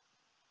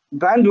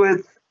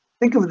 Bandwidth,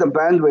 think of the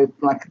bandwidth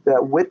like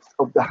the width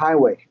of the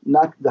highway,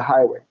 not the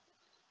highway.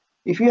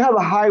 If you have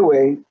a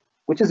highway,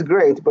 which is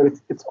great, but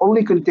it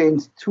only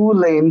contains 2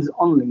 lanes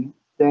only,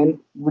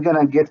 then we're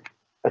gonna get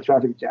a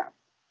traffic jam.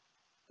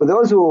 For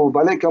those who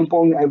balik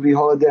kampong every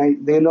holiday,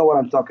 they know what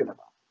I'm talking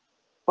about.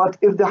 But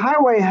if the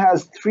highway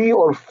has 3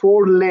 or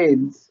 4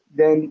 lanes,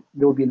 then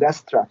there will be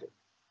less traffic.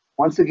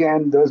 Once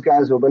again, those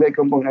guys who balik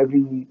kampong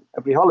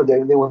every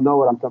holiday, they will know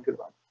what I'm talking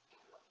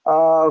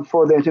about.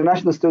 For the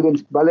international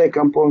students, balik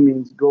kampong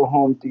means go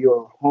home to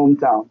your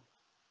hometown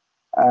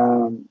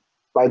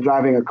by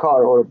driving a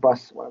car or a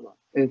bus, whatever.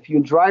 If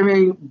you're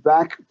driving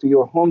back to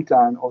your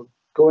hometown or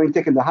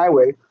taking the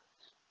highway,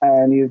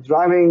 and you're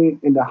driving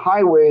in the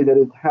highway that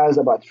it has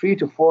about 3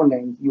 to 4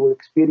 lanes, you will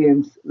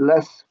experience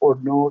less or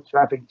no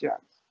traffic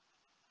jams.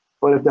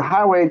 But if the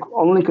highway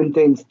only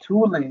contains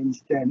 2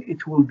 lanes, then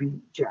it will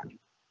be jammed.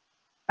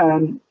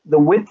 And the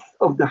width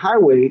of the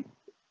highway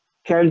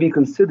can be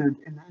considered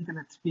in the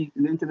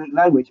internet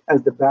language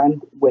as the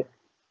bandwidth.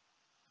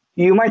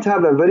 You might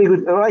have a very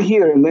good, right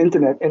here in the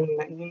internet, in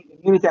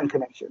Unitan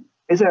connection,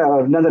 is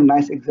another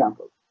nice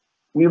example.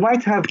 We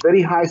might have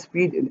very high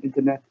speed in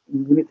internet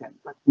in Unitan,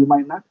 but we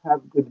might not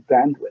have good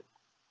bandwidth.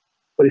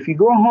 But if you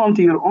go home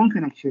to your own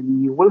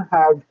connection, you will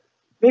have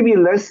maybe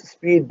less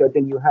speed, but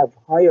then you have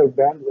higher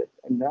bandwidth,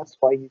 and that's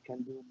why you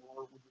can do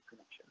more with your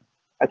connection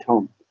at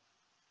home.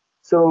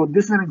 So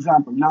this is an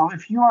example. Now,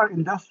 if your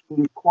industry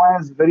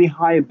requires very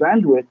high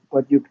bandwidth,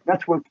 but your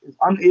network is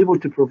unable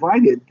to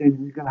provide it, then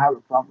you're going to have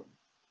a problem.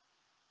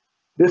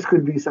 This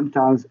could be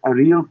sometimes a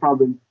real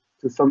problem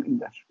to some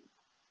industries.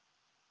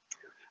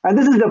 And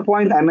this is the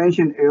point I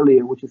mentioned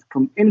earlier, which is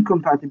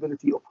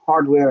incompatibility of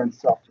hardware and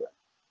software.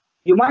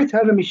 You might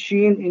have a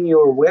machine in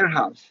your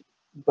warehouse,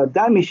 but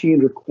that machine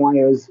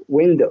requires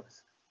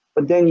Windows.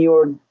 But then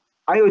your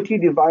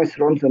IoT device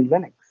runs on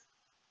Linux.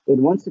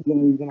 Then once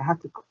again, you're going to have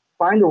to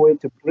find a way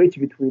to bridge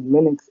between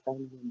Linux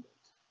and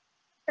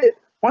Windows.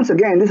 Once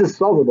again, this is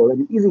solvable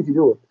and easy to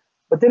do.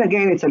 But then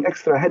again, it's an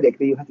extra headache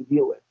that you have to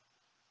deal with.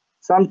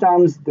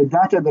 Sometimes the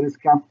data that is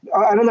captured.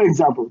 Another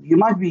example, you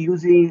might be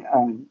using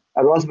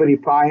a Raspberry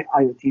Pi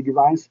IoT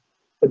device,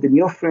 but then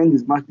your friend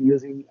might be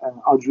using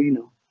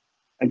Arduino.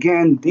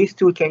 Again, these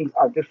 2 things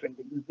are different.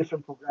 They use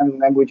different programming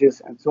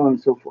languages and so on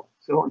and so forth.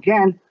 So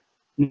again,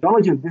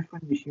 knowledge of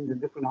different machines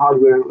and different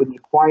hardware would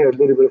require a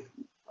little bit of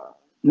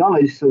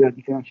knowledge so that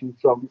you can actually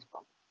solve this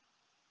problem.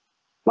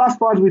 Last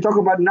part we talk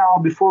about now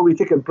before we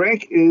take a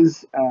break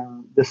is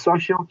the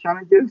social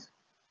challenges,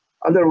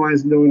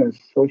 otherwise known as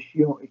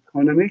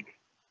socio-economic.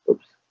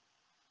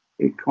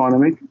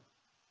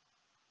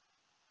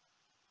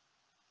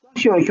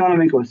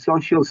 Socio-economic or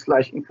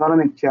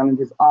social/economic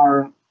challenges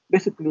are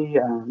basically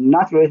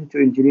not related to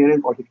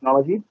engineering or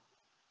technology,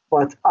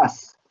 but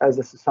us as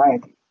a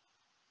society.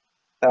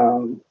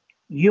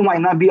 You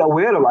might not be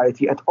aware of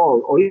IoT at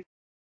all, or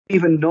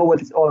even know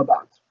what it's all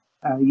about.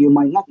 You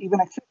might not even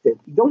accept it.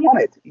 You don't want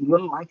it. You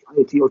don't like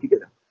IoT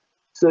altogether.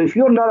 So if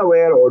you're not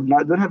aware or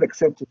don't have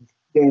acceptance,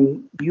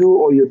 then you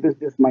or your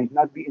business might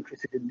not be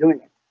interested in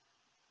doing it.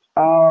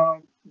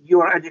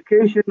 Your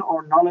education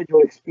or knowledge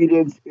or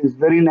experience is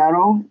very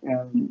narrow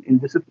in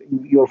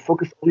discipline. You're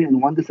focused only on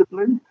one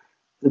discipline.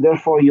 So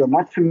therefore, you're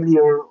not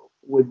familiar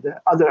with the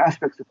other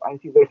aspects of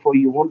IT. Therefore,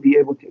 you won't be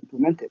able to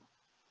implement it.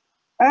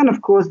 And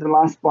of course, the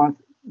last part,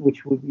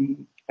 which would be,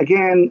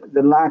 again,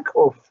 the lack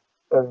of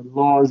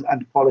laws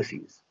and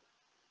policies.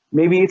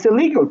 Maybe it's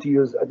illegal to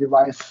use a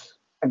device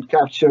and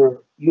capture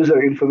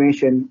user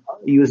information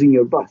using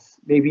your bus.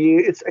 Maybe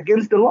it's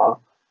against the law.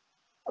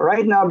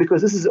 Right now,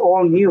 because this is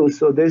all new,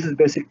 so this is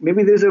basic.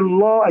 Maybe there's a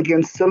law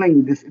against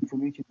selling this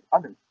information to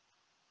others.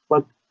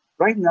 But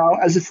right now,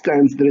 as it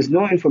stands, there is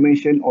no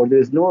information or there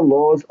is no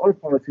laws or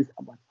policies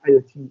about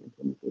IoT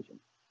implementation.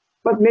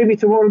 But maybe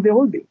tomorrow there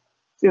will be.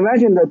 So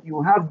imagine that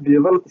you have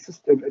developed a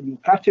system and you're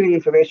capturing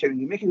information and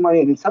you're making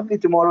money, and then suddenly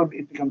tomorrow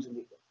it becomes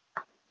illegal.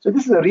 So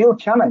this is a real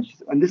challenge,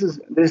 and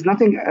there's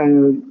nothing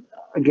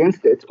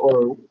against it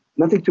or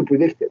nothing to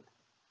predict it.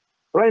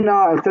 Right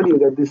now, I'll tell you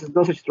that this is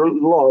no such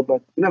law,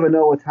 but you never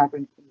know what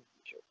happens in the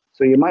future.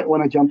 So you might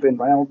want to jump in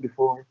right now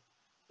before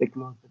they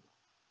close the door.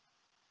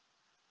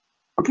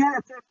 Okay,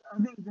 that's it.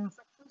 I think the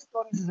success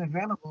stories is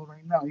available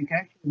right now. You can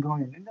actually go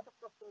in the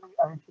success story,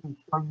 I actually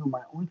show you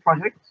my own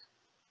projects,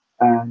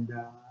 and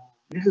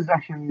this is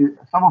actually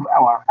some of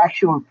our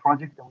actual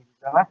projects that we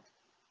developed.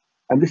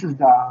 And this is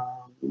the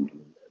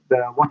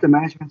water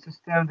management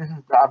system.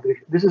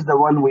 This is the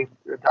one with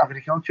the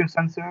agriculture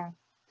sensor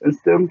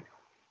system.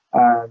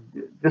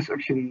 This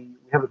actually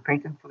we have a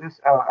patent for this,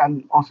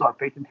 and also a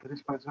patent for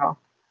this one as well.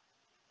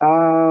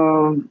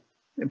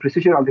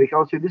 Precision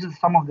agriculture. This is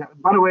some of the.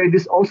 By the way,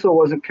 this also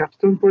was a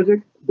capstone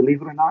project,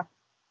 believe it or not,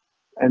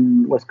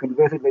 and was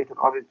converted later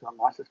on into a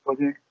master's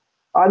project.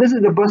 This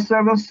is the bus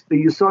service.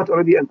 You saw it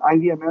already at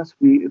IDMS.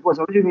 It was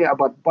originally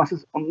about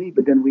buses only,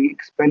 but then we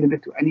expanded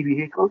it to any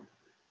vehicle.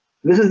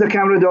 This is the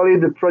camera dolly,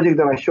 the project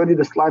that I showed you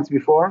the slides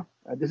before.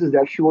 This is the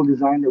actual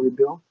design that we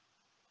built.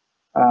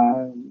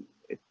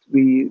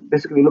 We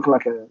basically look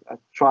like a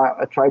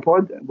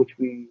tripod, which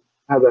we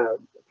have a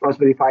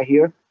Raspberry Pi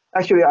here.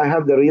 Actually, I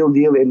have the real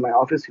deal in my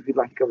office if you'd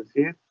like to come and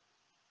see it.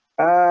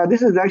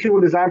 This is the actual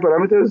design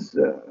parameters,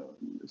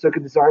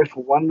 circuit desires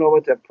for one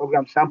robot, a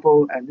program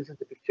sample, and this is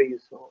the picture you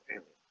saw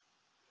earlier.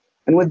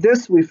 And with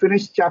this, we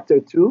finished chapter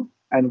 2,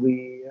 and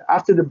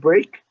after the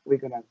break, we're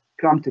gonna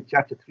come to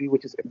chapter 3,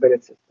 which is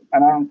embedded system.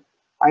 And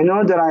I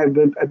know that I've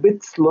been a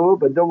bit slow,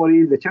 but don't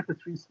worry, the chapter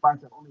 3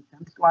 slides are only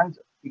 10 slides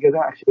together,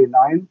 actually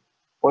 9,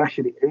 or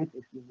actually 8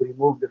 if you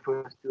remove the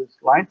first 2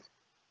 slides.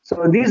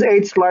 So these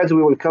 8 slides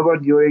we will cover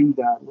during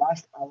the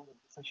last hour of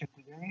the session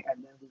today,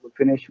 and then we will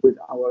finish with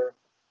our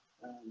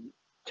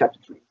chapter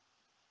 3.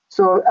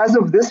 So as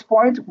of this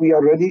point, we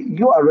are ready.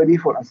 You are ready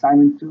for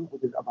assignment 2,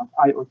 which is about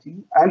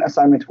IoT, and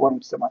assignment 1,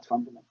 which is about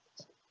fundamentals.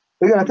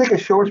 We're going to take a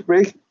short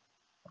break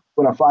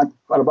for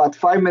about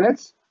 5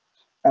 minutes,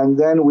 and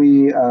then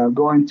we are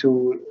going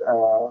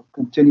to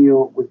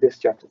continue with this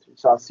chapter 3.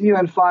 So I'll see you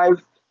in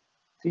 5.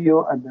 See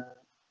you at the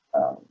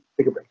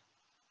take a break.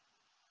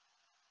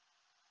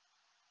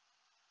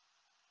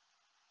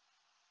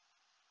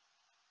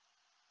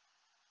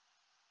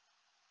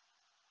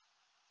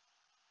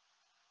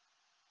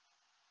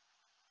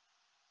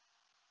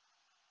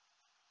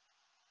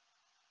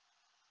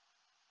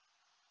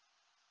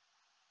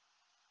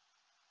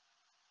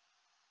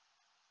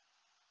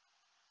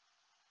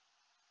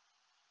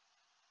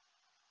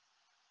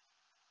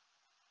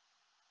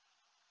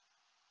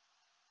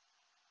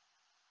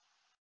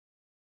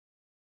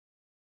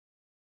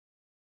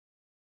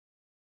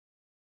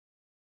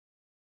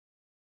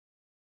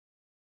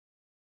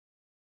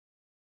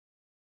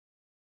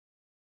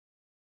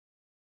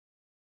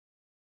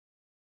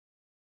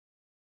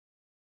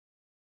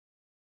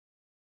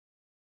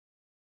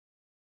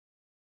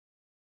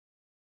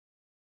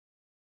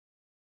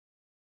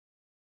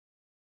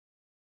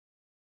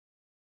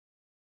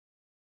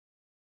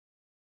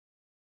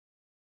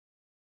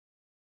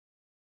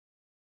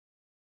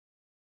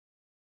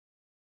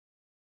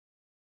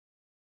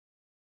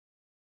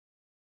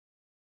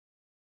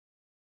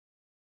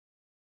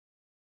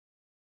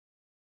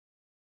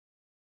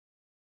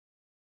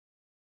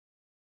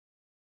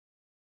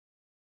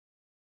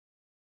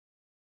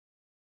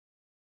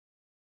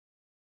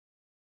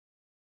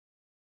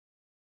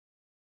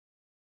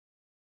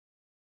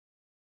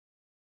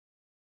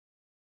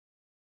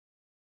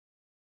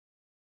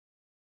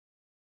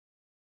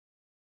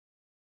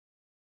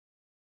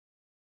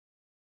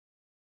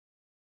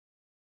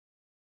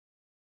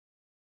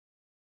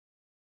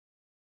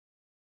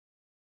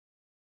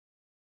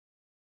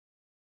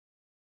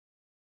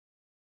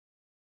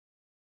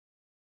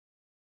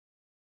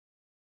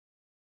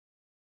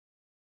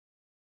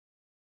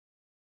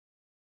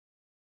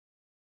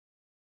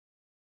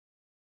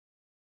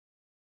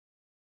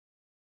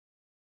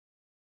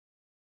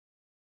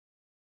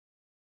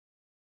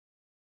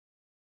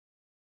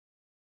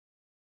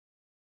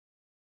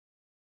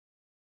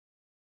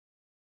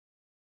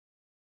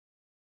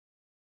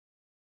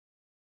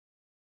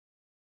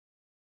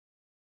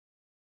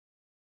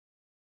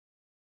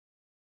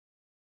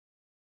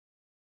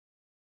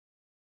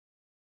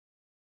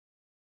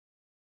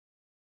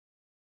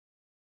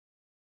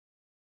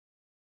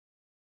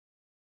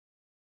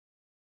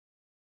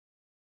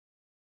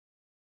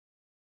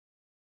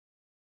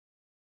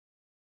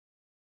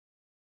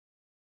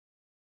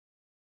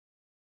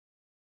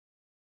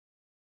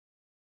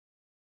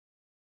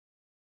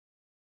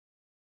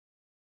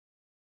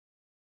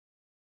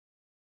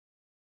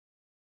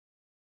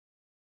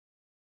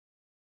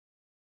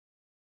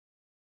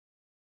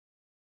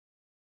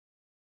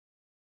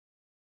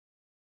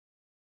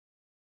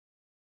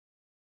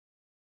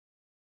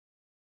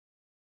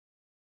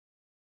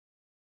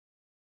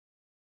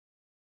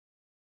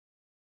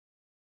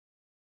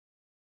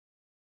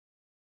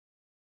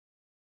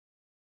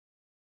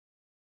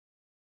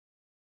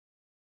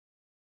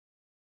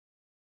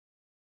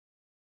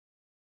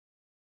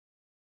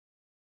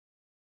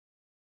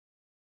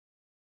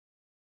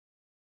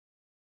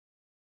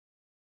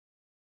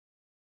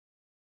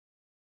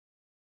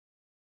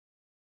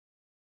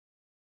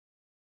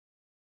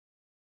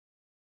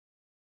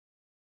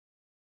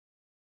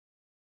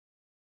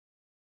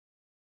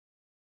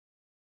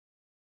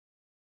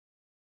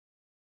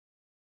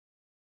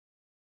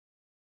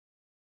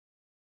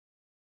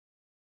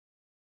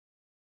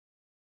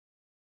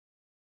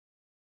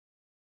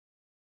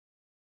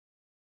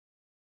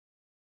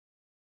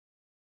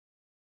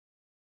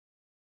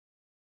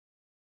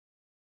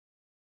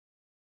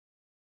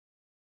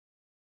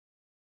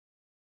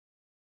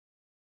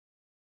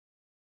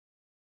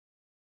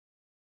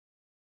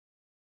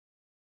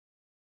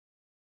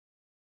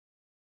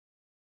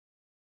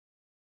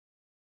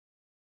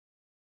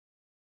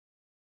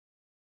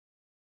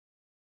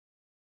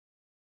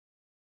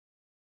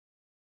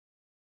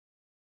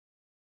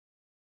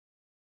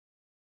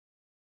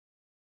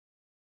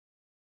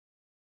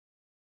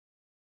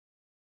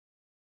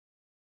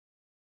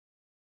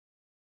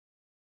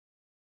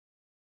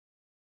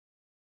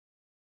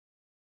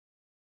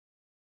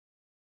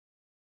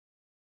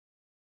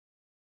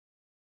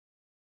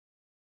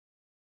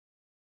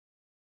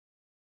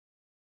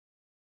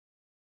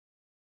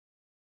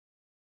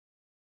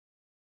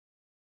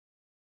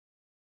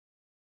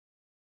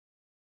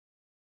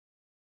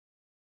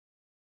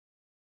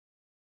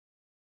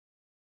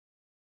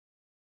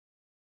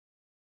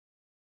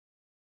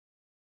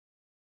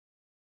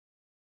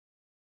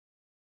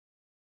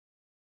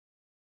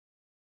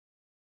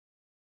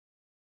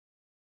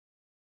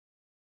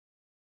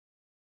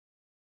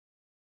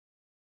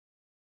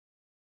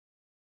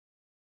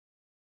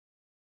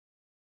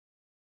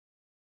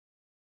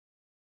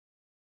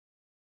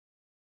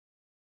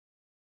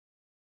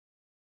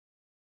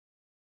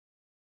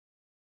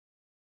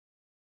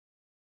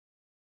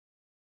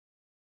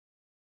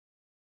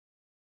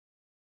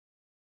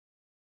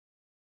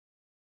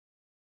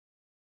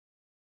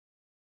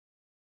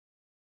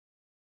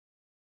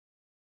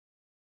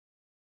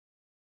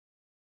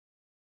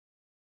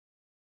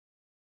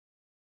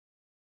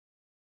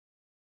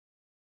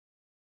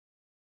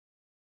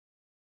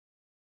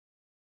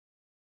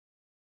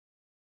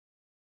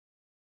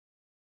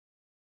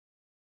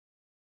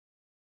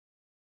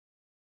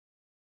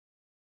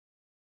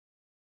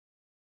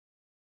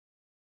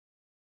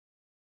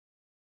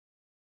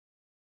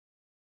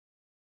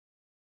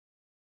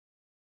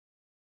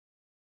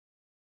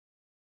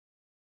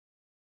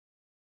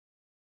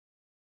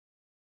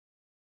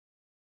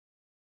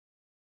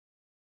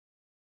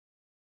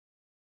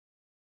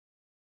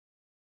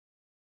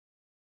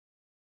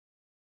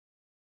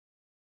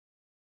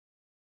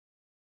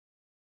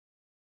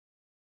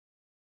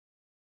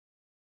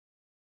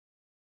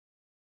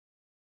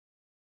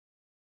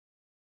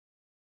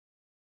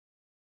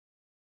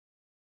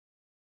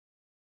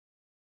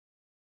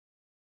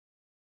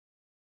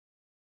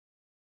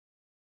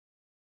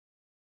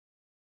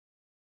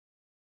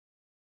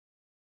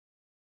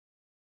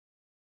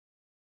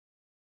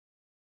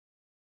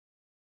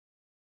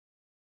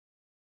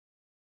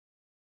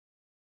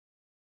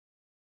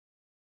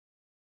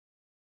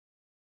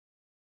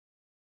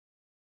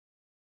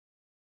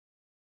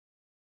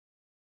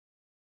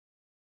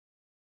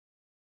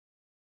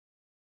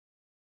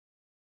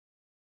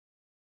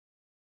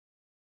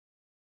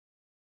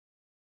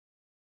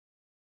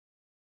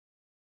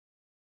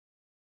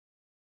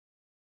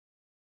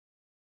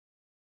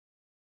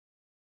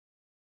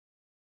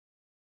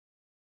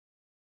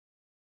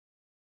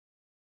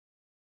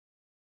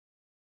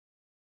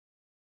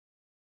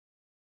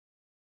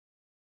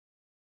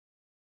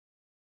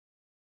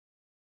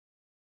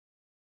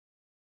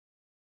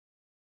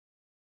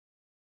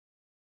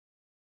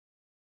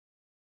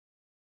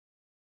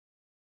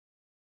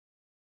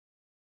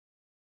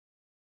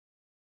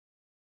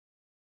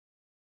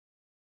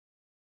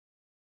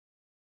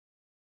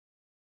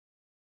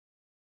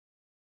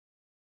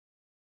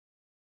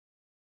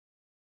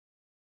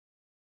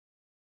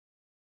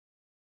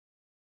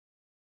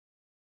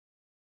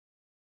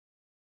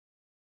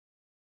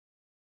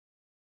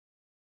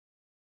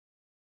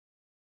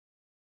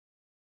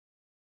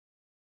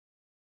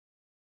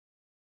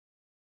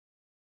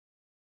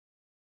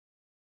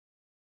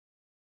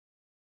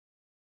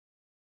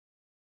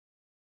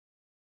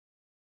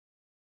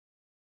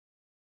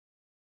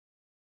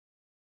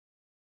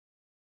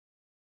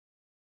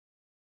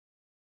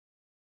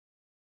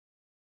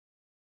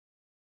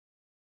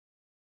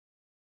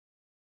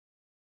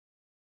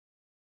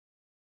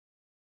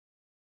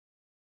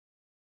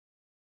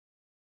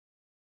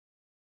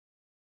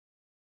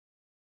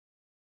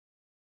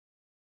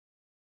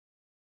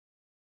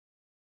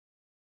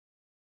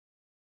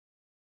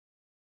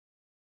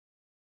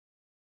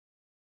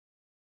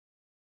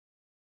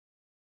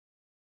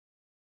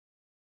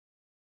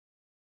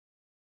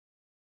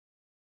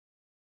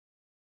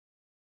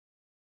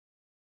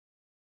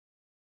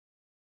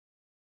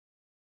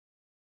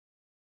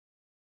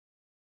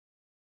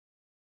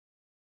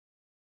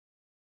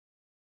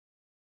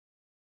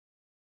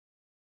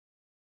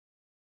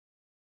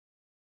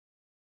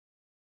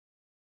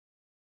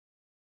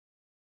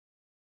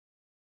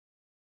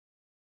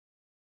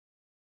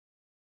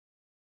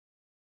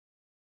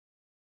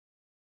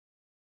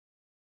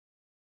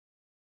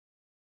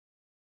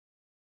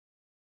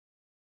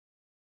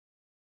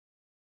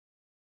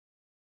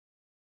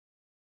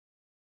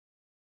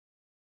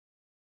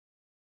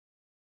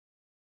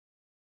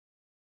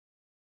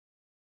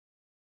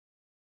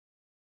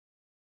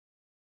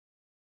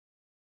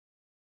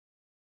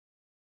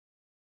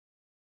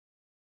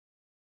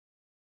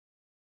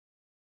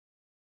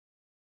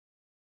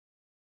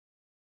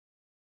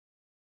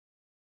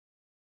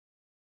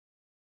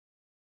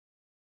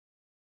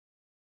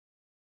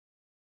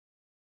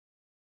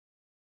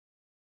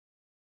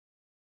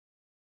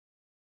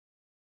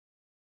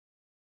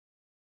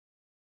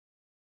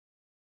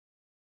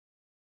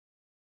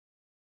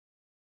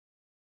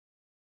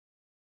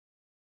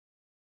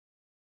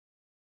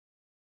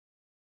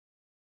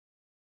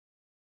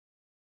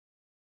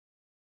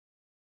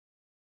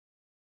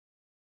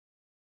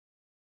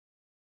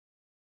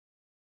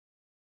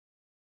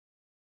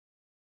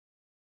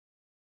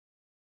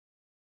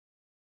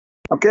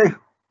 Okay,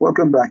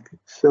 welcome back.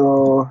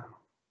 So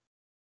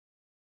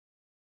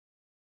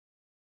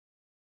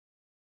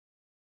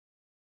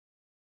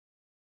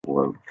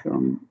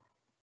welcome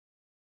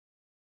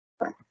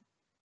back.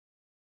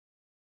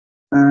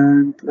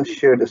 And let's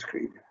share the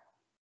screen.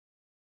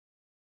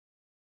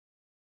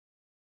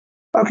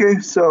 Okay,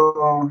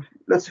 so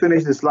let's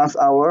finish this last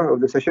hour of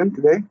the session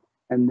today,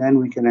 and then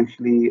we can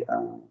actually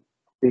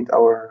complete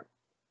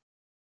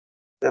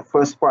the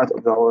first part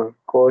of our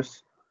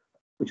course,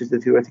 which is the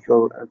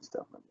theoretical and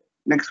stuff like that.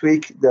 Next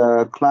week,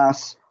 the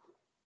class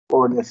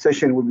or the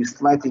session will be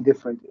slightly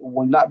different.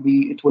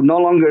 It will no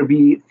longer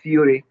be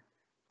theory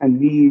and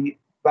me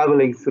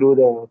babbling through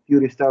the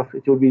theory stuff.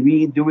 It will be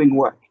me doing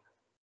work.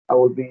 I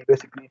will be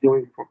basically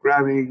doing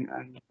programming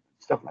and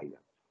stuff like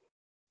that.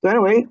 So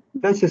anyway,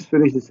 let's just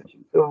finish the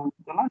session. So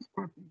the last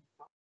part is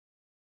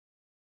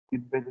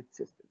embedded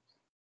systems.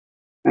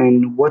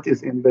 And what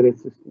is embedded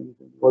systems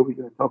and what we're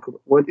going to talk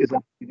about. What is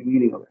actually the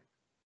meaning of it?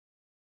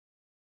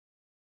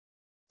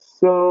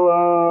 So,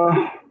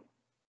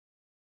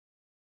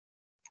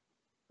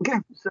 okay,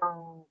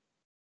 so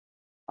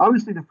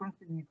obviously the first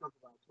thing we talked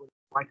about was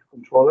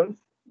microcontrollers,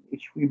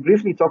 which we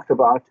briefly talked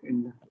about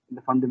in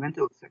the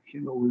fundamental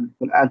section, but we'll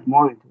add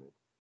more into it.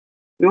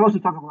 We also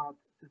talk about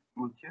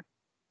system on chip,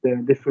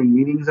 the different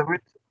meanings of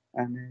it,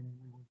 and then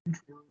we will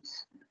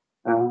introduce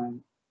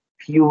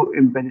few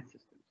embedded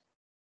systems.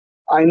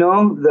 I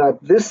know that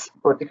this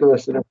particular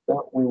semester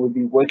we will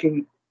be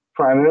working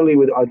primarily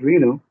with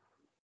Arduino,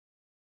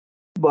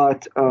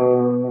 but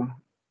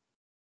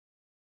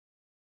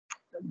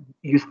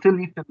you still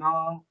need to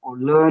know or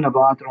learn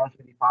about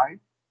Raspberry Pi,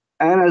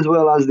 and as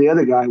well as the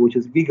other guy, which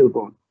is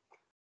BeagleBone.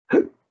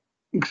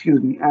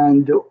 Excuse me.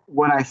 And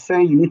when I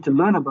say you need to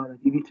learn about it,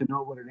 you need to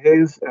know what it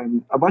is,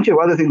 and a bunch of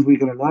other things we're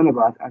going to learn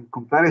about, and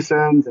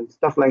comparisons and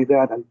stuff like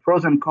that, and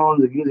pros and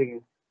cons of using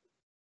it.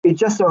 It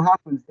just so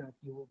happens that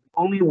you will be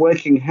only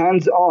working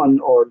hands-on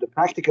or the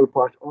practical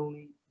part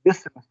only this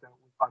semester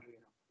with Arduino.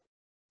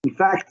 In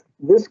fact,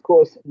 this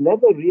course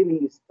never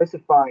really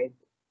specified,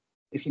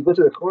 if you go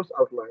to the course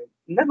outline,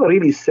 never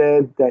really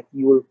said that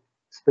you will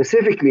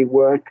specifically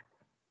work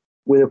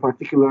with a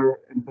particular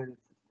embedded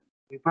system.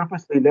 We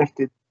purposely left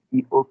it to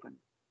be open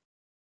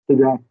so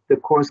that the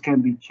course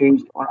can be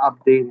changed or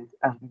updated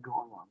as we go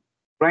along.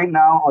 Right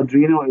now,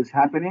 Arduino is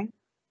happening,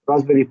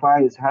 Raspberry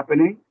Pi is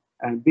happening,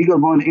 and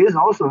BeagleBone is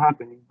also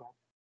happening, but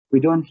we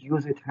don't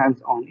use it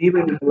hands-on,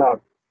 even in the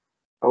lab.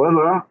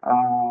 However,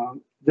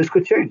 this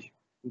could change.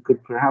 We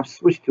could perhaps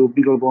switch to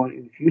BeagleBone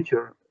in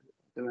future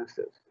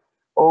semesters,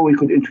 or we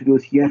could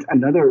introduce yet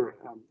another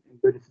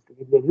embedded system.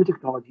 If the new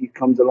technology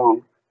comes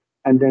along,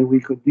 and then we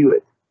could do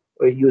it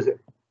or use it.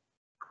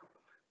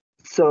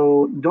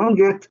 So don't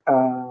get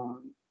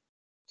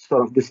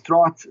sort of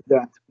distraught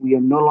that we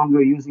are no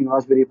longer using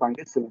Raspberry Pi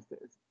this semester.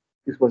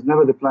 This was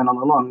never the plan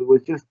all along.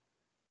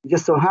 It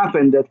just so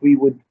happened that we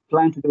would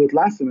plan to do it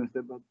last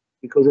semester, but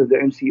because of the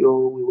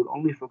MCO, we will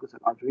only focus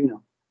on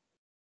Arduino.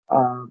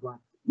 But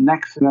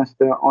next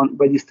semester on,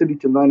 but you still need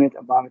to learn it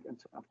about it. And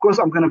so, of course,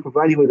 I'm going to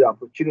provide you with the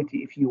opportunity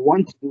if you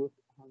want to do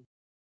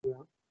it.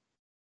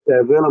 The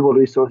available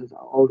resources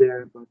are all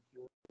there, but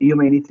you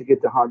may need to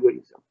get the hardware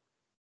yourself.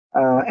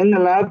 In the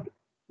lab,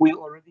 we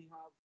already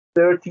have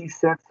 30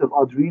 sets of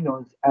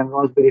Arduinos and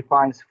Raspberry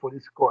Pis for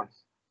this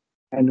course.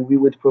 And we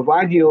would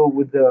provide you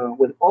with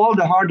all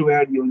the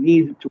hardware you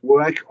need to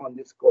work on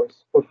this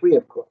course for free,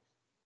 of course.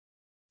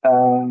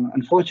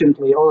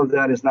 Unfortunately, all of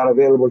that is not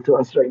available to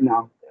us right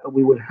now.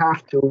 We would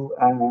have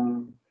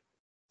to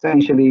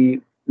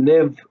essentially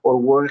live or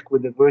work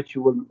with the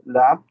virtual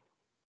lab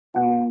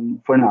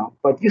for now.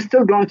 But you're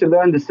still going to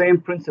learn the same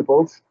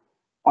principles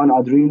on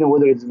Arduino,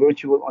 whether it's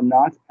virtual or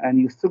not, and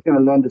you're still going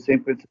to learn the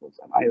same principles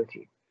on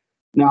IoT.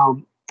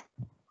 Now,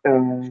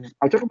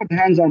 I'll talk about the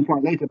hands-on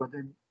part later, but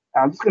then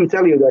I'm just going to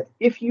tell you that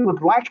if you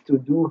would like to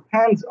do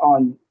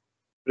hands-on,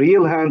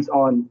 real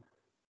hands-on,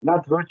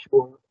 not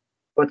virtual,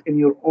 but in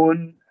your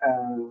own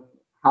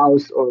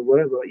house or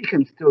wherever, you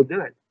can still do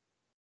it.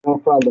 No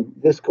problem.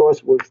 This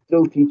course will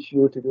still teach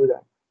you to do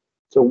that.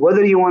 So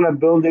whether you want to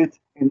build it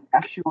in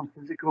actual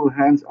physical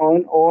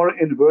hands-on or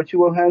in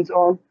virtual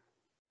hands-on,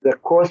 the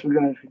course we're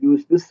going to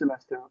introduce this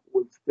semester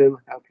will still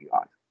help you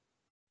out.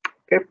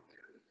 Okay.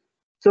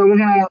 So we're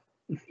going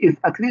to,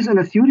 at least in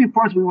the theory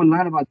part, we will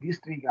learn about these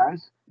three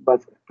guys,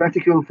 but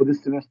practical for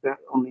this semester,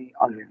 only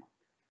Arduino.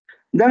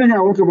 Then we're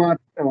going to talk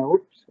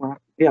about,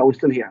 we're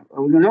still here.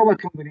 We're going to talk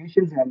about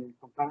combinations and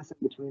comparison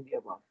between the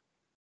above.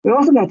 We're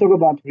also going to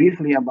talk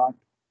briefly about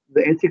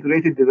the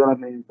integrated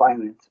development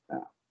environment,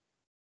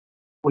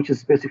 which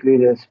is basically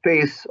the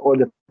space or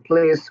the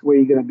place where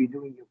you're going to be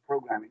doing your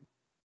programming.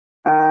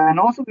 And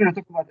also we're going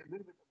to talk about a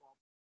little bit about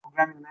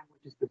programming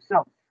languages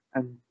themselves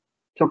and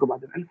talk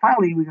about them. And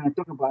finally, we're going to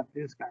talk about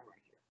this guy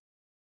right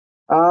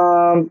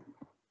here.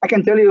 I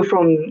can tell you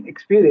from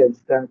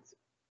experience that,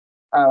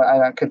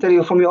 I can tell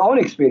you from your own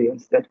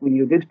experience that when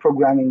you did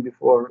programming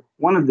before,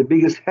 one of the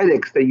biggest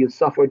headaches that you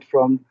suffered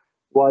from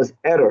was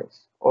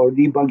errors or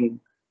debugging.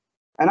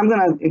 And I'm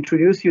going to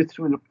introduce you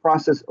through the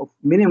process of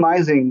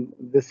minimizing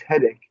this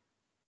headache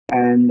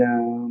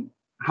and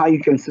how you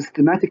can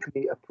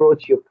systematically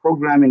approach your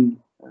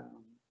programming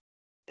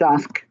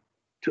task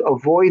to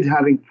avoid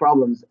having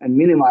problems and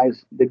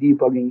minimize the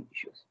debugging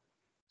issues.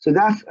 So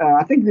that's,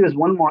 I think there's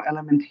one more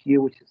element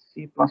here, which is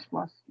C++.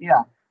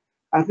 Yeah,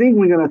 I think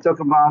we're going to talk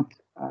about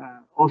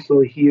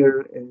also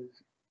here is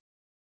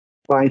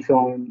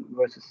Python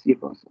versus C++,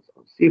 or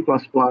C++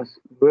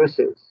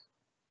 versus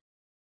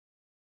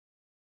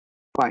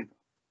Python,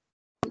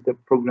 the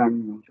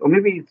programming language. Or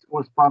maybe it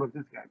was part of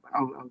this guy, but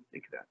I'll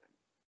take that.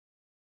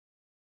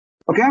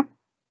 Okay,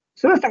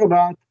 so let's talk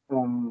about,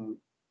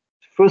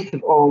 first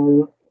of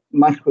all,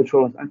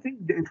 microcontrollers. I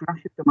think the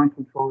introduction to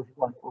microcontrollers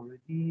was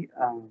already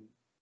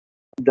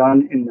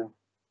done in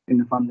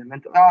the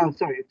fundamental. Oh,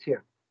 sorry, it's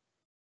here.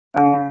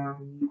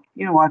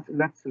 You know what?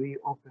 Let's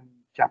reopen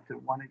chapter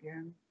 1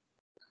 again.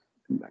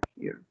 Come back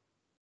here.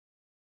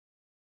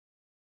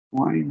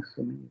 Why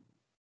so many?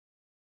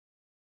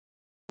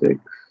 6,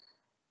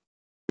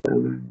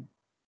 7,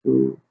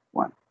 2,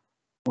 1.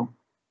 Oh.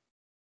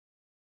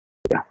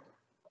 Yeah.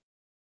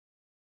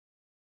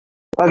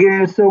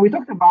 Okay, so we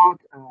talked about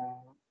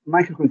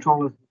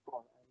microcontrollers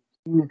before.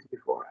 I've seen it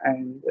before,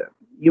 and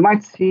you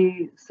might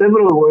see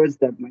several words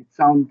that might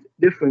sound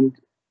different,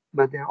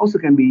 but they also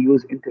can be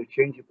used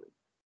interchangeably.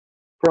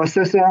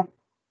 Processor,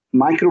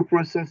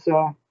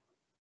 microprocessor,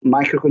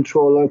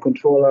 microcontroller,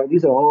 controller,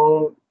 these are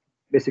all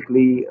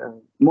basically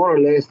more or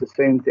less the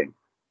same thing.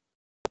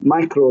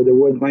 Micro, the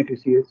word micro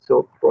here,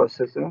 so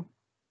processor,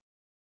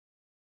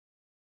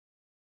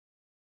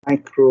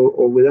 micro,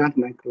 or without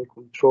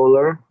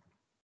microcontroller,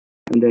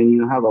 and then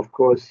you have, of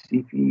course,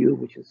 CPU,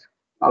 which is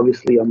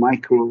obviously a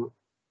micro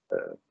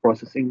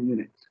processing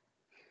unit.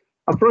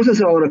 A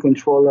processor or a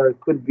controller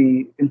could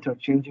be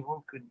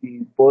interchangeable, could be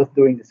both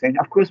doing the same.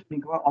 Of course, when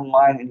you go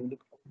online and you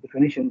look at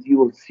definitions, you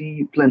will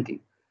see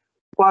plenty.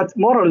 But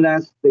more or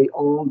less, they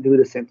all do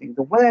the same thing.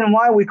 So then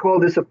why we call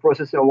this a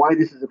processor, why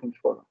this is a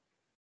controller?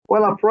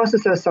 Well, a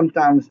processor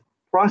sometimes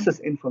process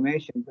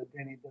information, but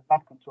then it does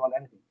not control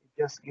anything.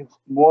 It just gives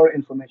more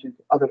information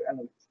to other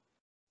elements.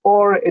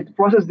 Or it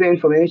processes the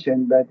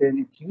information, but then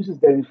it uses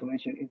that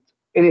information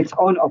in its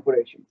own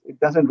operations. It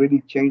doesn't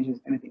really change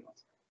anything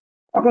else.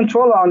 A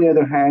controller, on the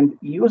other hand,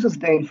 uses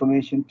the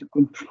information to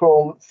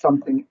control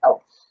something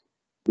else.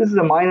 This is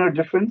a minor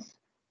difference,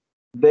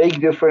 vague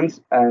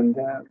difference, and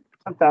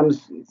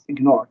sometimes it's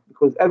ignored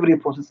because every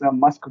processor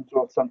must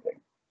control something.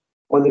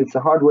 Whether it's a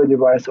hardware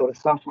device or a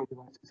software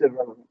device, it's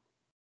irrelevant.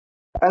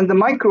 And the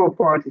micro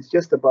part is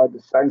just about the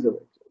size of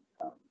it.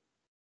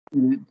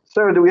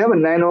 Sir, do we have a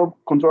nano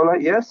controller?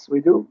 Yes, we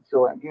do.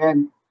 So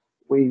again,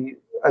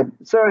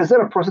 sir, is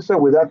there a processor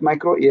without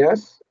micro?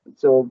 Yes.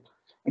 So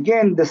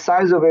again, the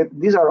size of it,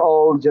 these are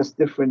all just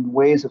different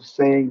ways of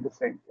saying the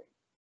same thing.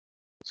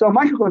 So a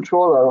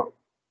microcontroller,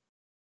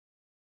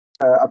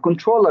 a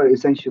controller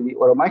essentially,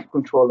 or a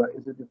microcontroller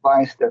is a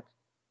device that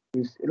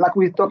is, like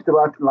we talked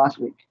about last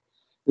week,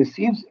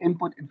 receives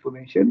input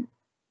information,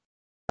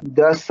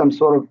 does some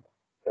sort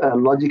of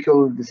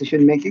logical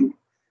decision making,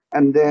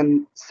 and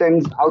then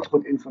sends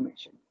output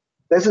information.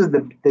 This is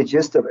the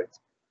gist of it,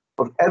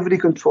 of every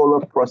controller,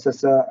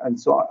 processor, and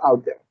so on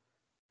out there.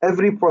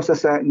 Every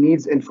processor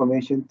needs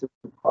information to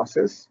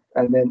process,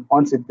 and then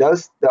once it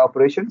does the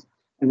operations,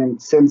 and then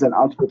it sends an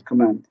output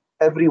command,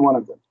 every one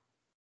of them.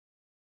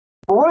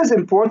 But what is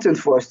important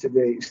for us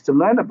today is to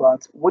learn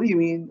about what do you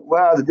mean,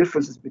 what are the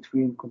differences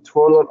between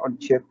controller on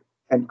chip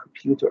and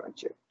computer on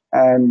chip?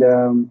 And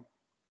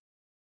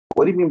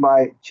what do you mean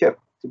by chip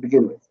to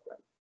begin with?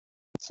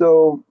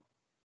 So,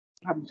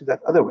 what happened to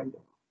that other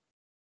window?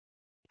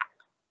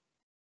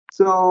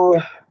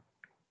 So,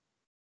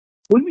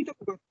 when we talk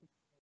about,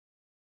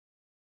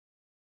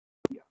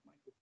 yeah,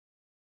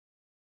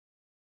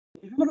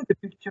 if you look at the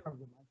picture of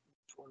the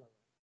microcontroller,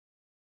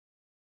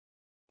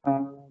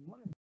 what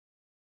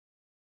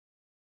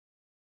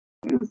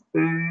is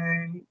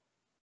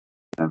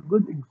a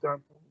good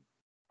example?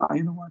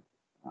 You know what?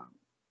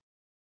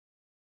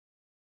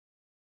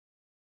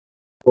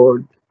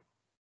 Board.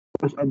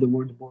 Let's add the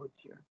word board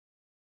here.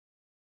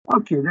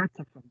 Okay, that's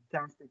a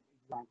fantastic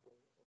example.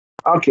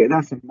 Okay,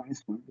 that's a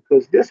nice one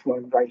because this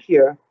one right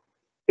here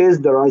is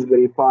the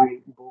Raspberry Pi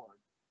board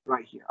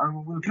right here.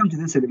 We'll come to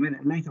this in a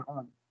minute later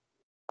on.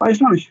 I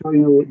just want to show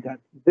you that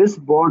this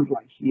board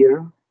right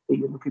here that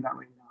you're looking at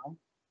right now,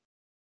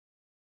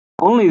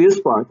 only this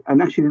part,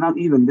 and actually not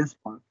even this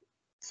part,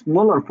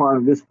 smaller part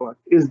of this part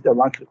is the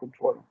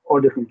microcontroller or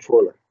the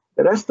controller.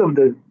 The rest of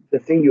the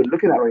thing you're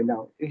looking at right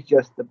now is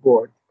just the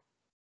board.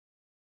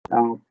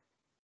 Now,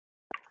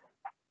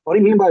 what do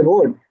you mean by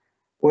board?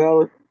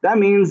 Well, that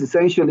means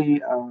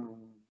essentially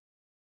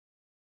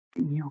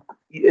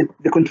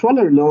the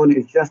controller alone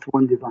is just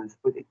one device,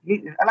 but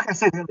like I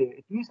said earlier,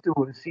 it needs to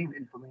receive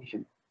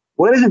information.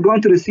 Where is it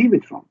going to receive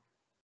it from?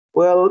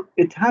 Well,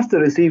 it has to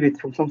receive it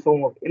from some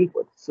form of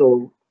input.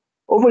 So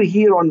over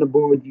here on the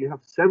board, you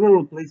have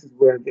several places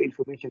where the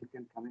information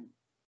can come in.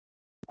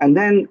 And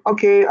then,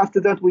 okay,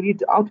 after that, we need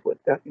to output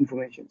that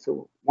information.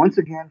 So once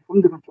again,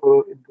 from the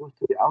controller, it goes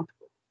to the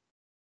output.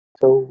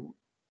 So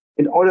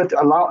in order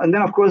to allow, and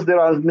then of course there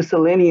are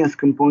miscellaneous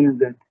components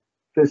that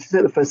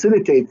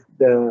facilitate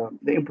the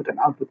input and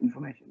output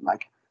information.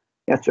 Like,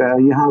 yes,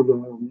 you have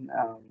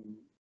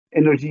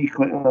energy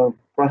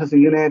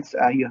processing units,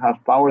 you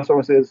have power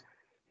sources,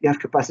 you have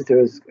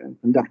capacitors, and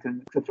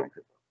conductors, etc.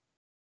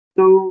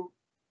 So,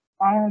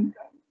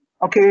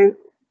 okay,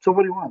 so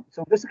what do you want?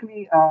 So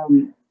basically,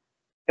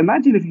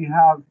 imagine if you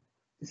have,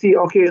 see,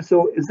 okay,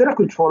 so is there a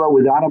controller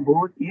without a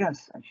board?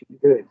 Yes, actually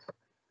there is.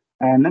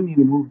 And let me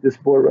remove this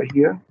board right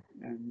here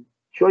and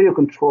show you a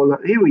controller.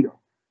 Here we go.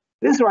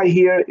 This right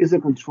here is a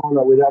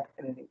controller without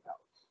anything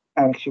else.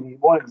 And actually,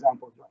 one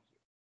example is right here.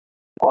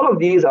 All of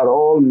these are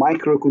all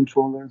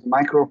microcontrollers,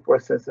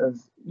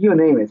 microprocessors, you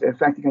name it. In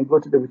fact, you can go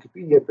to the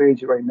Wikipedia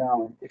page right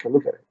now and take a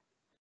look at it.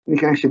 You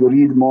can actually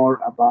read more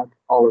about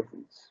all of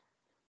these.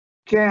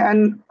 Okay,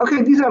 and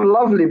okay, these are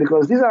lovely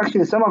because these are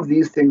actually some of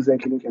these things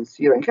that you can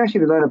see. Right? You can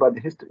actually learn about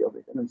the history of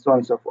it and so on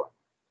and so forth.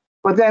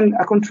 But then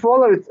a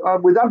controller,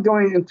 without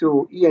going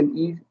into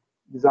E&E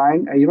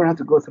design, you don't have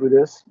to go through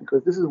this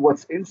because this is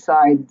what's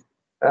inside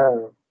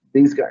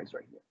these guys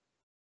right here.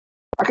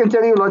 I can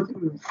tell you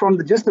from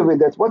the gist of it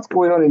that what's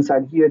going on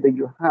inside here, that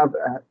you have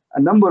a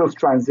number of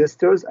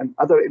transistors and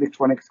other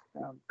electronics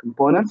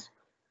components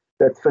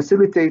that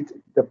facilitate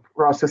the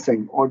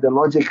processing or the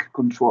logic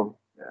control,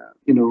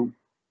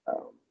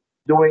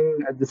 doing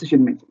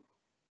decision making.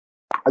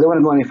 I don't want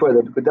to go any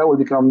further because that will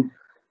become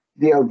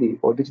DLD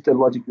or digital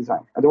logic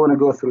design. I don't want to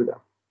go through that.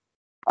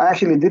 I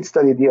actually did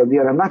study DLD,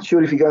 and I'm not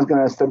sure if you guys are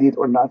going to study it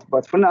or not.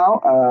 But for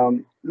now,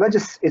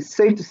 it's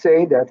safe to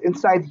say that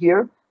inside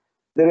here,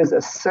 there is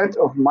a set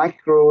of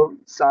micro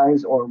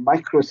size or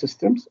micro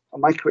systems,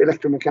 micro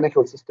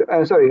electromechanical system.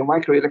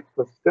 Micro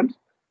electrical systems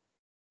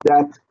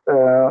that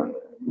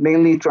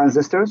mainly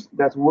transistors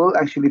that will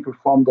actually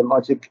perform the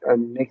logic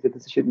and make the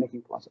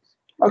decision-making process.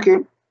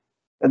 Okay,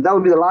 and that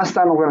will be the last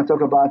time we're going to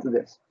talk about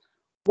this.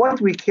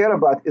 What we care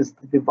about is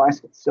the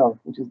device itself,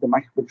 which is the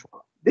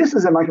microcontroller. This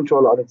is a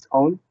microcontroller on its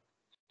own.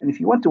 And if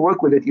you want to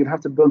work with it, you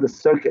have to build a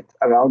circuit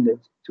around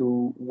it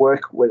to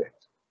work with it.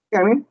 You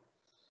know what I mean?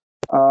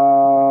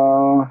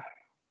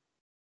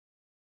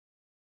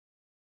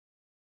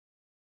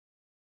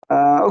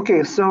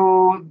 Okay,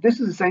 so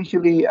this is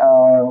essentially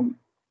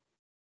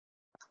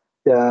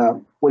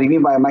what do you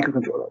mean by a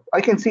microcontroller? I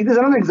can see, there's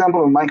another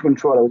example of a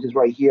microcontroller, which is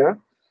right here.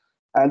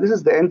 This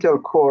is the Intel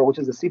Core, which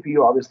is the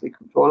CPU, obviously,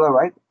 controller,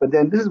 right? But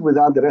then this is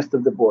without the rest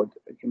of the board.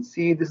 You can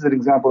see this is an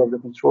example of the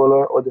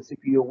controller or the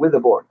CPU with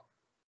the board,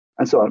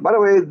 and so on. By the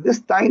way,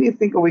 this tiny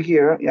thing over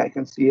here, yeah, I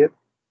can see it.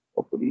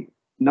 Hopefully,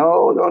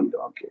 no, don't,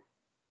 okay.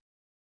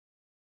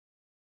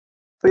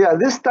 So yeah,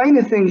 this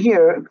tiny thing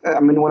here, I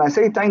mean, when I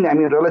say tiny, I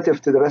mean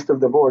relative to the rest of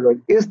the board, right,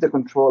 is the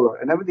controller,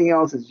 and everything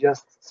else is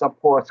just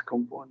support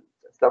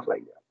components and stuff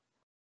like that.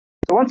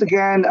 So once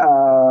again,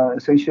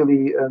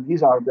 essentially,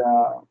 these are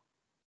the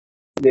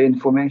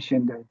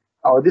information that,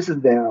 this is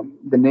the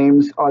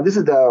names, this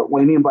is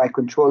what I mean by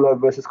controller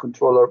versus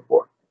controller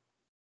board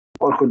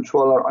or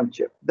controller on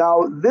chip.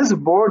 Now, this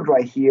board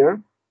right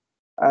here,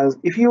 as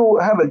if you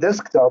have a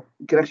desktop,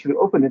 you can actually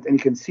open it and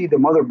you can see the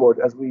motherboard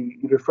as we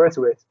refer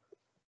to it.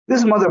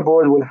 This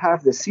motherboard will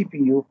have the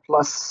CPU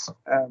plus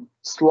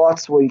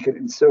slots where you can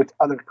insert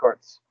other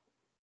cards.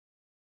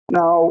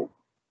 Now,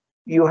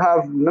 you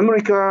have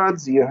memory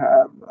cards, you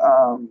have,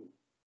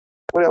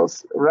 what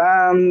else?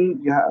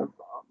 RAM, you have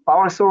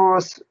power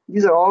source.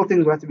 These are all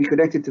things that have to be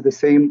connected to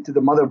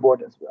the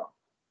motherboard as well.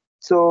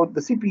 So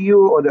the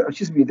CPU or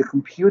the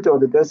computer or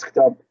the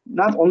desktop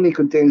not only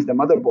contains the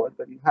motherboard,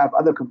 but you have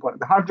other components,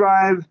 the hard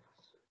drive,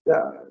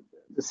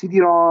 the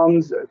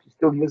CD-ROMs, if you're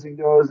still using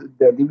those,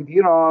 the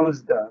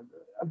DVD-ROMs,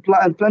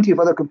 and plenty of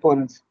other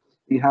components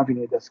you have in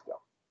your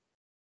desktop.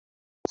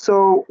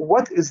 So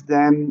what is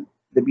then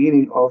the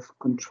meaning of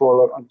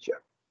controller on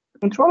chip? The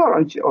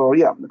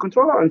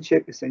controller on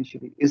chip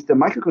essentially is the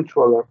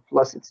microcontroller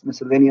plus its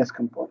miscellaneous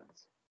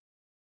components.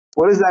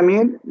 What does that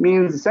mean? It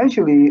means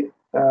essentially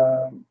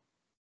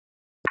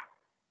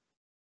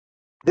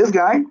this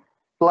guy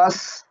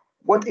plus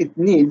what it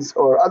needs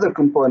or other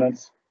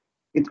components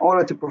in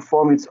order to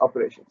perform its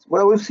operations.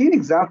 Well, we've seen an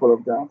example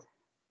of that.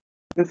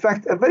 In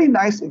fact, a very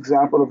nice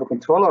example of a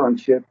controller on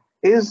chip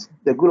is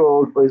the good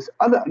old,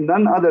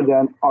 none other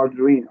than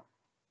Arduino.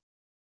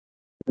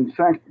 In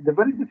fact, the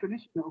very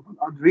definition of an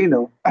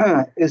Arduino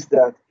is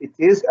that it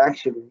is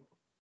actually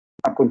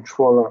a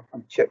controller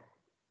on chip.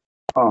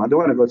 Oh, I don't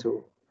want to go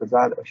to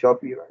Lazada or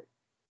Shopee, right?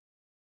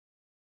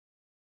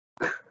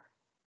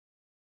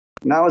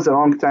 Now is the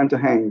wrong time to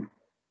hang.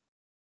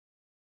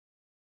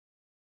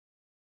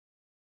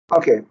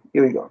 Okay,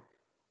 here we go.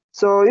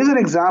 So here's an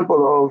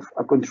example of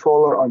a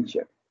controller on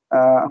chip.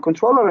 A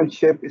controller on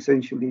chip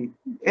essentially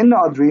in the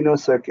Arduino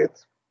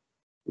circuit.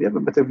 We have a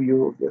better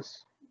view of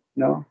this.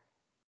 No?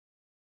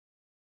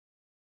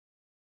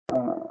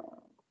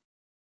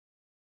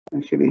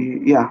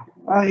 Actually, yeah.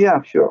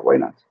 Yeah, sure. Why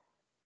not?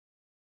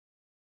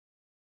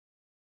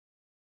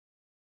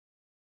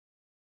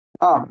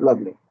 Ah,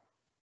 lovely.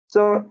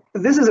 So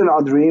this is an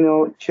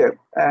Arduino chip,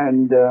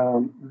 and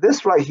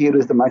this right here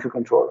is the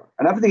microcontroller,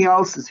 and everything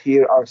else is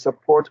here are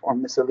support or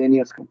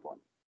miscellaneous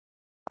components.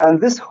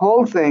 And this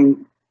whole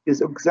thing is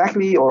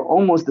exactly or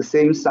almost the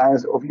same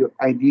size of your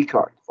ID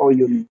card or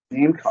your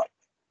name card.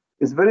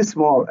 It's very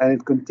small, and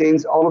it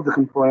contains all of the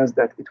components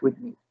that it would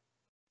need.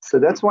 So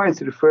that's why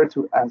it's referred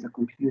to as a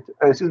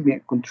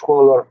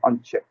controller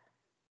on chip.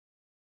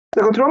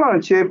 The controller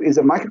on chip is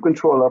a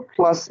microcontroller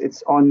plus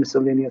its own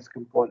miscellaneous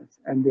components,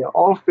 and they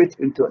all fit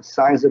into a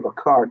size of a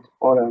card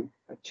or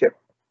a chip.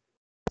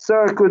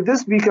 So could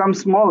this become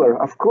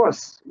smaller? Of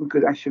course, we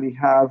could actually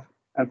have,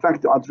 in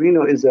fact, the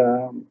Arduino is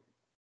an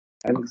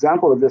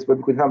example of this, but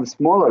we could have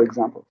smaller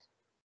examples.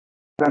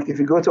 In fact, if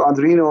you go to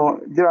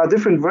Arduino, there are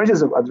different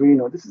versions of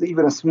Arduino. This is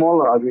even a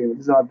smaller Arduino.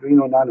 This is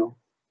Arduino Nano,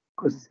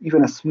 because it's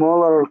even a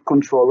smaller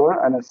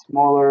controller and a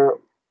smaller,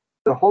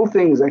 the whole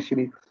thing is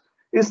actually,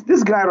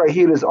 this guy right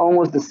here is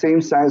almost the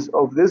same size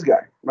of this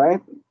guy, right?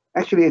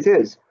 Actually, it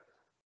is.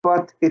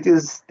 But it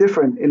is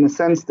different in the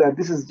sense that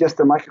this is just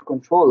a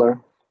microcontroller,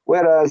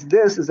 whereas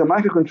this is a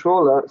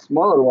microcontroller,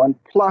 smaller one,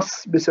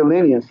 plus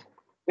miscellaneous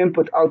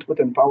input, output,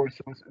 and power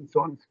source, and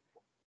so on.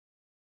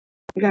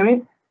 You know what I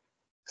mean?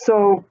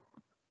 So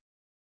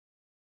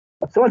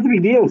what's the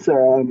big deal,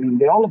 sir? I mean,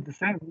 they all look the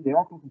same. They're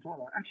all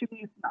controller. Actually,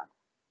 it's not.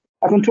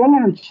 A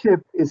controller on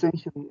chip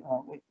essentially.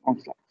 Wait, one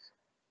slide.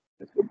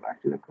 Let's go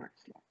back to the correct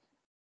slide.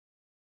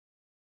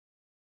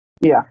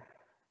 Yeah.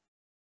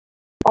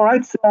 All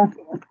right.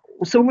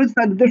 So what's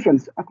that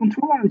difference? A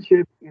controller on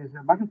chip is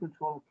a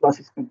microcontroller plus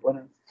its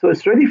components. So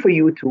it's ready for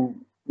you to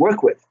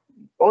work with.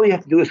 All you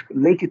have to do is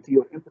link it to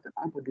your input and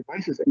output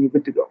devices, and you're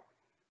good to go.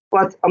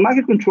 But a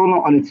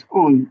microcontroller on its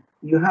own,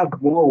 you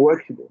have more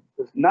work to do,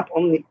 because not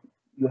only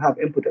you have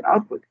input and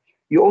output,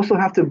 you also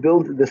have to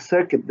build the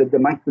circuit that the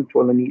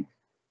microcontroller needs.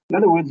 In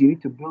other words, you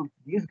need to build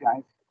these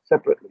guys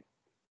separately.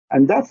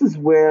 And that is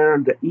where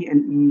the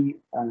E&E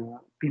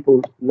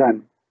people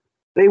learn.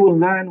 They will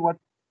learn what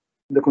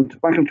the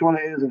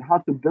microcontroller is and how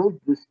to build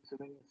this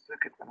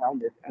circuit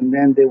around it, and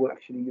then they will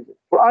actually use it.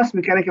 For us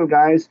mechanical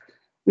guys,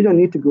 we don't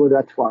need to go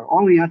that far.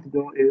 All we have to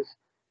do is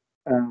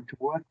to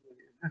work with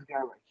this guy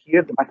right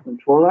here, the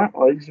microcontroller,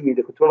 or this will be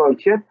the controller on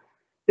chip,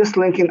 just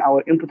linking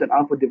our input and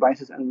output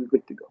devices, and we're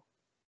good to go.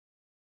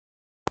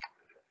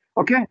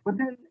 Okay, but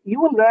then you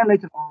will learn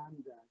later on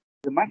that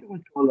the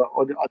microcontroller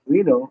or the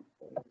Arduino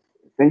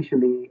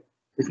essentially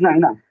is not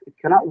enough. It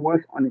cannot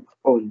work on its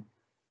own.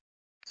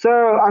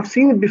 So I've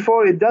seen it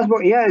before. It does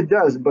work. Yeah, it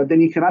does, but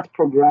then you cannot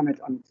program it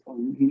on its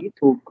own. You need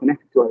to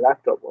connect it to a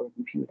laptop or a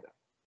computer.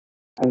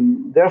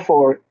 And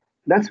therefore,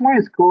 that's why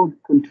it's called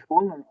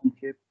controller on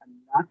chip and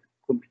not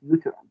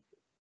computer on chip.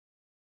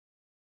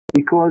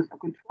 Because a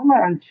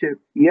controller on chip,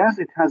 yes,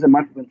 it has a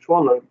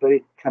microcontroller, but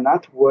it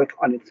cannot work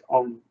on its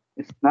own.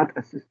 It's not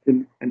a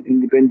system, an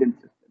independent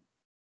system.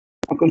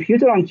 A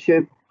computer on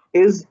chip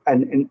is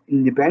an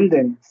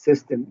independent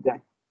system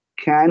that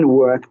can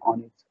work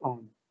on its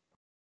own.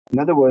 In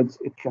other words,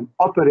 it can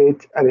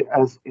operate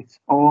as its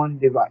own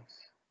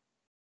device.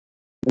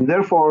 And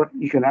therefore,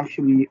 you can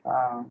actually,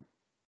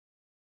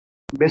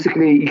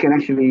 basically, you can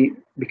actually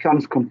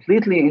becomes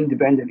completely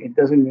independent. It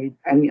doesn't need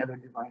any other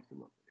device to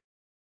work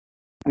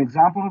with. An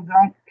example of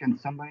that, can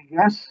somebody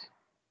guess?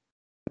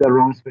 The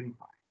Raspberry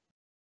Pi.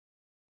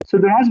 So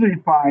the Raspberry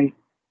Pi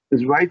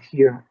is right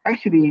here,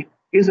 actually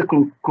is a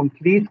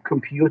complete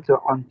computer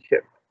on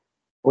chip.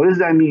 What does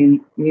that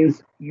mean? It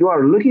means you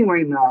are looking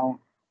right now.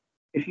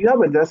 If you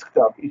have a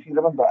desktop, if you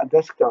remember a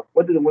desktop,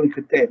 what does it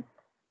contain?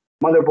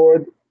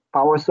 Motherboard,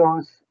 power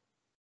source,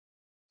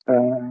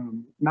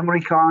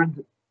 memory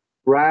card,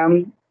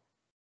 RAM.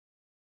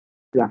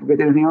 Did I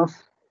forget anything else?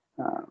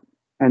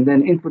 And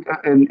then input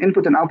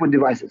and output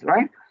devices,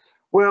 right?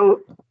 Well,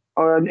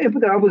 the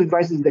input and output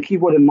devices is the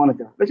keyboard and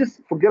monitor. Let's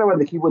just forget about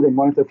the keyboard and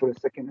monitor for a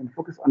second and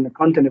focus on the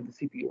content of the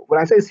CPU. When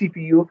I say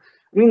CPU,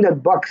 I mean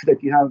that box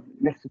that you have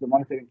next to the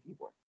monitor and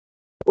keyboard.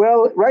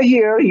 Well, right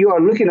here, you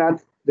are looking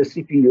at the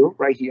CPU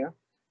right here.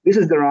 This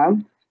is the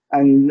RAM,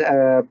 and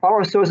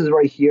power source is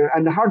right here,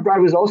 and the hard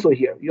drive is also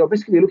here. You're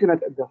basically looking at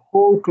the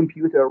whole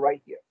computer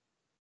right here.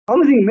 The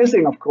only thing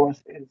missing, of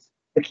course, is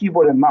the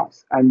keyboard and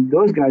mouse, and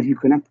those guys you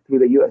connect through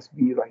the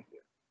USB right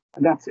here,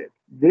 and that's it.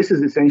 This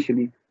is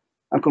essentially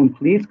a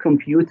complete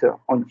computer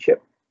on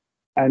chip,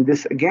 and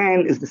this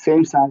again is the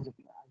same size of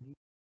the ID.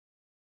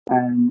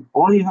 And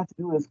all you have to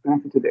do is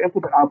connect it to the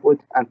input and output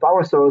and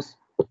power source,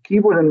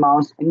 keyboard and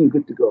mouse, and you're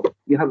good to go.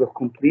 You have a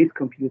complete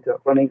computer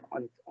running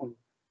on its own.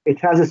 It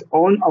has its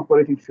own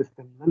operating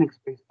system,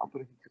 Linux-based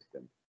operating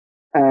system,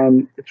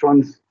 and it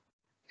runs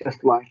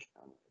just like.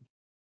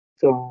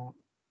 So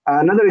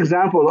another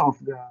example of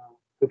the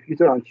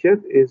computer on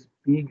chip is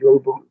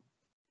BeagleBone.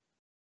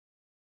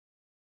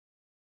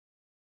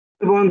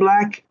 BeagleBone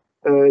Black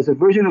is a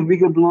version of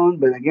BeagleBone,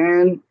 but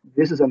again,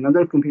 this is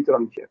another computer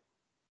on chip.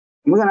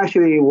 And we're going to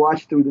actually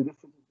watch through the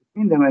differences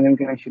between them, and then we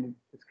can actually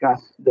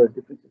discuss those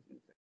differences.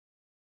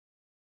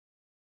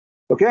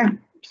 Okay,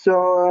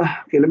 so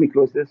okay, let me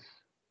close this,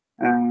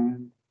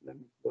 and let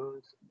me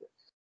close this.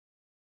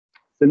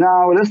 So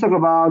now let's talk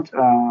about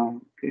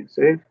okay,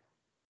 save.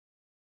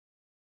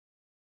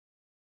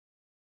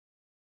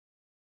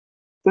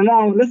 So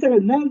now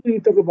we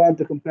talk about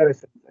the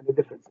comparisons and the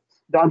differences.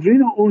 The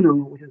Arduino Uno,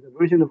 which is a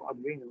version of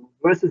Arduino,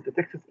 versus the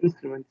Texas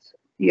Instruments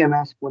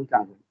TMS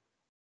 1000.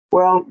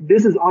 Well,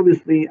 this is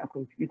obviously a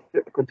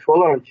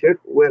controller on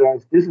chip,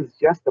 whereas this is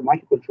just a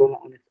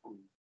microcontroller on its own.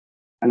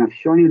 And I've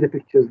shown you the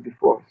pictures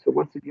before. So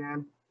once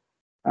again,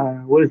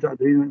 what is the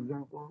Arduino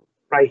example?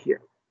 Right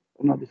here.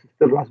 Oh, no, this is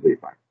still Raspberry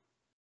Pi.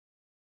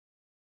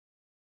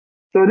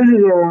 So this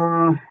is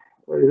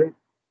what is it?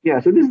 Yeah,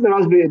 so this is the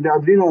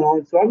Arduino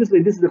node. So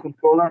obviously this is the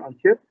controller on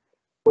chip,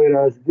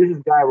 whereas this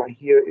guy right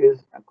here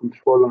is a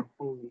controller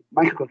only,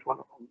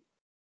 microcontroller only.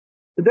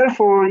 So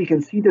therefore, you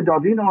can see that the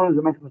Arduino is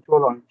a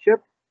microcontroller on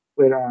chip,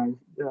 whereas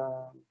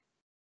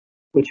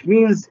which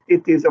means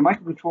it is a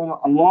microcontroller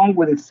along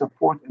with its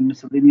support and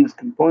miscellaneous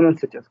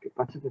components such as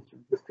capacitors,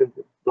 resistors,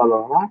 blah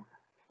blah blah.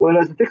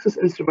 Whereas the Texas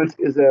Instruments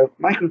is a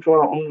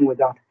microcontroller only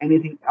without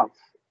anything else.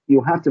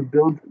 You have to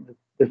build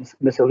the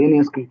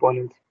miscellaneous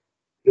components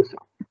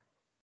yourself.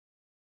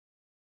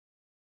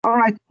 All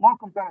right, more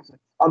comparisons.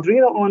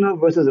 Arduino Uno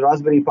versus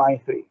Raspberry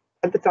Pi 3.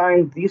 At the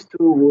time, these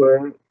two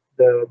were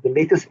the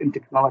latest in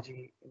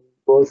technology in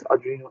both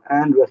Arduino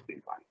and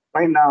Raspberry Pi.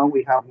 Right now,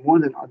 we have more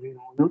than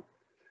Arduino Uno,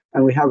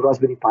 and we have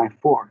Raspberry Pi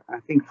 4. I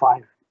think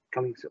 5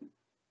 coming soon.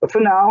 But for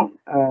now,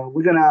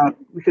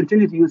 we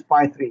continue to use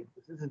Pi 3.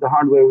 This is the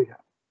hardware we have.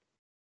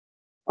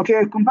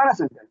 Okay,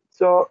 comparison then.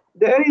 So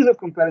the areas of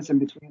comparison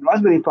between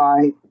Raspberry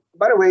Pi.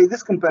 By the way,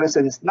 this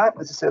comparison is not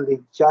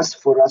necessarily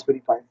just for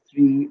Raspberry Pi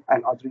 3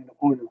 and Arduino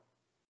Uno.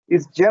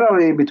 It's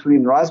generally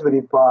between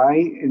Raspberry Pi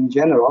in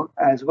general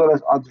as well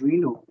as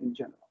Arduino in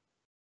general.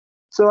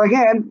 So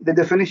again, the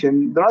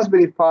definition, the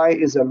Raspberry Pi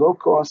is a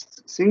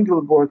low-cost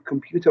single-board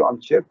computer on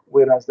chip,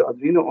 whereas the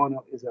Arduino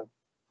Uno is a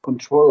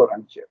controller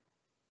on chip.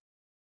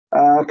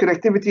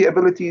 Connectivity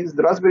abilities,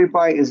 the Raspberry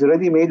Pi is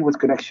ready-made with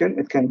connection.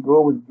 It can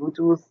go with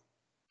Bluetooth,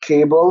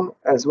 cable,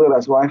 as well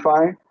as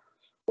Wi-Fi,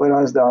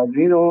 whereas the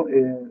Arduino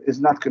is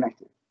not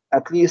connected.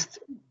 At least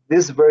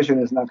this version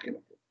is not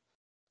connected.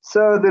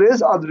 So there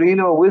is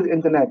Arduino with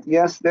internet.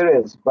 Yes, there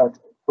is, but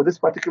for this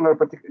particular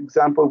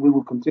example, we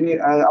will continue.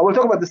 I will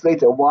talk about this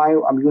later, why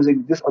I'm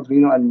using this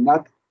Arduino and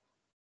not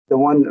the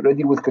one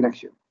ready with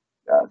connection.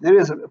 There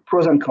is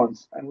pros and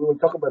cons, and we will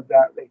talk about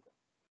that later.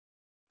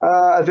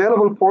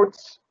 Available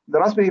ports, the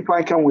Raspberry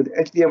Pi come with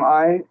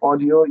HDMI,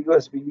 audio,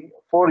 USB,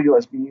 4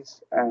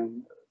 USBs,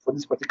 and for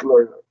this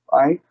particular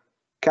Pi,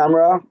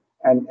 camera,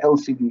 and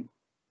LCD.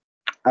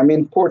 I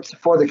mean ports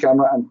for the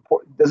camera, and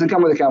it doesn't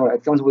come with a camera.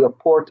 It comes with a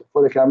port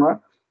for the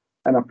camera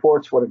and a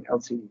port for an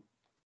LCD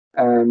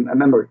and a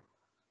memory.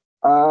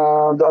 The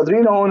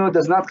Arduino Uno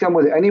does not come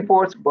with any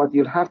ports, but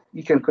you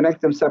can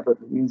connect them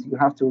separately. It means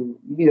you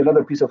need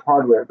another piece of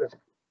hardware basically.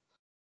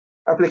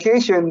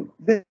 Application.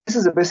 This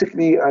is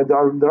basically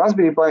the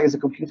Raspberry Pi is a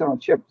computer on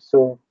chip.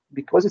 So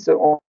because it's an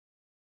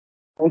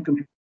own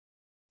computer,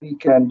 we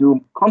can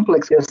do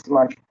complex just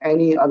like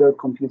any other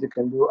computer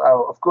can do.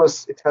 Of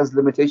course, it has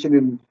limitation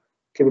in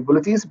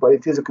capabilities, but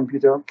it is a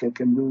computer,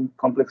 can do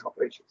complex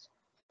operations.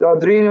 The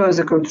Arduino is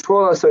a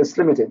controller, so it's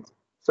limited.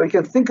 So you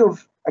can think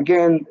of,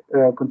 again,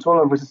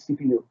 controller versus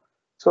CPU.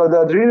 So the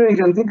Arduino, you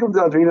can think of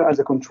the Arduino as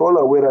a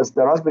controller, whereas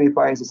the Raspberry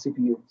Pi is a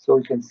CPU. So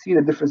you can see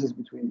the differences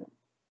between them.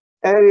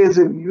 Areas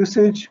of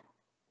usage,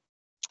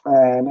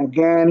 and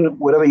again,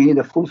 wherever you need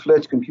a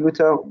full-fledged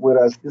computer,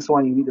 whereas this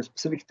one, you need a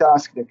specific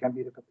task that can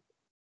be repetitive.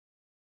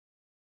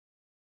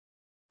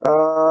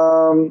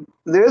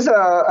 There's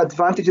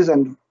advantages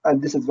and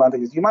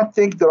disadvantages. You might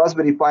think the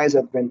Raspberry Pi is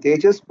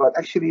advantageous, but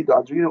actually the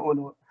Arduino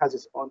Uno has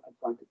its own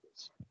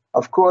advantages.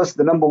 Of course,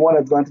 the number one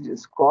advantage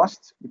is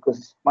cost, because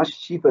it's much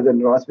cheaper than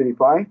the Raspberry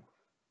Pi.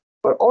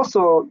 But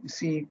also, you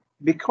see,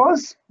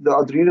 because the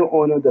Arduino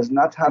Uno does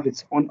not have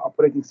its own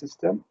operating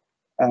system,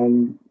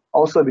 and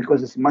also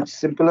because it's much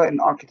simpler in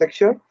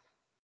architecture,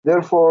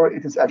 therefore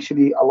it is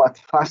actually a lot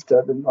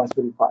faster than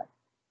Raspberry Pi.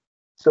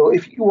 So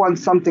if you want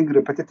something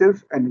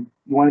repetitive and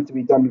you want it to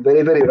be done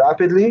very, very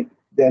rapidly,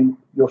 then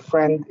your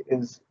friend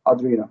is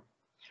Arduino.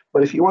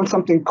 But if you want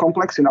something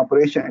complex in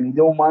operation and you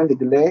don't mind the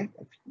delay,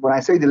 when I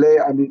say delay,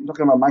 I'm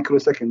talking about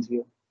microseconds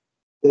here,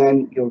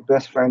 then your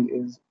best friend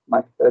is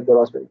the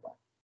Raspberry Pi.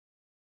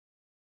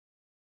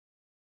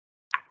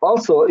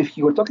 Also, if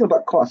you were talking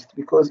about cost,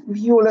 because if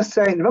you, let's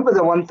say, remember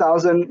the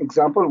 1,000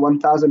 example,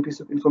 1,000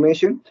 piece of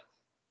information,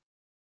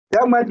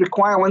 that might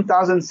require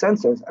 1,000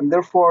 sensors, and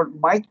therefore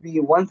might be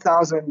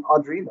 1,000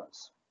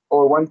 Arduinos,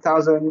 or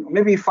 1,000,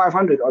 maybe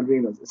 500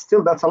 Arduinos.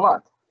 Still, that's a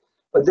lot.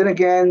 But then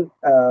again,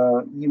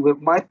 to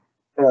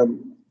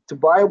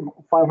buy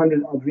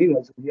 500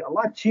 Arduinos would be a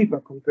lot cheaper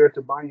compared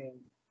to buying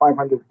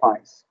 500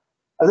 Pis.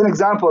 As an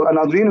example, an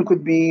Arduino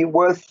could be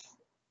worth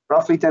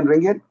roughly 10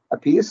 ringgit a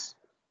piece,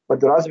 but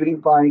the Raspberry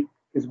Pi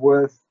is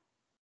worth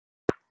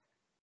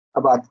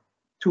about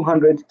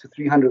 200 to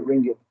 300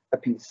 ringgit a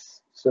piece.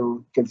 So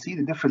you can see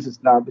the differences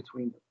now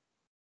between them.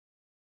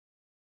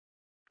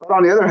 But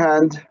on the other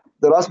hand,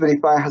 the Raspberry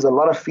Pi has a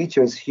lot of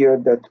features here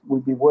that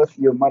will be worth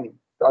your money.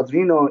 The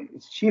Arduino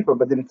is cheaper,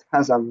 but then it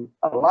has a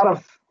lot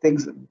of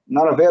things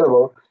not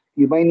available.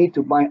 You might need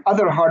to buy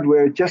other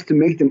hardware just to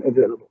make them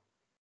available.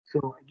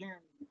 So again,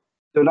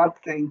 do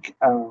not think,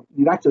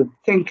 you have to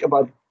think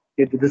about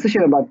the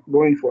decision about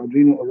going for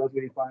Arduino or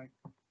Raspberry Pi.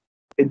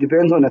 It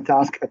depends on the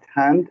task at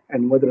hand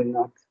and whether or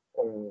not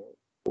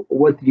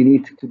what you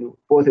need to do,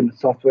 both in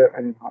software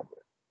and in hardware.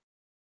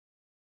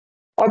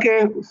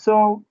 Okay,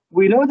 so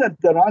we know that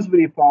the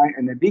Raspberry Pi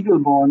and the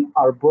BeagleBone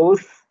are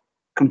both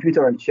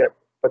computer on chip.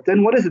 But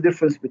then what is the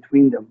difference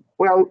between them?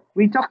 Well,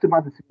 we talked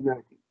about the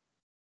similarity.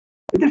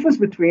 The difference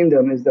between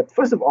them is that,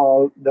 first of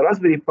all, the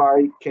Raspberry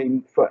Pi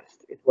came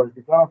first. It was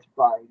developed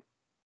by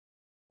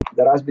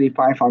the Raspberry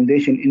Pi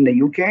Foundation in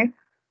the UK,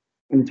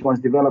 and it was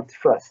developed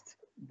first.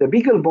 The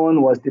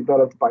BeagleBone was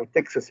developed by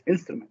Texas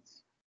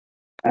Instruments.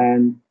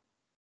 And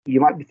you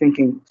might be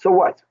thinking, so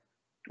what?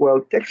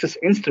 Well, Texas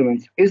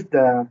Instruments is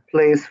the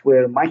place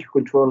where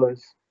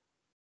microcontrollers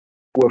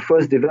were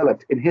first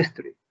developed in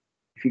history.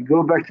 If you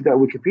go back to that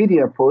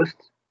Wikipedia post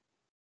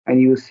and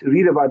you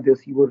read about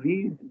this, you will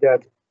read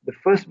that the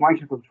first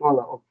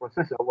microcontroller or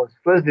processor was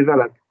first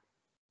developed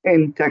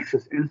in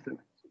Texas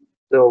Instruments.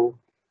 So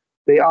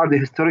they are the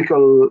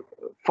historical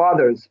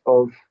fathers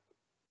of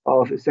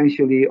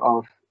essentially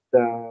of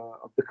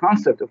the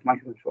concept of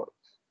microcontrollers.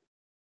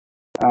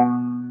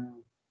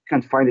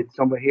 Can't find it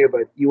somewhere here,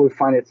 but you will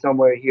find it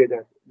somewhere here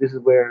that this is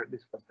where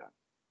this was done.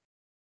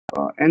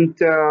 And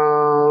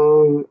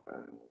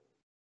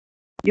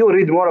you will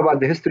read more about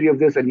the history of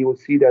this, and you will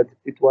see that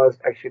it was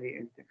actually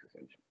in Texas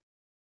Instruments.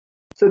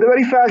 So the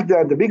very fact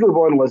that the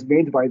BeagleBone was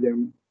made by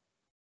them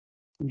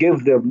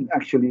give them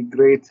actually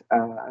great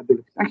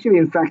abilities. Actually,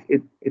 in fact,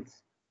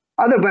 it's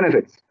other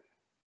benefits.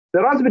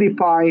 The Raspberry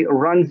Pi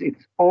runs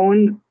its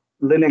own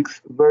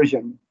Linux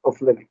version of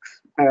Linux.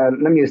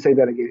 Let me say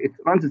that again. It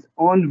runs its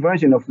own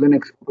version of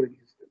Linux operating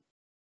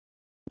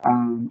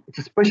system. It's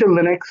a special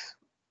Linux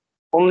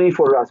only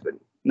for Raspberry.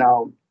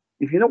 Now,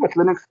 if you know what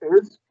Linux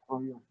is,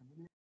 or you're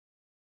familiar,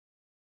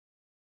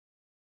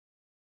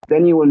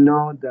 then you will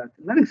know that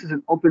Linux is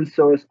an open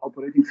source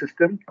operating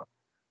system,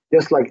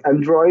 just like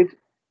Android.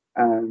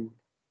 And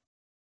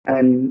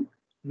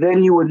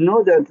then you would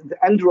know that the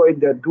Android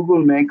that Google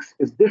makes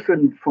is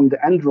different from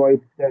the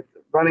Android that's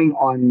running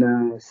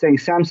on, say,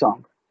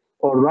 Samsung,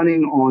 or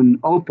running on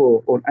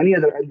Oppo or any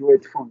other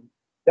Android phone.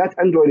 That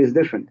Android is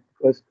different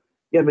because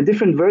you have a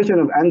different version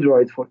of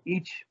Android for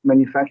each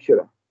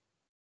manufacturer.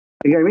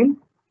 You get what I mean?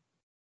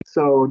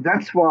 So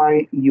that's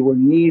why you will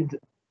need,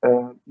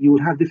 you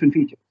will have different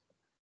features.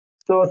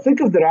 So think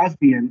of the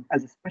Raspbian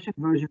as a special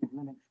version of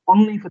Linux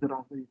only for the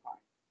Raspberry Pi.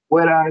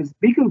 Whereas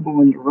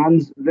BeagleBone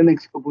runs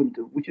Linux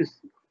Ubuntu, which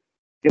is,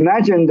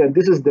 imagine that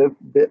this is the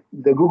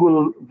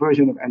Google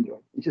version of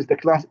Android, which is the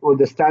class or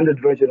the standard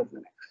version of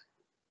Linux.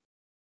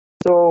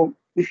 So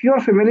if you're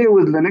familiar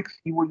with Linux,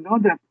 you will know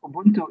that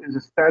Ubuntu is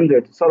a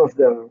standard, sort of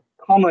the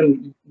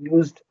common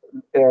used.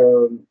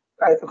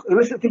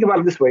 Let's think about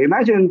it this way.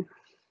 Imagine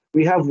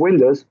we have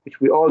Windows, which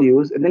we all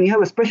use, and then you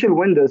have a special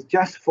Windows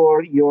just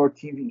for your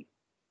TV.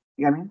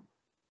 You know what I mean?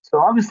 So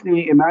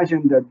obviously,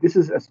 imagine that this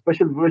is a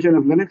special version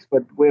of Linux,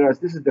 but whereas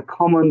this is the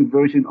common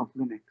version of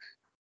Linux.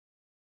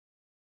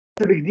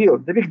 The big deal.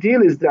 The big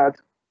deal is that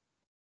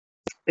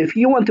if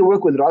you want to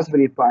work with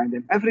Raspberry Pi,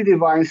 then every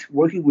device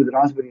working with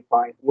Raspberry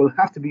Pi will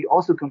have to be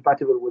also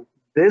compatible with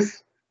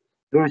this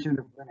version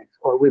of Linux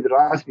or with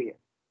Raspbian.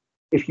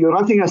 If you're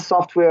writing a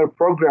software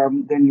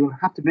program, then you'll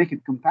have to make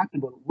it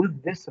compatible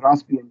with this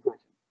Raspbian version.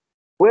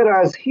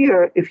 Whereas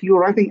here, if you're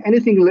writing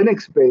anything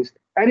Linux-based,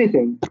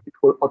 anything, it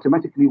will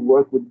automatically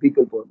work with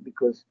BeagleBone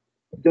because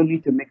you don't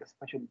need to make a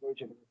special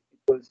version of it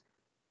because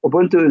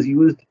Ubuntu is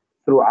used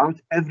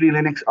throughout every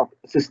Linux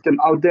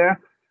system out there.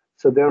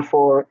 So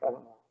therefore,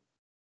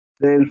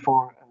 if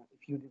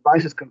your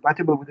device is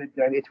compatible with it,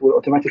 then it will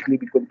automatically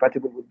be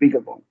compatible with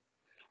BeagleBone.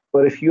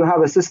 But if you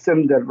have a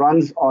system that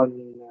runs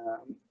on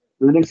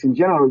Linux in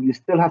general, you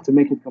still have to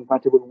make it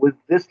compatible with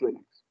this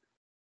Linux,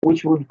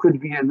 which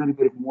could be a little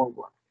bit more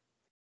work.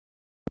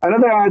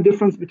 Another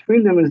difference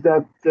between them is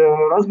that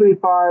Raspberry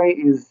Pi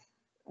is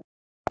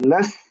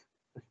less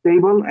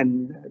stable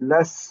and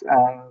less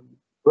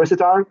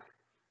versatile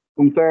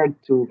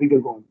compared to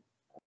BeagleBone.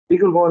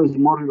 BeagleBone is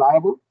more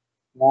reliable,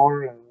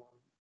 more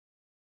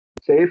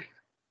safe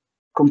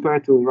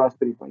compared to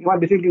Raspberry Pi. You might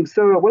be thinking,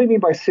 sir, what do you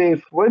mean by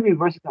safe? What do you mean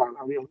versatile?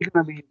 Are we going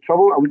to be in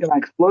trouble? Are we going to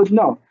explode?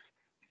 No.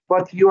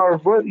 But you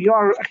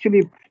are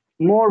actually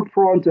more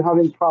prone to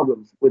having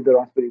problems with the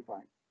Raspberry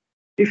Pi.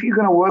 If you're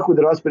going to work with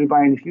the Raspberry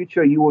Pi in the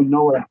future, you will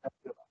know what I'm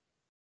talking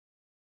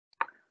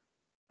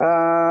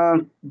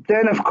about.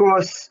 Then, of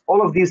course,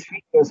 all of these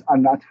features are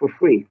not for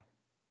free.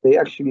 They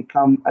actually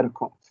come at a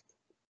cost.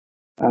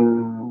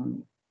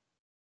 Of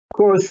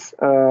course,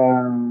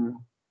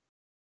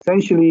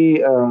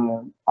 essentially,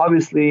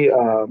 obviously,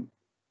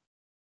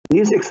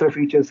 these extra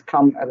features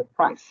come at a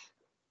price.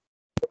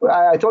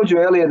 I told you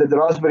earlier that the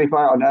Raspberry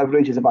Pi on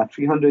average is about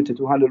 300 to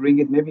 200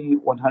 ringgit, maybe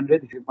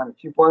 100 if you find a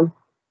cheap one.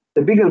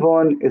 The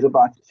BeagleBone is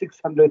about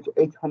 600 to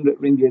 800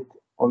 ringgit,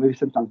 or maybe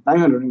sometimes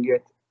 900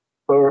 ringgit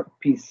per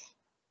piece.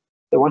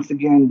 So once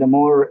again, the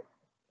more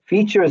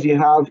features you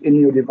have in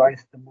your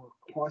device, the more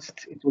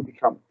cost it will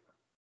become.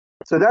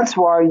 So that's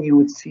why you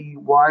would see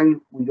why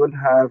we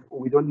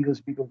don't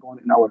use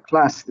BeagleBone in our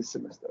class this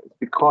semester. It's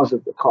because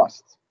of the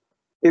cost.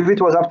 If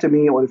it was up to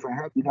me, or if I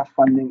had enough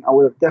funding, I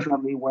would have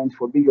definitely went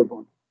for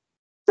BeagleBone.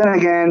 Then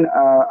again,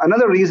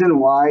 another reason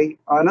why,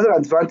 another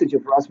advantage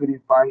of Raspberry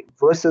Pi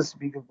versus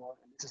BeagleBone,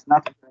 and this is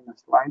not in the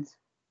slides.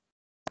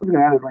 I'm going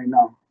to add it right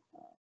now.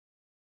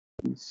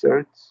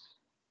 Insert.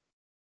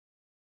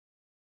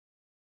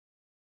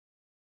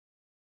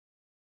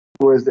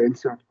 Where's the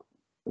insert?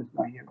 It's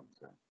not here.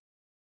 Insert.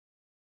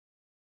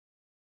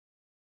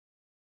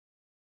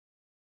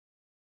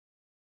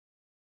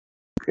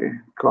 Okay,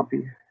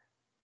 copy.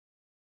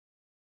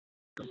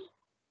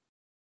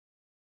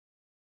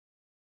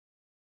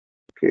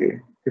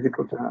 Okay,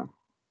 difficult to have.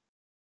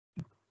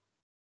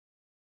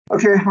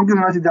 Okay, I'm going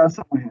to write it down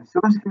somewhere here. So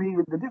basically,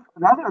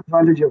 another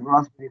advantage of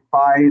Raspberry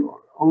Pi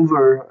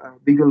over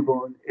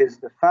BeagleBone is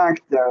the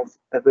fact that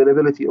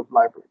availability of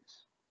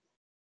libraries.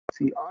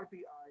 See,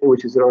 RPI,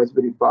 which is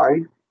Raspberry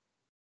Pi.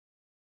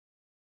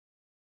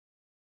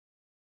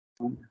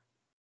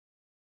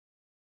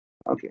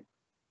 Okay,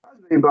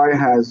 Raspberry Pi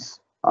has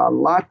a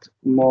lot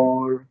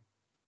more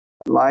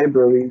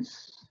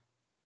libraries.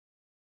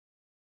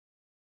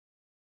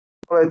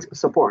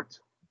 Support.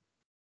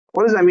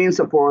 What does that mean,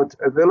 support?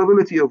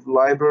 Availability of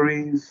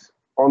libraries,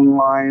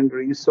 online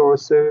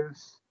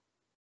resources,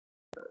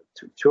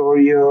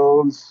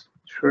 tutorials,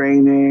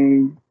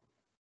 training,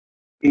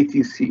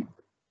 etc.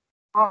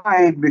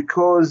 Why?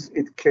 Because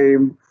it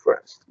came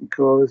first.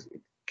 Because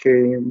it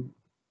came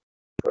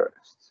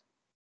first.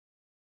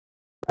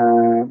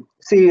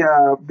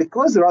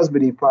 Because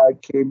Raspberry Pi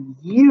came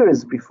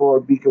years before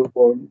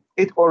BeagleBone,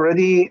 it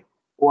already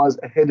was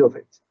ahead of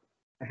it,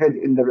 ahead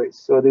in the race.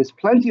 So there's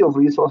plenty of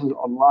resources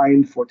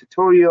online for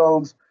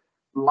tutorials,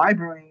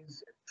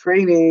 libraries,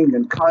 training,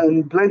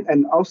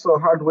 and also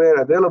hardware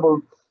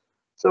available.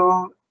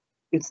 So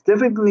it's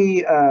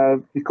definitely,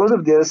 because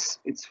of this,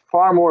 it's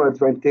far more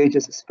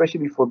advantageous,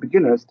 especially for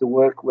beginners, to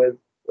work with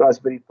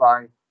Raspberry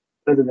Pi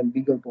rather than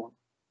BeagleBone.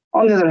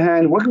 On the other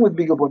hand, working with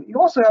BeagleBone,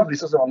 you also have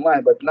resources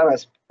online, but not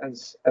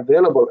as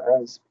available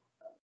as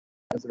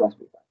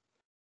Raspberry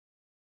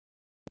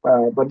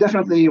Pi. But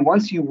definitely,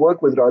 once you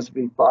work with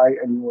Raspberry Pi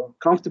and you're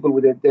comfortable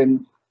with it,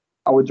 then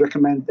I would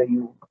recommend that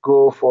you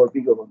go for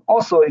BeagleBone.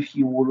 Also, if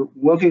you were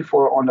working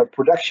on a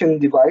production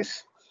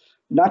device,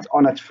 not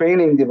on a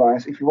training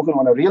device, if you're working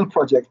on a real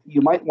project,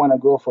 you might want to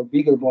go for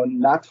BeagleBone,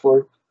 not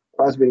for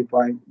Raspberry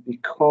Pi,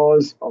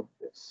 because of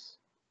this.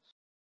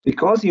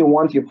 Because you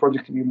want your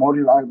project to be more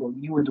reliable,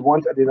 you would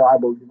want a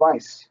reliable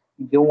device.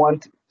 You don't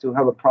want to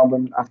have a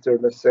problem after,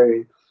 let's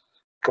say,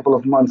 a couple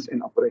of months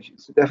in operation.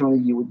 So definitely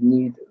you would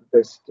need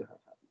this to happen.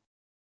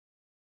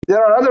 There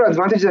are other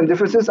advantages and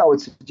differences. I would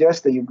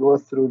suggest that you go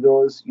through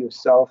those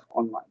yourself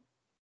online.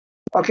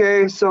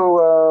 Okay,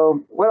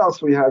 so what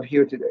else we have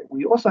here today?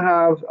 We also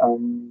have,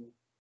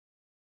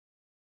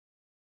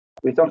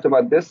 we talked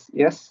about this,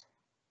 yes.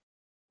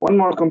 One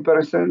more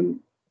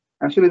comparison.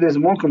 Actually, there's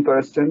more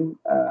comparison.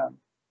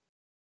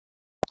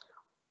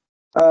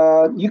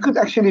 You could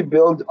actually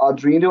build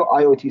Arduino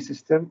IoT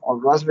system or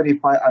Raspberry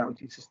Pi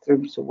IoT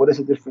system. So what is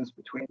the difference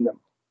between them?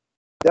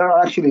 There are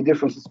actually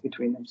differences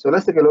between them. So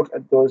let's take a look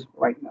at those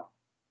right now.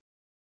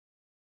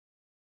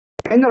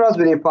 In the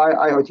Raspberry Pi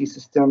IoT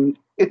system,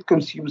 it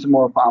consumes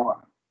more power.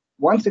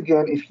 Once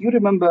again, if you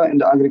remember in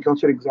the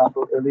agriculture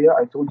example earlier,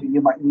 I told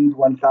you might need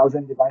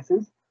 1,000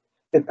 devices.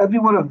 If every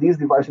one of these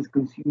devices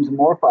consumes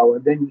more power,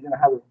 then you're going to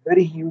have a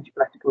very huge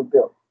electrical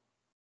bill.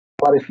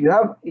 But if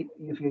you're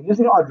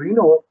using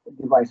Arduino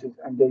devices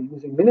and they're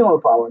using minimal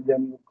power,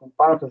 then your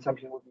power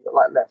consumption will be a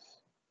lot less.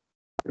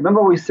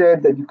 Remember we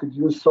said that you could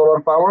use solar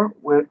power,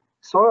 where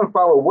solar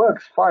power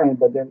works fine,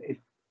 but then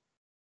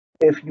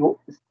if you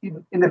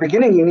in the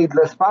beginning you need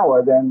less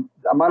power, then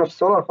the amount of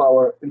solar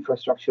power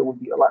infrastructure will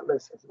be a lot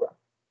less as well.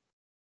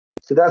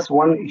 So that's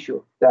one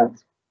issue,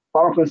 that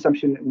power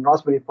consumption in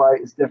Raspberry Pi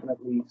is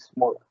definitely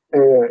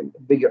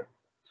bigger.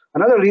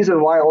 Another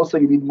reason why also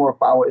you need more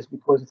power is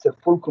because it's a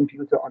full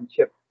computer on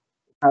chip.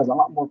 It has a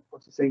lot more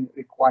processing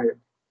required.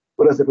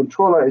 Whereas the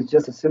controller is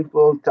just a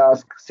single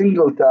task,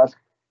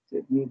 so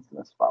it needs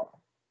less power.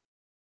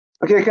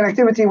 Okay,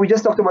 connectivity, we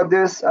just talked about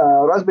this.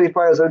 Raspberry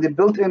Pi is already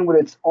built in with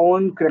its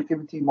own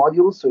connectivity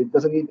modules, so it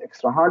doesn't need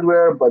extra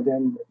hardware, but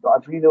then the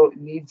Arduino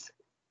needs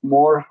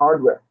more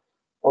hardware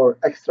or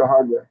extra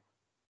hardware.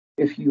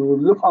 If you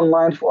look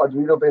online for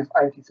Arduino-based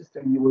IoT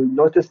system, you will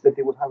notice that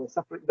they will have a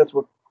separate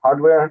network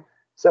hardware,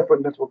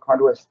 separate network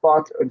hardware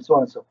spot, and so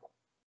on and so forth.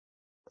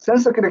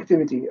 Sensor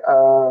connectivity.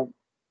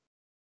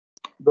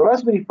 The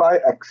Raspberry Pi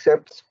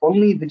accepts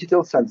only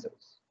digital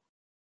sensors.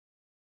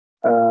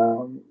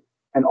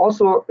 And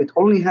also, it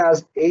only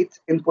has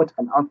 8 input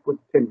and output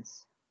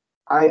pins.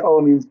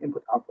 I/O means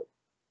input-output.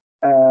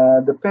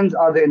 The pins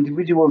are the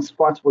individual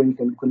spots where you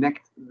can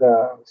connect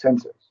the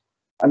sensors.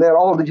 And they're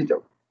all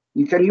digital.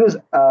 You cannot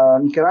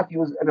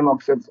use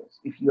analog sensors.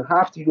 If you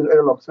have to use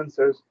analog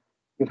sensors,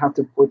 you have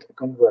to put a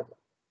converter.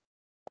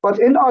 But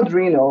in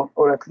Arduino,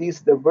 or at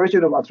least the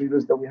version of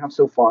Arduinos that we have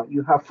so far,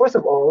 you have, first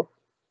of all,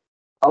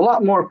 a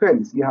lot more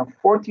pins. You have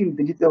 14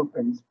 digital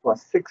pins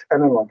plus 6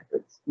 analog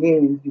pins,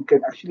 meaning you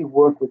can actually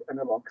work with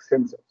analog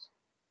sensors.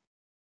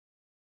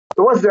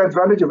 So what's the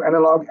advantage of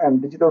analog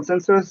and digital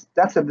sensors?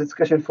 That's a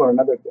discussion for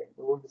another day.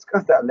 We'll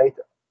discuss that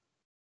later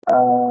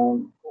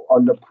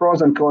on the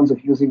pros and cons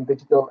of using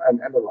digital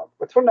and analog.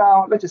 But for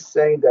now, let's just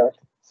say that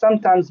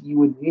sometimes you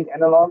would need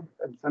analog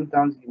and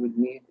sometimes you would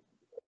need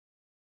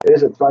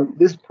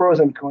there's pros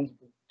and cons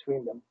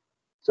between them.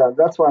 So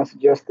that's why I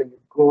suggest that you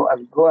go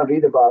and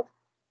read about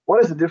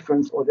what is the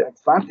difference or the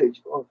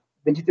advantage of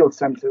digital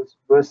sensors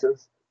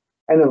versus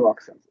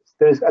analog sensors.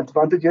 There's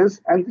advantages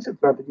and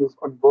disadvantages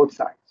on both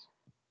sides.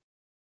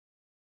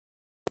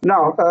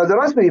 Now, the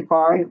Raspberry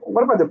Pi,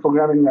 what about the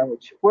programming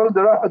language? Well,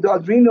 the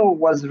Arduino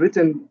was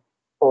written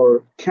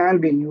or can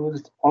be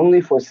used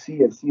only for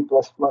C and C++.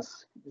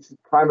 This is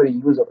primary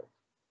use of it.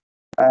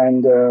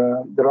 And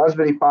the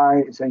Raspberry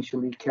Pi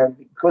essentially can,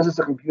 because it's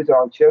a computer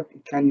on chip,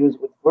 it can use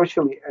with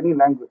virtually any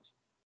language.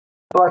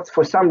 But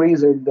for some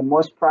reason, the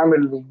most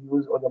primarily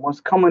used or the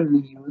most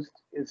commonly used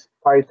is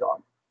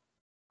Python.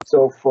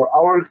 So for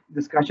our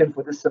discussion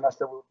for this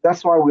semester,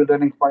 that's why we're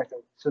learning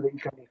Python, so that you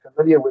can be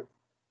familiar with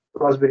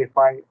Raspberry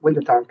Pi when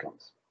the time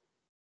comes.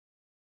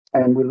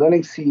 And we're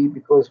learning C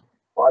because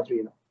for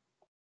Arduino.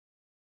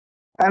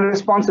 And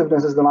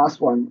responsiveness is the last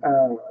one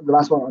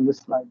on this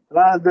slide.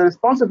 The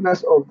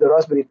responsiveness of the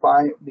Raspberry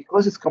Pi,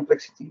 because its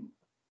complexity,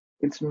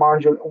 it's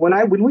marginal.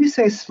 When we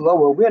say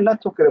slower, we are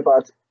not talking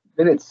about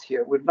minutes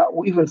here. We're not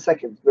even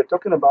seconds. We're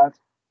talking about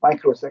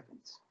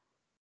microseconds.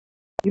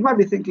 You might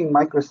be thinking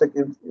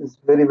microseconds is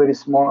very, very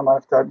small amount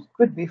of time. It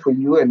could be for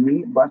you and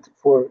me, but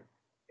for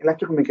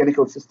electrical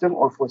mechanical system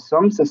or for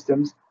some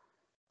systems,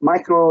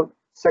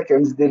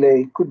 microseconds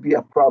delay could be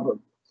a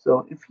problem.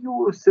 So if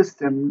your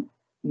system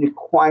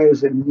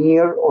requires a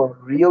near or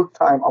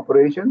real-time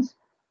operations,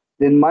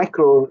 then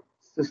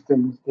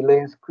microsystems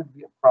delays could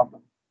be a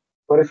problem.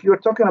 But if you're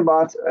talking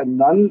about a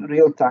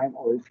non-real time,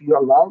 or if you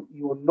allow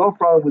you no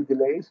problem with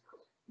delays,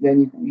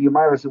 then you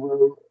might as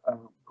well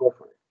go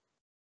for it.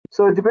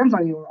 So it depends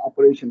on your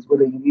operations,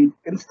 whether you need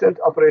instant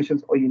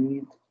operations or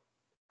you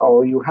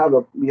have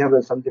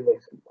some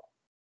delays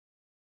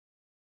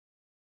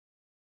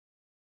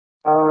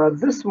involved.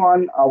 This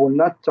one I will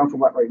not talk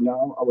about right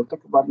now. I will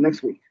talk about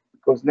next week,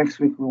 because next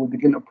week we will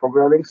begin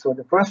programming. So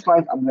the first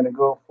slide I'm going to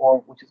go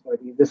for, which is going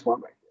to be this one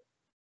right here.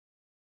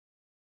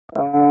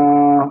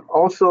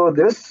 Also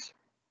this,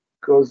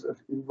 because it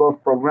involves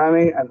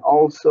programming, and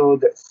also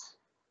this,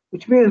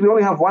 which means we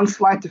only have one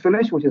slide to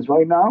finish, which is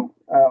right now,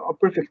 a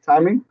perfect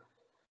timing.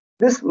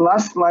 This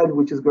last slide,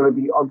 which is going to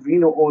be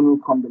Arduino Uno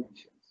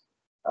combinations.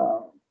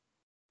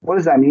 What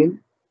does that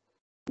mean?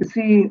 You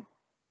see,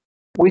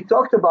 we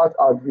talked about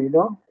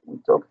Arduino, we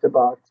talked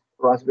about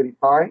Raspberry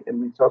Pi,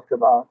 and we talked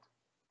about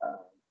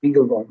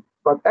BeagleBone.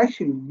 But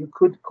actually, you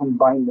could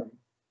combine them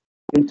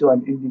into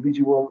an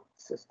individual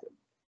system.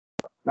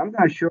 And I'm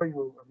going to show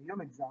you a real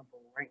example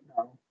right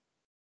now,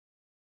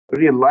 a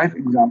real life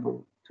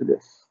example to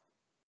this.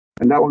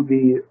 And that will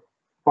be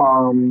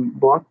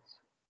FarmBot.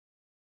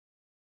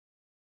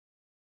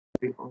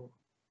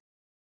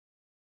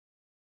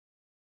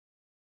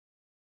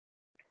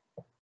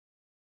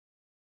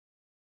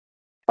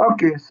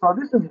 Okay, so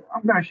this is,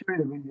 I'm going to show you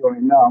the video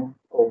right now,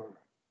 or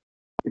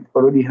it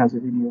already has a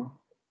video.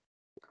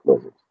 Let's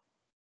close it.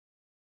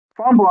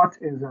 FarmBot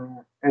is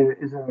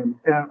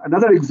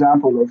another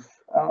example of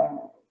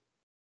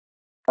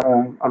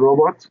a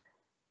robot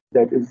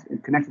that is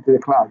connected to the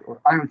cloud, or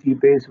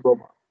IoT-based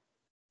robot.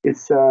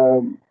 It's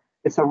a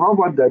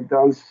robot that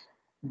does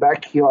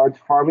backyard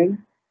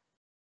farming,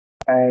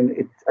 and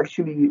it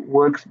actually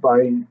works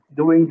by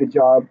doing the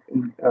job.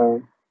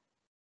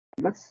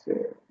 Let's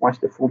watch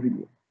the full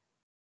video.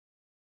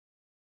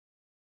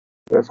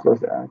 Let's close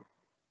the ad.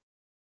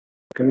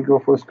 Can we go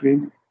full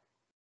screen?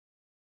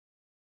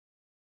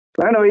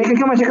 But anyway, you can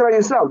come and check it out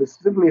yourself. It's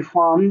simply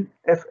farm,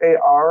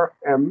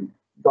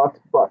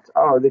 FARM.bot.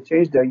 Oh, they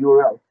changed the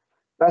URL.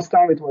 Last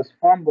time it was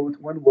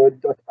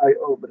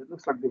farmbot.oneword.io, but it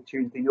looks like they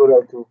changed the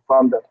URL to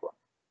farm.bot.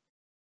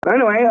 But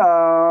anyway,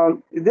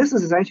 this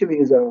is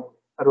essentially a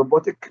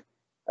robotic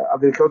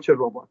agriculture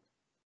robot.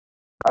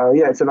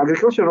 Yeah, it's an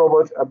agriculture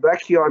robot, a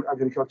backyard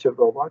agriculture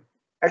robot.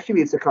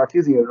 Actually, it's a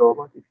Cartesian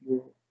robot.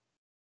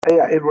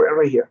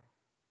 Right here.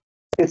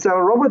 It's a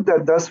robot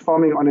that does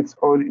farming on its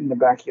own in the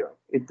backyard.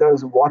 It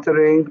does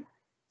watering,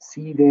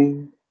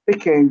 seeding,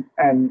 picking,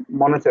 and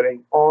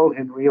monitoring all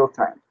in real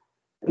time.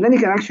 And then you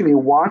can actually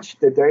watch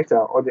the data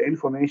or the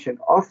information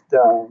of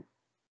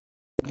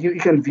you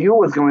can view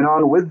what's going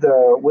on with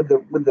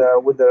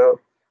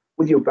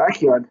your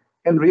backyard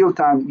in real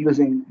time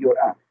using your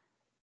app.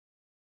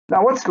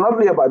 Now, what's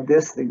lovely about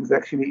this thing is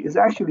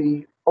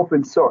actually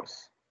open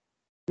source,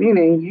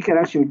 meaning you can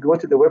actually go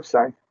to the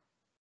website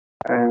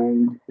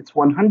and it's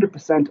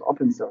 100%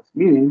 open source,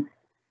 meaning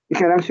you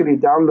can actually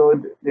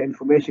download the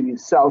information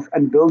yourself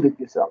and build it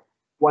yourself,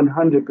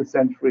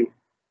 100% free.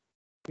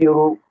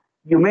 You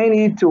may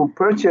need to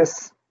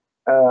purchase,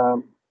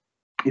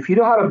 if you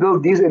know how to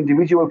build these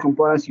individual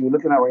components you're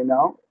looking at right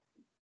now,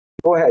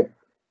 go ahead.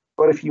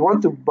 But if you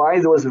want to buy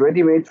those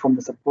ready-made from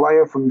the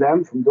supplier, from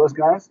those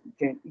guys,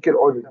 you can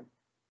order them.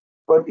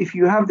 But if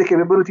you have the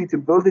capability to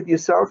build it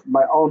yourself,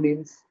 by all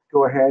means,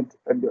 go ahead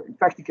and do it. In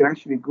fact, you can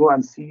actually go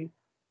and see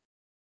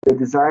the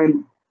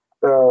design,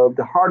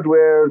 the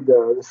hardware,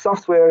 the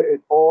software,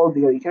 all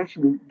the, you can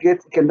actually you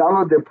can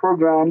download the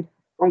program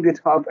from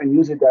GitHub and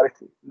use it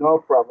directly, no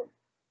problem.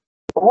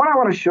 But what I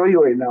want to show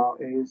you right now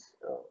is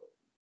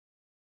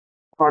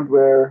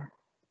hardware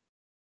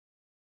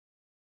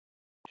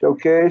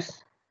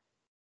showcase,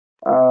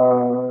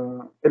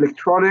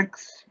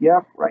 electronics.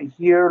 Yep, right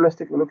here. Let's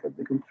take a look at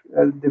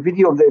the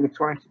video of the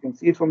electronics. You can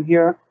see it from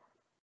here.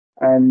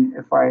 And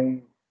if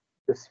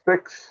the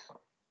specs.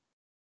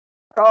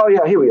 Oh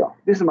yeah, here we are.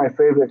 This is my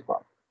favorite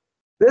part.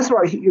 This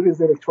right here is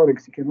the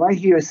electronics. You can right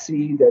here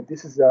see that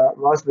this is a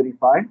Raspberry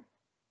Pi.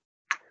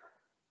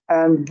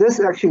 And this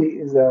actually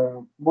is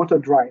a motor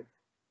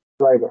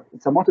driver.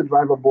 It's a motor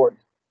driver board.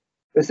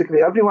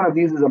 Basically, every one of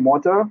these is a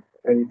motor,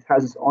 and it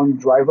has its own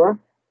driver.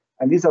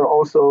 And these are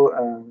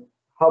also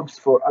hubs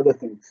for other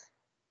things.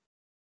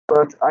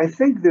 But I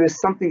think there is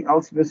something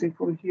else missing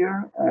from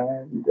here.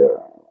 And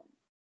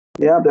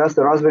yeah, that's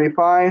the Raspberry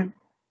Pi.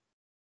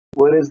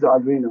 Where is the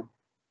Arduino?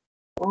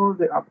 Oh,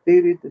 they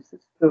updated the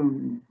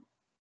system.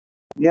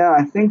 Yeah,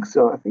 I think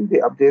so. I think they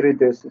updated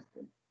their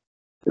system.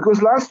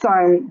 Because last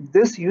time,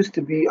 this used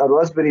to be a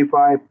Raspberry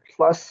Pi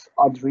plus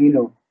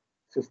Arduino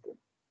system.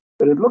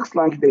 But it looks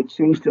like they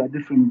changed to a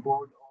different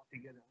board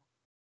altogether.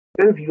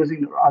 Instead of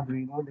using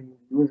Arduino, they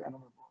use another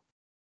board.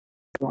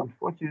 So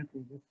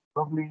unfortunately, this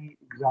lovely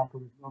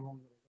example is no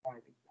longer a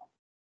valid example.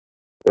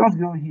 So let's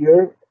go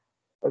here.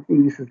 I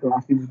think this is the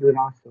last thing we do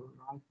now. So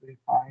Raspberry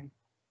Pi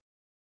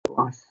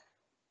plus,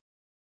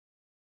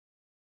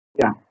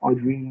 yeah,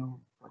 Arduino.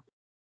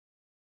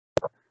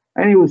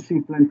 And you will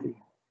see plenty.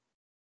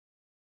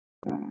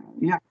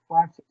 Yeah,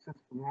 5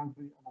 successful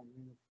Raspberry and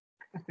Arduino.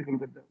 Let's take a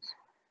look at those.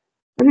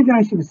 And you can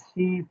actually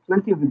see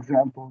plenty of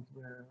examples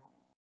where,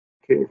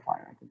 okay,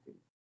 fine, I can see.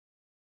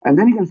 And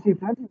then you can see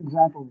plenty of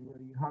examples where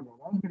you have a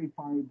Raspberry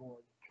Pi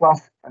board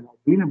plus an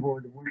Arduino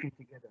board working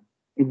together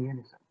in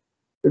unison.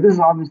 So this is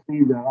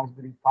obviously the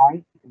Raspberry Pi.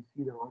 You can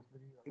see the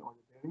Raspberry or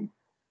the Berry.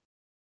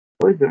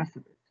 Where's the rest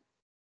of it?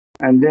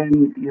 And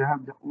then you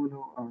have the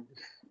Uno.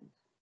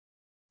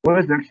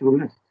 Where's the actual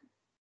list?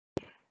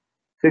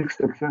 6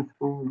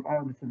 successful.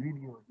 Oh, it's a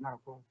video, it's not a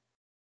post.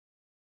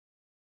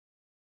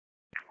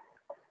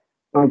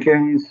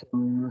 Okay, so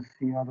let's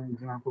see other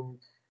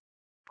examples.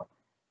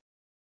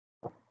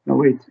 No,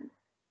 wait.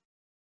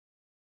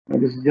 No,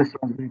 this is just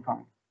Raspberry Pi.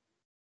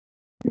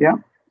 Yeah,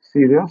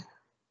 see this?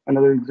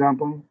 Another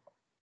example.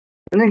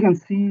 And you can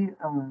see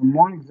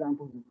more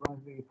examples of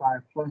Raspberry Pi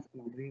plus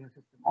an Arduino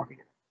system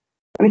altogether.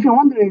 And if you're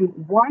wondering,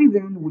 why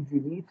then would you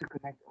need to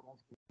connect a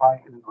Raspberry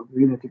Pi and an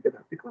Arduino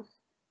together? Because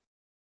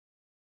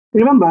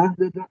remember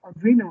that the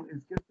Arduino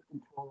is just a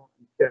controller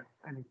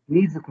and it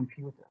needs a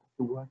computer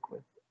to work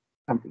with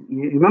something.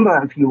 You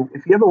remember, if you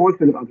ever worked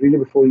with an Arduino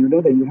before, you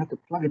know that you have to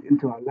plug it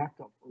into a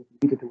laptop or a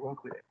computer to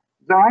work with it.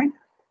 Is that right?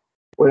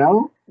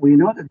 Well, we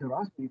know that the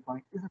Raspberry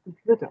Pi is a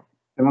computer.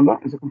 Remember,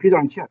 it's a computer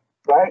on chip,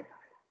 right?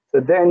 So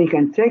then you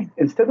can take,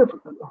 instead of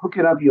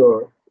hooking up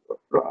your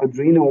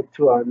Arduino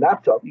to a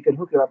laptop, you can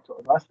hook it up to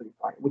a Raspberry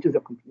Pi, which is a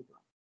computer.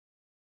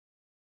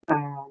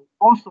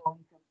 Also,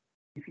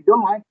 if you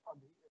don't like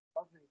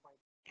Raspberry Pi,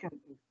 you can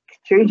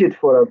change it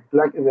for a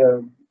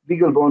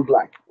BeagleBone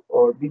Black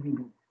or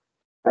BBB.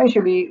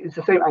 Essentially, it's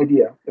the same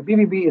idea. The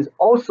BBB is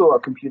also a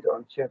computer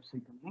on chip, so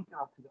you can link it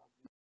up to the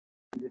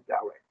Arduino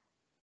that way.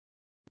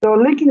 So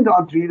linking the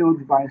Arduino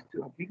device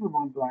to a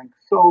BeagleBone Black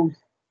solves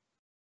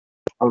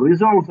or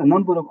resolves a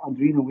number of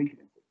Arduino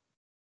weaknesses.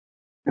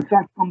 In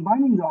fact,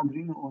 combining the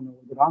Arduino Uno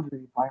with the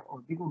Raspberry Pi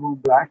or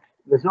BeagleBone Black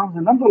resolves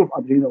a number of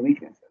Arduino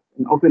weaknesses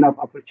and open up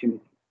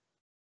opportunities.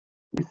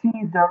 You see,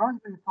 the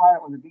Raspberry Pi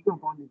or the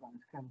BeagleBone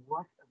device can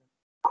work as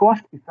a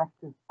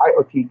cost-effective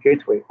IoT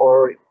gateway,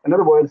 or in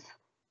other words,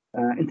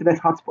 internet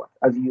hotspot,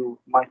 as you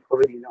might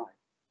already know.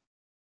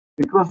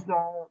 Because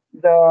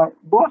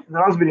both the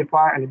Raspberry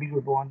Pi and the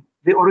BeagleBone,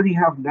 they already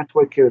have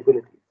network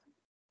capabilities.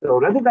 So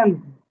rather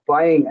than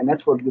buying a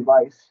network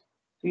device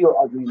to your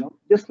Arduino,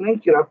 just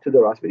link it up to the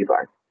Raspberry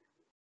Pi.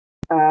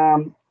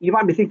 You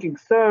might be thinking,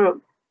 sir,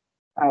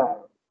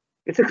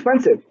 it's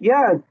expensive.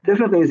 Yeah, it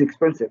definitely is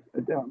expensive.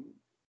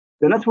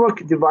 The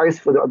network device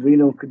for the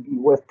Arduino could be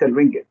worth 10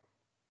 ringgit.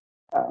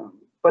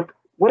 But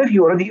what if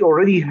you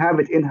already have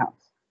it in-house?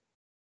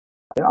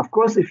 Of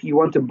course, if you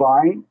want to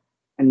buy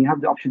and you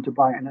have the option to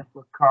buy a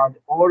network card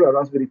or a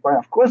Raspberry Pi,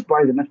 of course,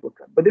 buy the network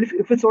card. But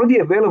if it's already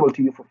available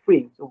to you for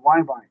free, so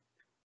why buy?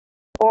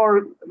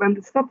 Or, and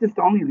it's not just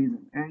the only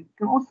reason. And you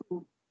can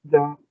also,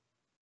 the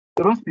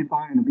Raspberry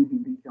Pi and a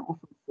BBB can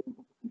also serve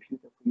as a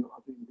computer for your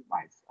Arduino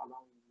device,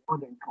 allowing more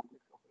than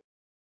complex operations.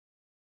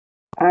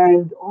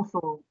 And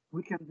also,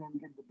 we can then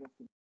get the best.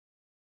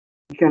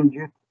 We can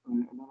get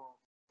we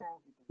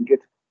can get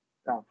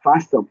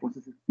faster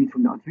processing speed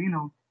from the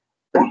Arduino,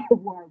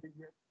 while we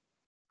get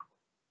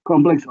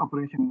complex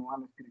operation and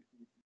wireless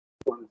connectivity,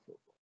 so on and so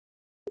forth.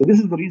 So this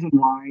is the reason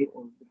why,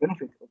 or the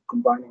benefit of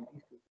combining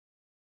these two.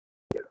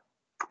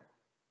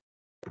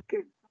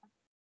 Okay,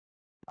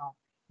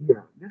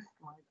 here, this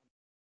slide,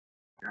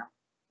 yeah,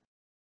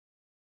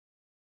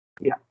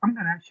 yeah, I'm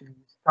gonna actually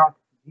start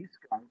these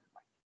guys.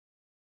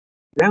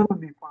 They will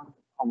be part of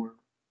our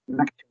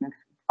lecture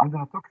next week. I'm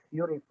gonna talk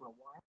theory for a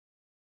while,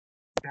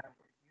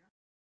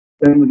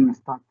 then we're gonna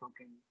start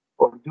talking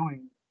or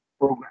doing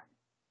programming.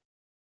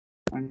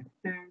 And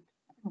third,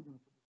 I think I'm gonna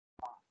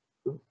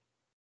do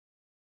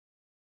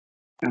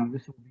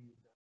this will be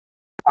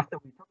after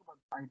we talk about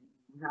the IDE,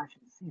 we can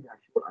actually see the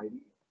actual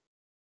IDE.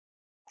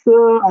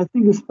 So I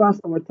think it's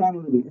past our time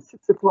already. It's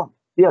 6 o'clock.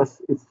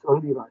 Yes, it's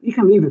already right. You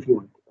can leave if you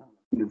want.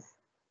 Yes.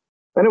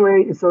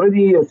 Anyway, it's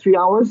already 3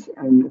 hours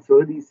and it's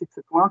already 6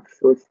 o'clock,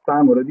 so it's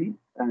time already.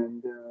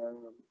 And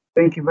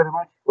thank you very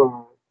much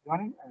for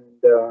joining.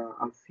 And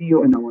I'll see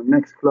you in our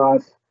next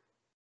class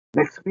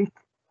next week.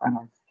 And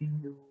I'll see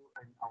you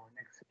in our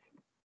next session.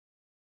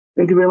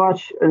 Thank you very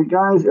much,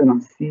 guys, and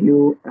I'll see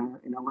you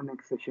in our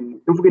next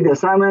session. Don't forget the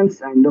assignments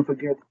and don't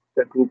forget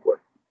the group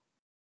work.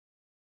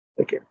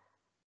 Take care.